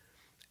Apidra.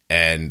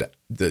 And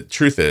the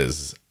truth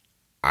is,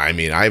 I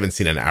mean, I haven't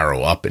seen an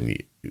arrow up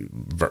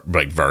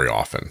very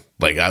often.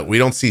 Like, we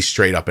don't see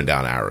straight up and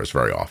down arrows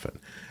very often.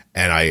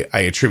 And I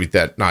attribute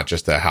that not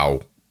just to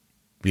how,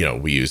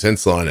 we use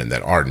insulin and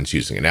that Arden's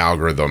using an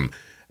algorithm,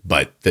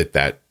 but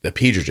that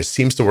Apidra just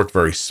seems to work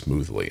very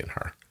smoothly in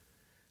her.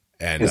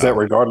 And is that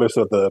regardless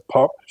of the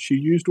pump she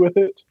used with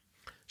it?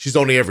 She's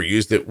only ever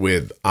used it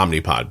with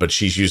Omnipod, but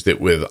she's used it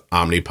with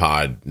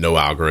Omnipod, no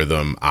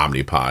algorithm,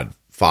 Omnipod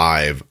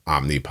 5,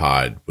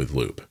 Omnipod with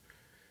loop.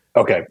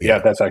 Okay. Yeah,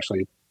 that's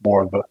actually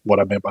more of what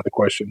I meant by the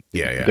question.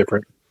 Yeah.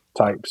 Different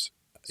types.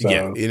 So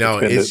yeah,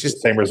 it's just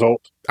the same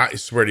result. I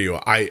swear to you,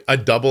 a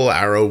double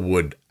arrow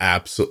would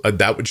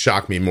that would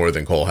shock me more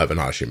than Cole having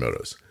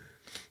Hashimoto's.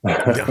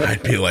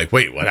 I'd be like,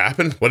 wait, what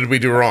happened? What did we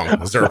do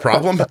wrong? Is there a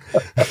problem?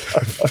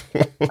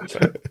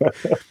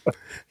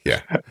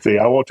 Yeah. See,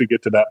 I want to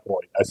get to that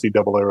point. I see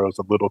double arrows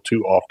a little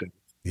too often.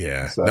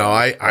 Yeah. So, no,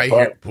 I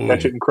hear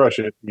catch it and crush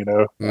it.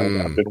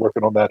 I've been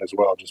working on that as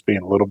well, just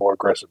being a little more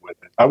aggressive with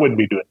it. I wouldn't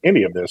be doing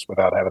any of this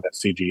without having that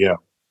CGM.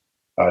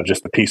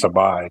 Just the peace of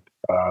mind,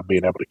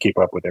 being able to keep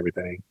up with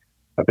everything.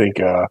 I think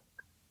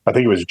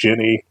it was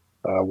Jenny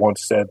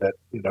once said that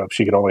if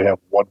she could only have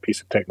one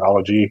piece of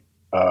technology,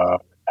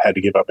 had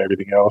to give up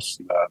everything else.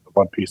 The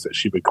one piece that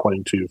she would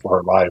cling to for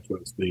her life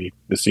was the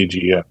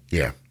CGM.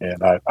 Yeah,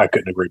 and I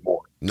couldn't agree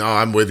more. No,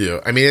 I'm with you.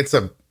 I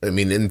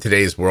mean, in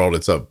today's world,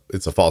 it's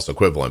a false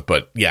equivalent.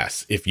 But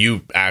yes, if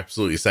you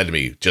absolutely said to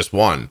me just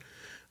one,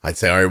 I'd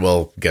say, all right,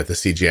 well, get the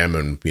CGM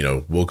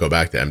and, we'll go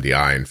back to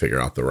MDI and figure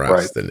out the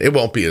rest. Right. And it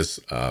won't be as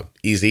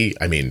easy.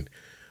 I mean,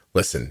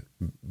 listen,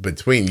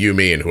 between you,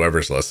 me, and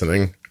whoever's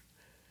listening,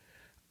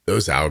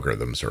 those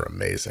algorithms are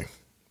amazing.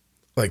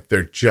 Like,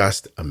 they're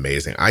just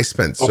amazing. I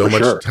spent so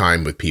much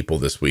time with people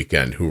this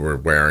weekend who were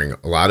wearing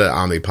a lot of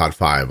Omnipod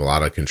 5, a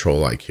lot of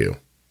Control IQ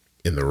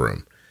in the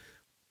room,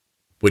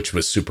 which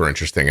was super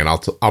interesting. And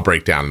I'll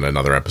break down in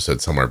another episode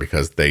somewhere,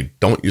 because they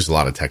don't use a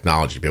lot of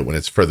technology, but when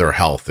it's for their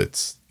health,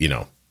 it's,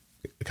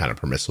 kind of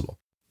permissible.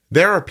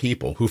 There are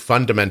people who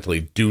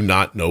fundamentally do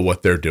not know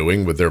what they're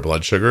doing with their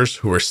blood sugars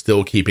who are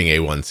still keeping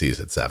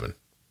A1Cs at 7.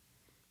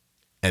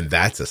 And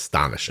that's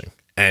astonishing.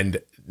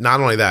 And not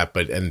only that,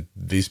 and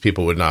these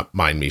people would not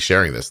mind me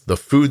sharing this, the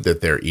food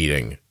that they're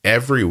eating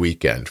every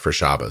weekend for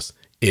Shabbos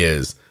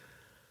is,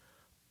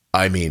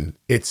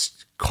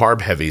 it's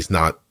carb heavy is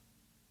not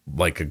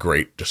like a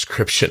great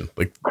description.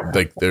 Like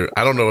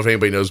I don't know if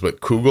anybody knows what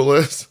kugel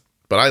is,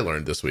 but I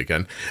learned this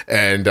weekend.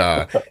 And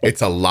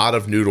it's a lot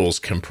of noodles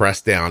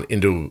compressed down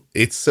into,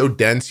 it's so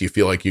dense you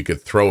feel like you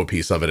could throw a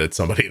piece of it at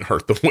somebody and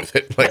hurt them with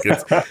it. Like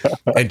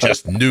and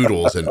just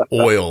noodles and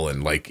oil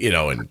and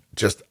and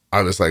just,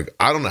 I was like,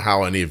 I don't know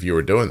how any of you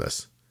are doing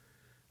this.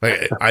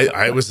 Like,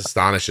 I was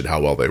astonished at how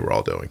well they were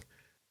all doing.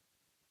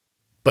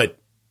 But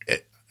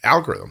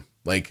algorithm,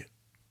 like,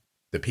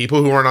 the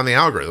people who weren't on the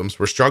algorithms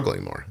were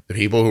struggling more. The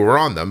people who were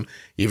on them,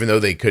 even though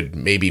they could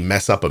maybe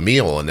mess up a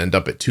meal and end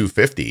up at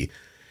 250,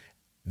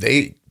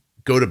 they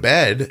go to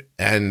bed,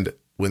 and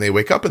when they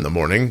wake up in the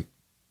morning,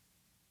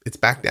 it's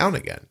back down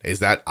again. Is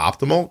that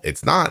optimal?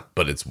 It's not,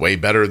 but it's way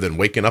better than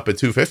waking up at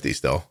 250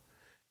 still.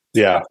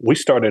 Yeah, we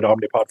started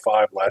Omnipod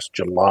 5 last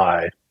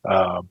July.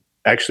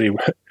 Actually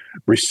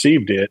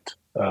received it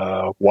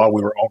while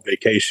we were on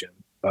vacation.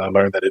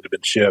 Learned that it had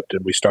been shipped,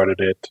 and we started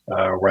it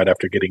right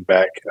after getting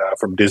back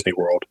from Disney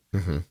World.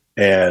 Mm-hmm.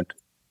 And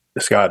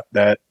Scott,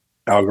 that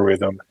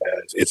algorithm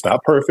it's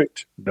not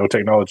perfect. No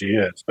technology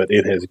is, but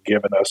it has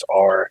given us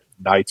our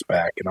nights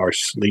back and our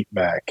sleep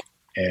back.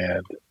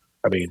 And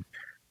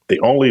the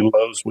only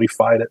lows we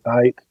fight at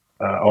night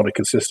on a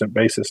consistent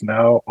basis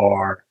now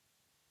are,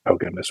 oh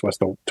goodness, what's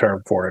the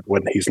term for it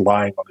when he's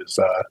lying on his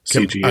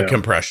CGM?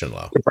 Compression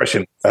low.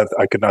 Compression.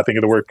 I could not think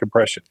of the word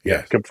compression. Yeah,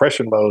 Yes.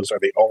 compression lows are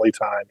the only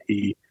time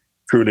he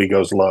truly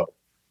goes low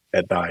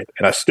at night.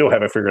 And I still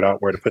haven't figured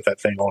out where to put that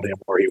thing on him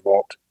where he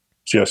won't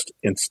just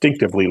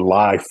instinctively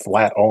lie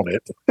flat on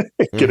it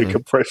and get a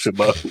compression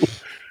low.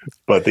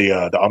 But the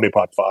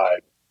Omnipod 5,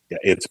 yeah,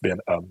 it's been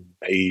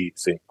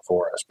amazing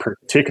for us,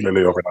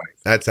 particularly overnight.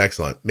 That's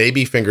excellent.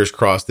 Maybe fingers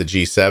crossed the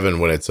G7,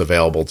 when it's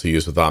available to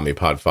use with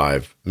Omnipod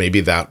 5,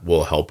 maybe that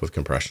will help with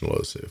compression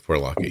lows if we're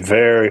lucky. I'm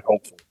very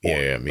hopeful.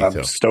 Yeah, me I'm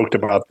too. stoked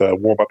about the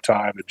warm-up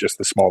time and just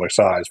the smaller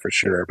size for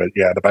sure. But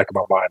yeah, in the back of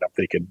my mind, I'm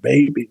thinking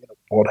maybe it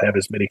won't have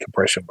as many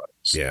compression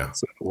loads. Yeah.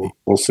 So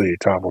we'll see.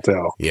 Time will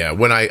tell. Yeah,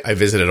 when I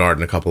visited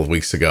Arden a couple of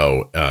weeks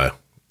ago,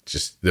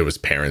 there was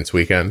Parents'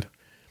 Weekend,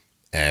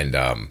 and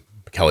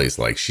Kelly's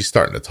like, she's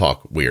starting to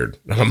talk weird.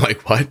 And I'm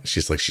like, what?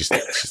 She's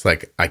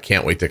like, I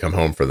can't wait to come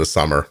home for the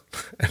summer.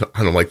 And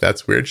I'm like,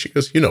 that's weird. She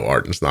goes,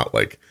 Arden's not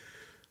like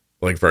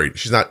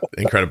she's not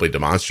incredibly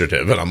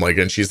demonstrative. And I'm like,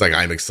 and she's like,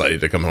 I'm excited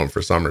to come home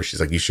for summer.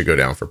 She's like, you should go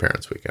down for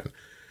Parents' Weekend.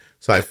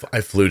 So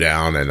I flew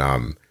down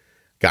and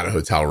got a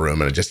hotel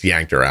room, and I just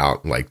yanked her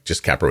out and like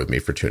just kept her with me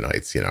for 2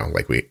 nights,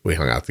 like we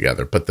hung out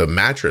together. But the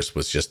mattress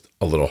was just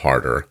a little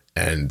harder,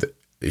 and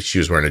she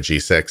was wearing a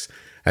G6,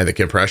 and the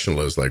compression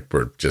lows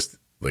were just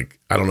like,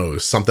 I don't know, it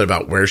was something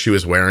about where she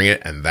was wearing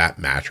it and that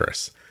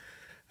mattress.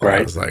 And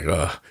right. I was like,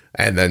 ugh.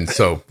 And then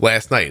so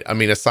last night, I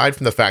mean, aside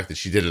from the fact that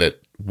she did it at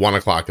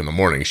 1:00 in the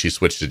morning, she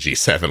switched to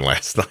G7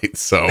 last night.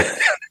 So,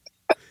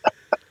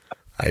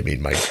 I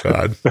mean, my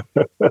God.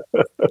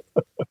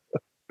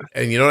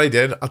 And you know what I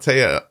did? I'll tell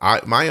you,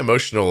 my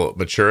emotional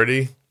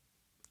maturity,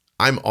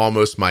 I'm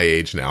almost my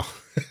age now.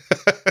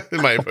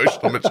 My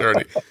emotional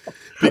maturity.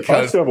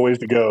 I still have a ways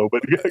to go,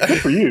 but good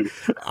for you.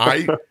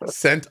 I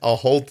had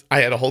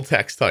a whole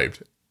text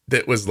typed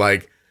that was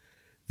like,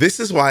 this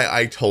is why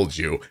I told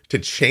you to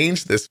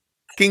change this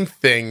fucking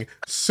thing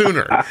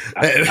sooner.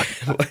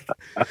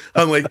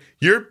 I'm like,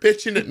 you're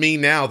bitching at me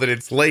now that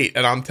it's late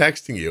and I'm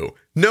texting you.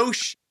 No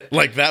shit.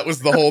 Like, that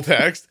was the whole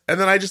text. And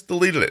then I just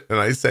deleted it. And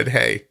I said,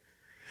 hey,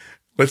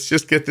 let's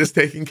just get this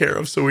taken care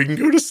of so we can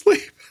go to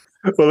sleep.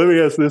 Well, let me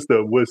ask this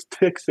though: was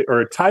texting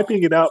or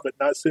typing it out but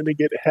not sending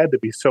it had to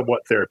be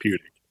somewhat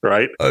therapeutic,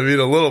 right? I mean,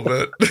 a little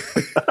bit.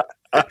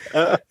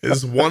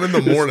 It's 1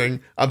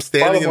 a.m. I'm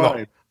standing in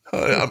the.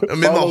 I'm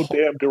in the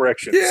damn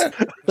directions. Yeah,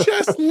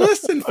 just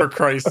listen for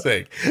Christ's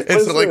sake.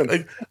 And so,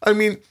 like, I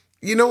mean,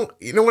 you know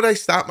what I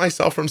stop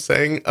myself from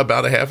saying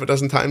about a half a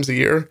dozen times a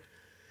year?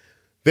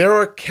 There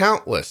are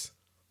countless,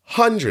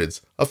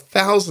 hundreds of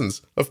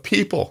thousands of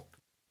people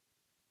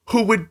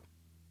who would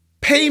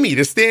pay me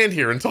to stand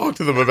here and talk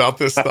to them about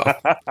this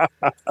stuff.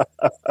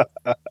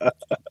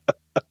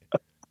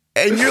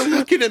 And you're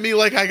looking at me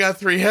like I got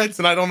 3 heads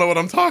and I don't know what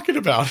I'm talking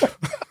about.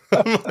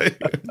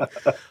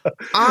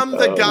 I'm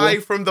the guy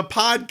from the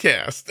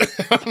podcast.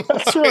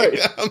 That's right.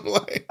 I'm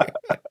like,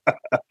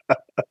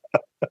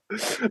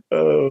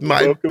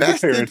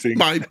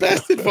 my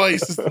best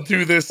advice is to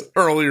do this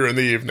earlier in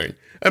the evening.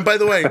 And by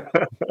the way,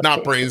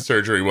 not brain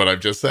surgery, what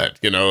I've just said.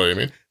 You know what I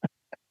mean?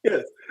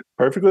 Yes.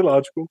 Perfectly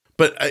logical.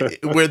 But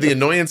where the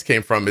annoyance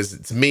came from is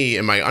it's me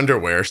in my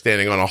underwear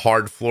standing on a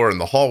hard floor in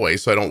the hallway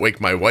so I don't wake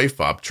my wife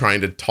up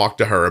trying to talk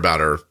to her about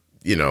her,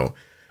 and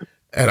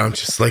I'm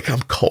just like,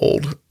 I'm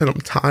cold and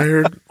I'm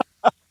tired.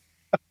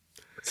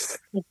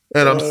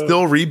 And I'm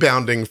still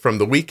rebounding from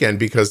the weekend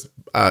because,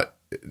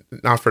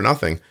 not for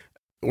nothing,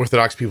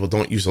 Orthodox people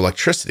don't use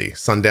electricity.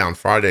 Sundown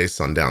Friday,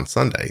 sundown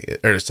Sunday,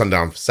 or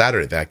sundown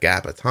Saturday, that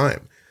gap of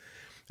time.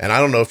 And I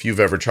don't know if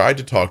you've ever tried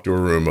to talk to a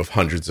room of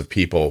hundreds of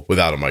people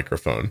without a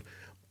microphone,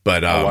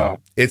 but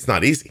it's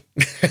not easy.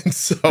 And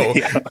so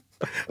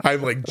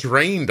I'm like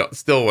drained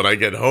still when I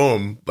get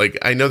home. Like,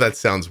 I know that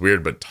sounds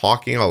weird, but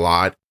talking a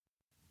lot,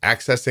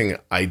 accessing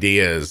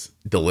ideas,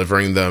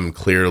 delivering them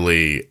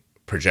clearly,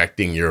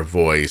 projecting your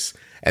voice.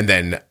 And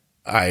then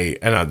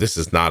this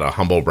is not a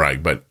humble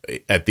brag, but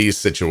at these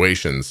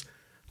situations,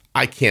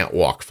 I can't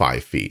walk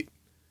 5 feet.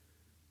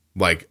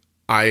 Like,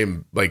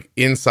 I'm like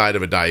inside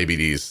of a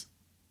diabetes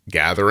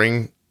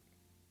gathering,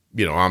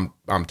 I'm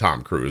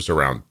Tom Cruise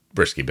around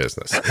risky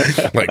business.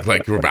 like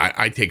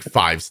I take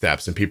 5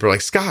 steps and people are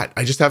like, Scott,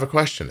 I just have a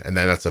question. And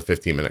then that's a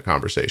 15-minute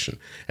conversation.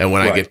 And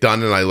when I get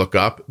done and I look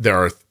up, there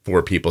are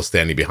 4 people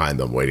standing behind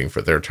them waiting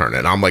for their turn.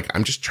 And I'm like,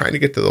 I'm just trying to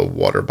get to the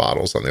water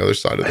bottles on the other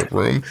side of the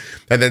room.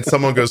 And then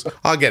someone goes,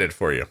 I'll get it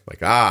for you.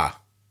 Like,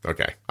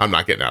 okay, I'm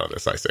not getting out of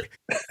this, I see.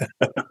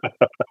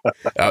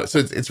 So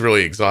it's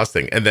really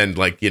exhausting. And then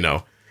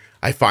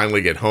I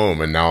finally get home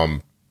and now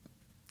I'm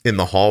in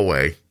the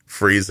hallway,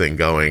 freezing,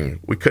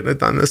 going, we couldn't have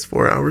done this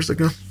 4 hours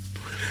ago.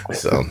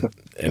 So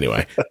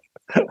anyway,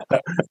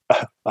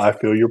 I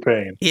feel your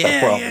pain.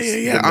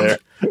 Yeah.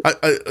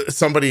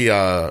 Somebody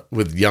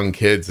with young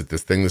kids at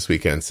this thing this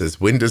weekend says,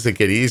 when does it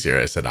get easier?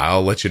 I said,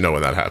 I'll let you know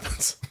when that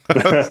happens.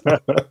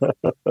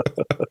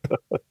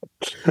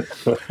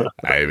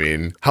 I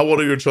mean, how old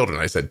are your children?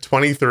 I said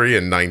 23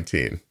 and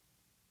 19.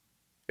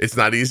 it's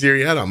not easier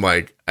yet. I'm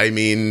like, I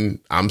mean,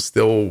 I'm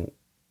still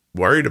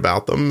worried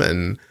about them,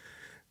 and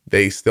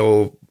they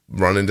still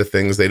run into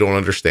things they don't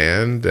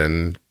understand.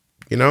 And,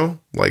 you know,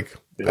 like,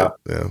 Yeah.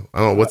 I don't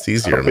know what's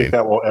easier. I don't think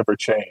that will ever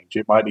change.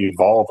 It might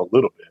evolve a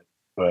little bit,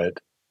 but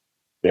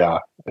yeah,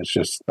 it's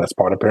just, that's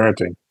part of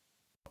parenting.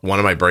 One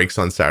of my breaks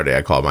on Saturday,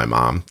 I called my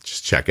mom,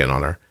 just check in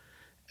on her.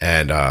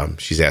 And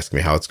she's asking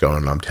me how it's going.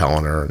 And I'm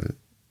telling her, and,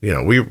 you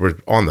know, we were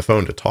on the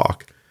phone to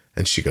talk.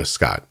 And she goes,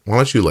 Scott, why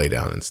don't you lay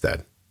down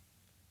instead?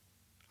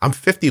 I'm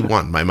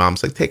 51. My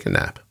mom's like, take a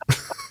nap.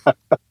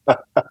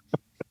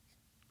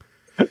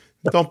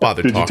 Don't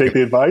bother Did talking. you take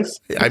the advice?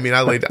 I mean,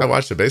 I lay down and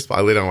watch a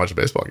baseball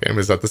game.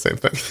 Is that the same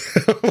thing?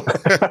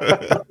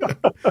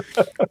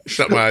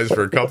 Shut my eyes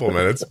for a couple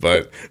minutes,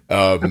 but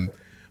I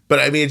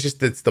mean,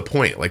 it's the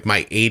point. Like,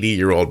 my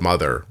 80-year-old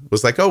mother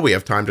was like, oh, we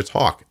have time to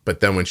talk.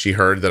 But then when she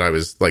heard that I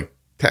was like,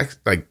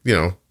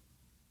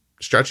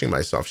 stretching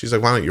myself, she's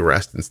like, why don't you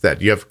rest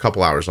instead? You have a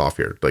couple hours off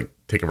here. Like,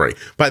 take a break.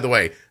 By the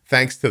way,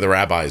 thanks to the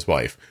rabbi's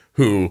wife,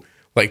 who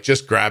like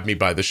just grabbed me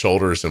by the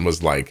shoulders and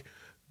was like,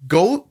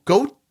 go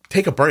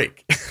take a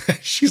break.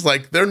 She's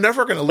like, they're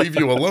never going to leave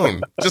you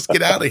alone. Just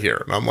get out of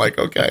here. And I'm like,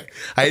 okay.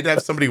 I had to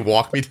have somebody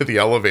walk me to the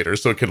elevator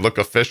so it could look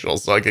official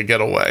so I could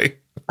get away.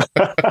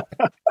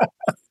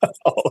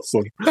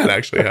 Awesome. That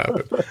actually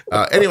happened.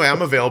 Anyway,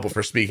 I'm available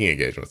for speaking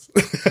engagements.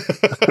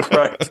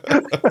 Right.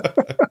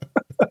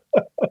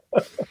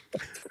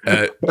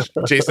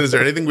 Jason, is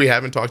there anything we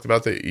haven't talked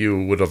about that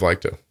you would have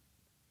liked to?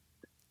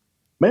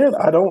 Man,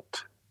 I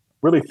don't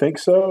really think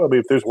so. I mean,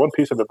 if there's one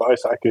piece of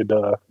advice I could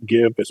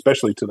give,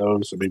 especially to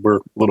those, I mean, we're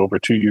a little over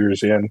 2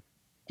 years in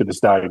to this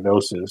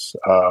diagnosis,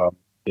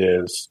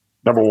 is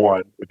number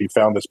one, if you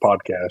found this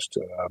podcast,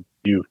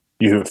 you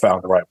have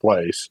found the right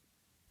place.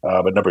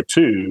 But number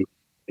two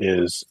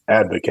is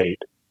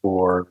advocate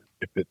for,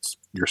 if it's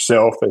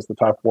yourself as the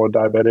type 1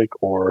 diabetic,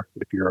 or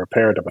if you're a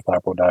parent of a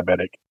type 1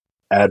 diabetic,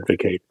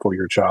 advocate for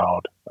your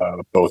child,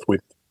 both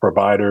with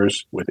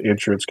providers, with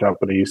insurance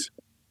companies.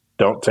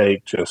 Don't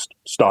take just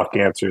stock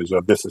answers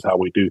of this is how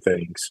we do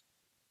things.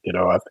 You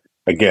know,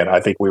 I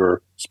think we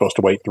were supposed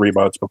to wait 3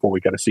 months before we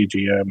got a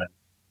CGM and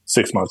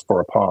 6 months for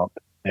a pump.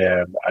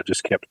 And I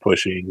just kept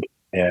pushing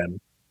and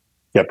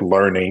kept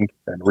learning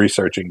and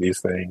researching these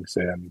things,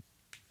 and,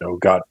 you know,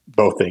 got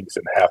both things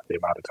in half the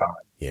amount of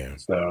time. Yeah.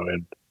 So,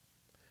 and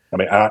I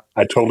mean,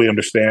 I totally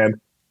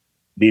understand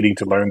needing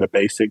to learn the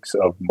basics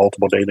of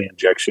multiple daily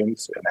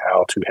injections and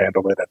how to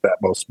handle it at that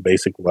most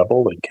basic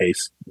level in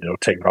case, you know,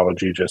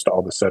 technology just all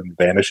of a sudden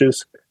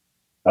vanishes.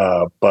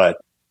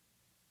 But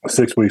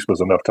 6 weeks was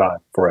enough time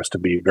for us to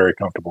be very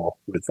comfortable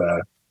with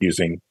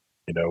using,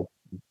 you know,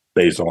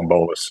 basal and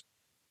bolus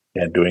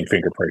and doing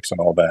finger pricks and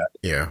all that.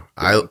 Yeah.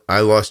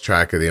 I lost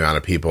track of the amount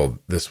of people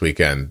this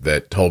weekend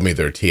that told me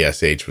their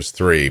TSH was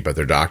 3, but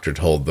their doctor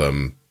told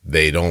them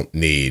they don't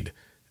need,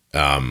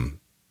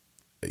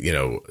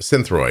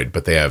 Synthroid,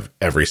 but they have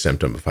every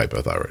symptom of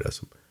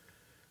hypothyroidism.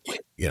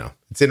 You know,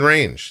 it's in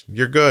range.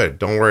 You're good.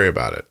 Don't worry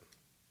about it.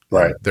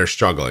 Right. They're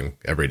struggling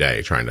every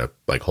day trying to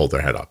like hold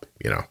their head up,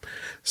 you know?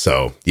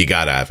 So you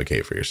got to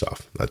advocate for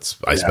yourself.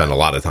 I spent a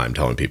lot of time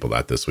telling people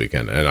that this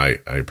weekend, and I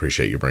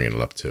appreciate you bringing it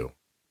up too.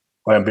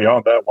 And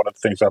beyond that, one of the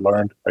things I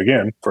learned,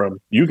 again,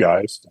 from you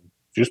guys,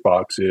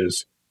 Juicebox,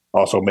 is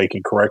also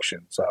making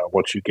corrections.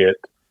 Once you get,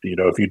 you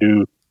know, if you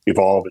do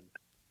evolve and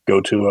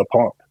go to a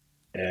pump,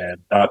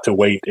 and not to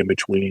wait in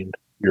between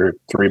your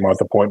 3-month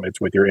appointments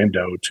with your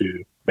endo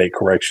to make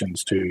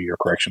corrections to your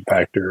correction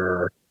factor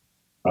or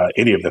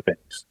any of the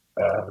things,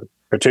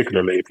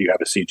 particularly if you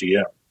have a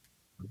CGM,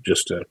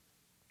 just to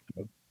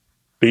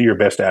be your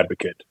best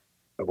advocate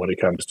when it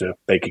comes to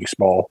making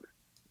small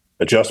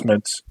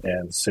adjustments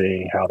and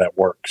seeing how that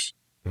works.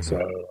 Mm-hmm.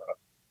 So,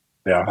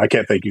 I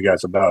can't thank you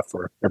guys enough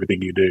for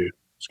everything you do,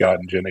 Scott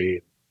and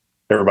Jenny,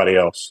 everybody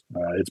else.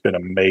 It's been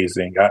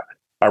amazing.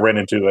 I ran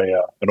into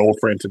an old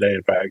friend today,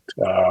 in fact,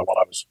 while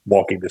I was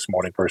walking this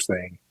morning first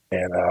thing,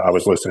 and I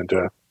was listening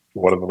to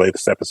one of the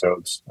latest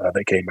episodes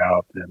that came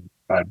out, and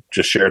I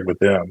just shared with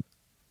them,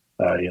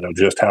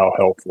 just how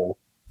helpful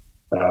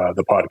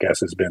the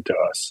podcast has been to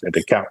us and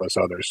to countless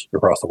others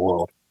across the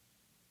world.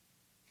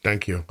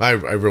 Thank you. I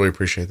really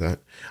appreciate that.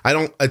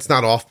 It's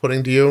not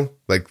off-putting to you,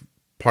 like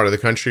part of the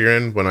country you're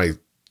in, when I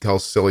tell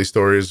silly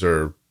stories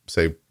or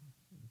say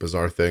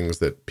bizarre things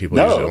that people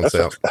usually don't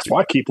say. That's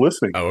why I keep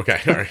listening. Oh, okay.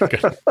 All right.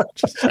 Good.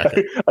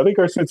 I think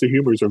our sense of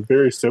humors are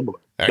very similar.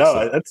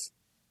 Excellent. No,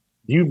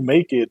 you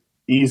make it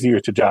easier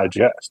to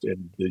digest,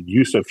 and the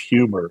use of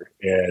humor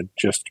and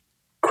just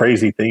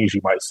crazy things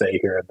you might say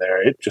here and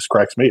there, it just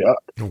cracks me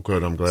up. Oh,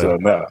 good. I'm glad.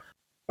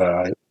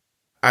 So,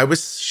 I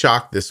was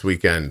shocked this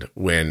weekend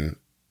when,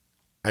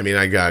 I'm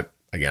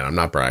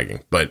not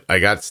bragging, but I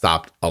got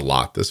stopped a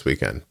lot this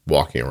weekend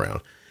walking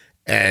around,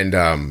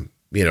 and,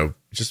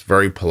 just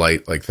very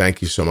polite, like,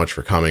 thank you so much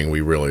for coming.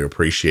 We really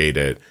appreciate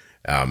it.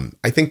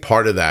 I think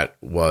part of that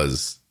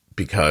was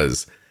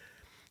because,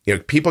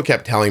 people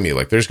kept telling me,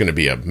 like, there's going to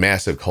be a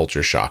massive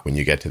culture shock when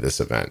you get to this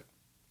event.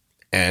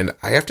 And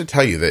I have to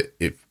tell you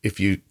that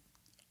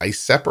I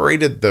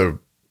separated the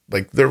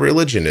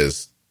religion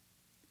is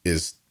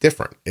is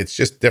different. It's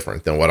just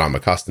different than what I'm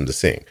accustomed to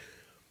seeing.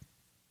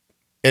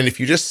 And if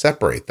you just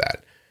separate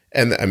that,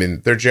 and I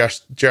mean, they're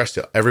just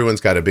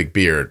everyone's got a big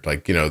beard.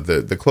 Like, you know,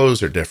 the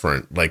clothes are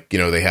different. Like, you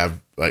know, they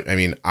have, like, I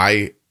mean,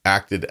 I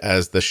acted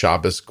as the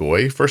Shabbos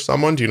Goy for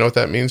someone. Do you know what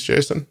that means,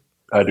 Jason?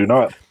 I do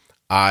not.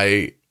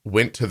 I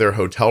went to their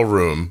hotel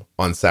room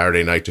on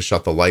Saturday night to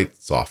shut the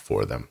lights off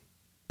for them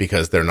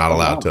because they're not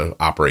allowed to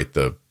operate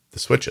the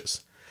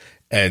switches.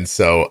 And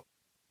so,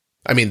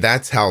 I mean,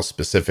 that's how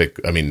specific,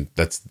 I mean,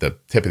 that's the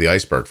tip of the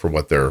iceberg for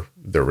what their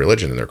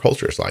religion and their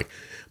culture is like.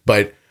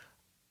 But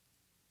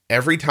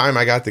every time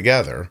I got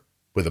together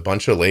with a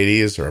bunch of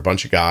ladies or a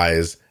bunch of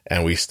guys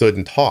and we stood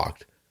and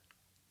talked,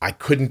 I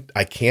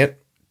can't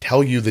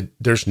tell you that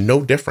there's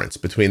no difference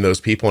between those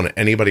people and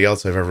anybody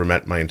else I've ever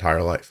met in my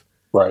entire life.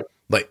 Right.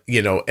 Like,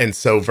 you know, and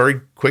so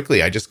very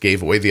quickly I just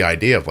gave away the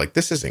idea of like,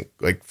 this isn't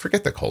like,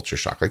 forget the culture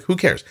shock. Like, who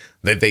cares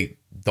that they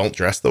don't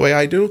dress the way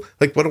I do?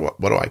 Like, what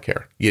do I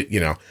care? You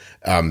know?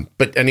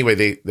 But anyway,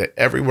 they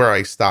everywhere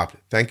I stopped,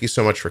 thank you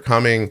so much for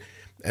coming.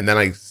 And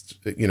then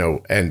you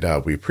know, and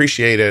we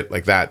appreciate it,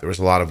 like that. There was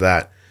a lot of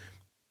that.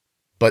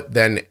 But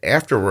then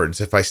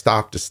afterwards, if I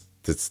stopped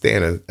to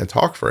stand and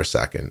talk for a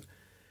second,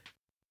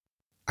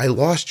 I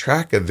lost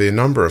track of the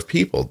number of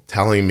people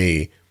telling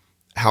me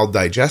how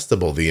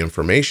digestible the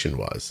information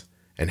was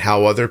and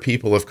how other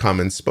people have come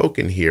and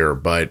spoken here,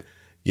 but,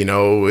 you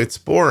know, it's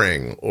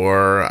boring,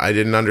 or I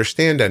didn't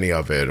understand any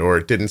of it, or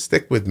it didn't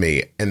stick with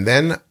me. And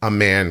then a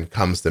man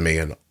comes to me,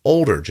 an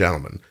older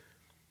gentleman,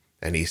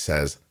 and he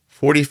says,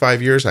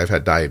 45 years I've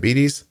had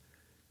diabetes.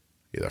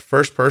 You're the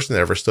first person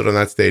that ever stood on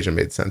that stage and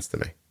made sense to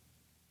me.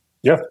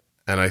 Yeah.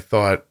 And I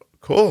thought,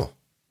 cool.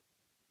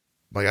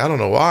 Like, I don't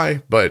know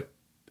why, but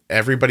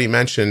everybody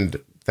mentioned,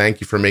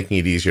 thank you for making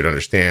it easier to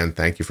understand.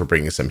 Thank you for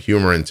bringing some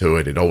humor into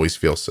it. It always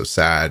feels so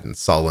sad and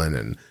sullen,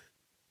 and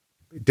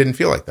it didn't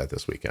feel like that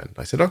this weekend.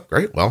 I said, oh,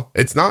 great. Well,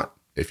 it's not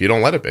if you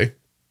don't let it be,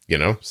 you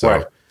know? So,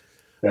 right.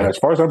 And as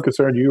far as I'm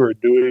concerned, you are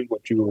doing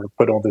what you were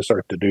put on this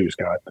earth to do,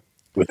 Scott,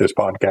 with this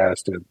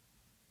podcast and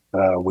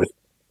with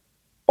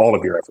all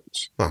of your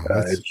efforts.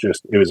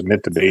 It was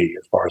meant to be,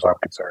 as far as I'm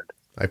concerned.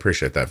 I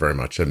appreciate that very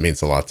much. It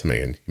means a lot to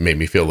me, and you made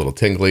me feel a little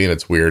tingly, and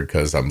it's weird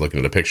because I'm looking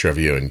at a picture of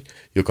you and you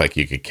look like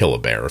you could kill a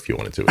bear if you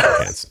wanted to with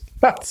your hands.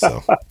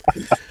 So,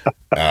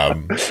 all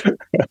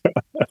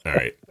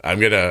right,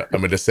 I'm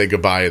gonna say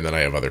goodbye, and then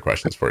I have other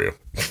questions for you.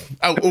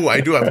 Oh, I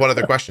do have one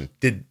other question.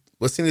 Did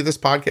listening to this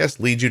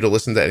podcast lead you to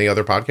listen to any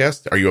other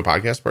podcast? Are you a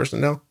podcast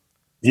person now?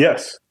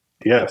 Yes.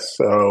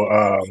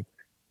 So,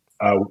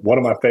 one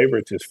of my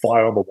favorites is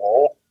Fly on the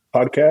Wall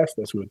podcast.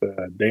 That's with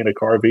Dana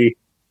Carvey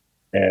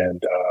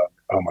and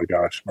oh my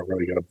gosh, I'm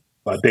really gonna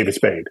David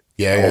Spade.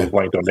 Yeah, I always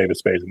blanked on David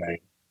Spade's name.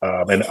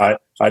 And I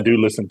do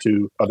listen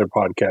to other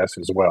podcasts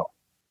as well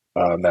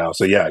now.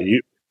 So yeah,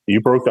 you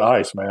broke the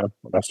ice, man.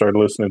 When I started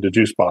listening to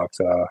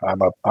Juicebox,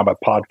 I'm a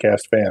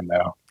podcast fan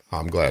now. Oh,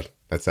 I'm glad.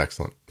 That's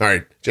excellent. All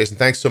right, Jason,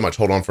 thanks so much.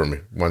 Hold on for me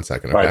 1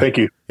 second. Okay? All right, thank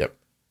you. Yep.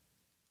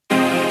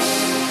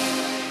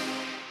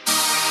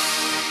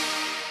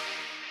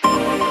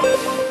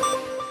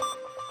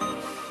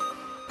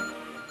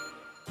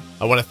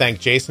 I want to thank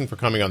Jason for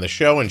coming on the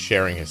show and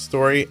sharing his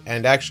story.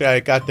 And actually,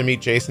 I got to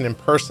meet Jason in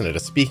person at a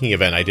speaking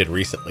event I did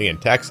recently in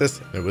Texas.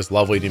 And it was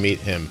lovely to meet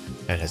him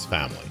and his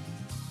family.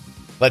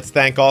 Let's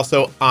thank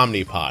also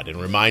Omnipod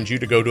and remind you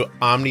to go to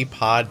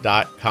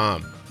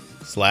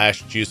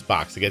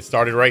omnipod.com/juicebox to get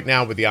started right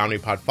now with the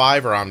Omnipod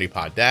 5 or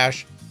Omnipod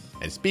Dash.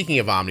 And speaking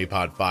of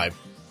Omnipod 5,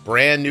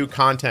 brand new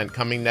content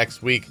coming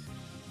next week.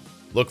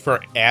 Look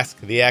for Ask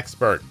the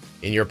Expert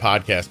in your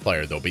podcast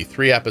player. There'll be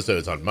 3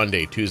 episodes on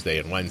Monday, Tuesday,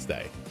 and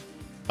Wednesday.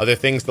 Other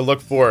things to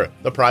look for: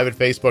 the private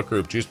Facebook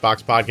group,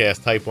 Juicebox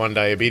Podcast Type 1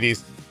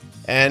 Diabetes,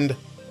 and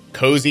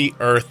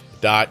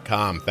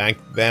CozyEarth.com.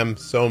 Thank them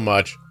so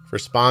much for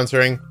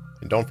sponsoring.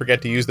 And don't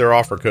forget to use their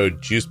offer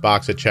code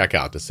JUICEBOX at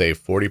checkout to save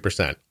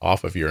 40%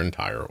 off of your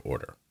entire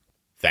order.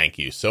 Thank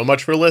you so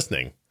much for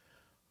listening.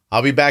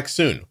 I'll be back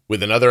soon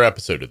with another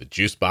episode of the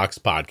Juicebox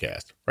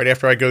Podcast, right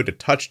after I go to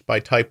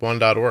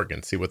touchedbytype1.org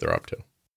and see what they're up to.